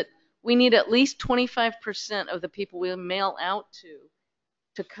thinking is that we need at least 25% of the people we mail out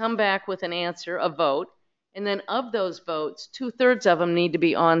to come back with an answer, a vote, and then of those votes, 2/3 of them need to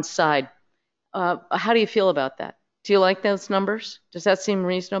be on side. How do you feel about that? Do you like those numbers? Does that seem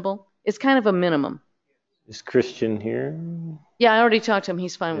reasonable? It's kind of a minimum. Is Christian here? Yeah, I already talked to him.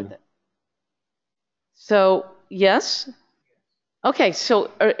 He's fine with it. So, yes? Okay,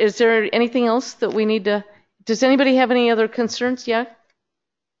 so is there anything else that we need to... Does anybody have any other concerns? Yeah?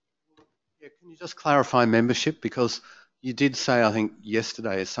 Yeah, can you just clarify membership? Because you did say, I think,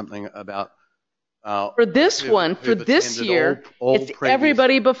 yesterday something about... for this one, for this year, it's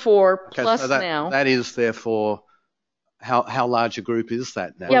everybody before plus now. That is therefore... How large a group is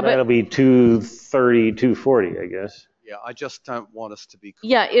that now? Yeah, that'll be 230, 240, I guess. Yeah, I just don't want us to be...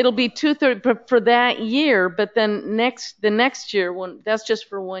 Yeah, it'll be 230 for that year, but then the next year, that's just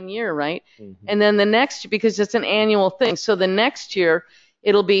for 1 year, right? Mm-hmm. And then the next, because it's an annual thing, so the next year,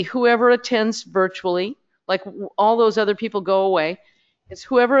 it'll be whoever attends virtually, like all those other people go away. It's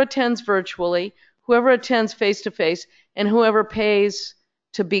whoever attends virtually, whoever attends face-to-face, and whoever pays...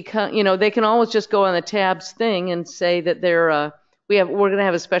 to become, you know, they can always just go on the tabs thing and say that we're going to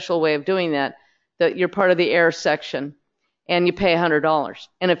have a special way of doing that you're part of the AIR section and you pay $100.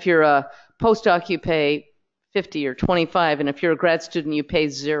 And if you're a postdoc, you pay 50 or 25. And if you're a grad student, you pay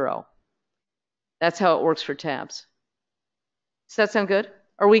 0. That's how it works for tabs. Does that sound good?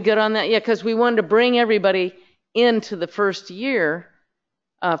 Are we good on that? Yeah, because we wanted to bring everybody into the first year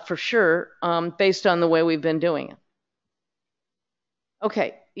for sure, based on the way we've been doing it.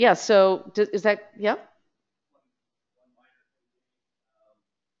 Okay, yeah, so is that, yeah?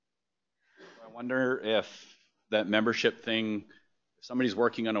 I wonder if that membership thing, if somebody's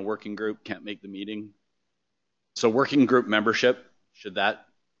working on a working group, can't make the meeting. So working group membership, should that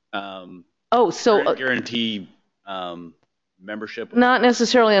guarantee membership? Not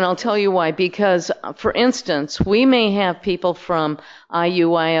necessarily, and I'll tell you why. Because, for instance, we may have people from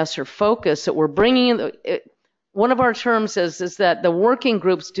IUIS or Focus that we're bringing in. One of our terms is that the working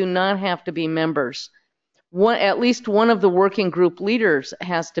groups do not have to be members. At least one of the working group leaders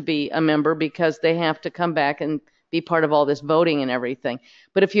has to be a member because they have to come back and be part of all this voting and everything.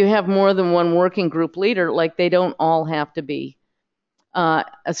 But if you have more than one working group leader, like they don't all have to be. And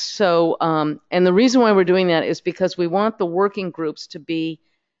the reason why we're doing that is because we want the working groups to be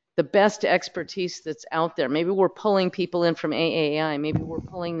the best expertise that's out there. Maybe we're pulling people in from AAI. Maybe we're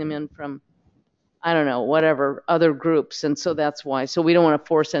pulling them in from, I don't know, whatever, other groups. And so that's why. So we don't want to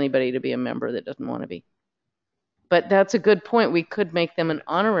force anybody to be a member that doesn't want to be. But that's a good point. We could make them an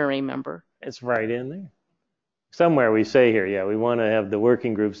honorary member. It's right in there. somewhere we say here, yeah, we want to have the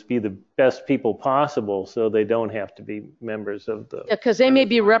working groups be the best people possible so they don't have to be members of the. Yeah, because they may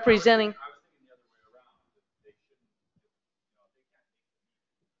be representing.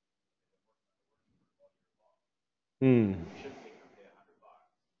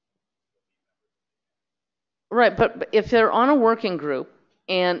 Right, but if they're on a working group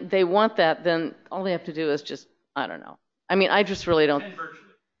and they want that, then all they have to do is just, I don't know. I mean, I just really don't.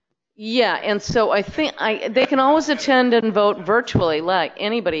 Yeah, and so I think they can always attend and vote virtually, like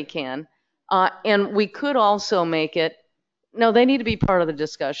anybody can. And we could also make it, no, they need to be part of the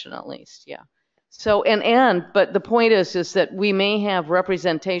discussion at least, yeah. So, but the point is that we may have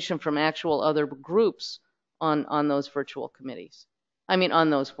representation from actual other groups on those virtual committees. I mean, on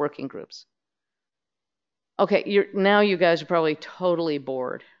those working groups. Okay, now you guys are probably totally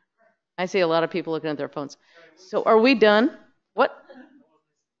bored. I see a lot of people looking at their phones. So are we done? What?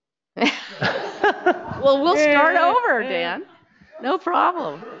 Well, we'll start over, Dan. No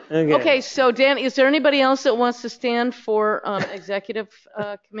problem. Okay, so Dan, is there anybody else that wants to stand for executive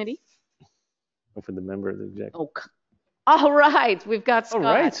committee? For the member of the executive. Oh, all right. We've got Scott.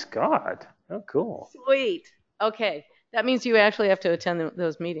 All right, Scott. Oh, cool. Sweet. Okay, that means you actually have to attend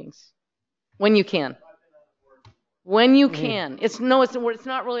those meetings when you can. When you can. It's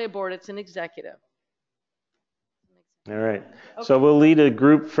not really a board. It's an executive. All right. Okay. So we'll lead a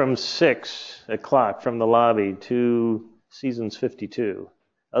group from 6 o'clock from the lobby to Seasons 52.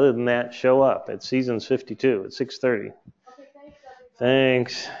 Other than that, show up at Seasons 52 at 6:30. Okay,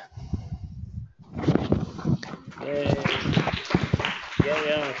 thanks. Yay.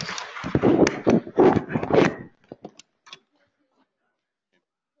 Yeah.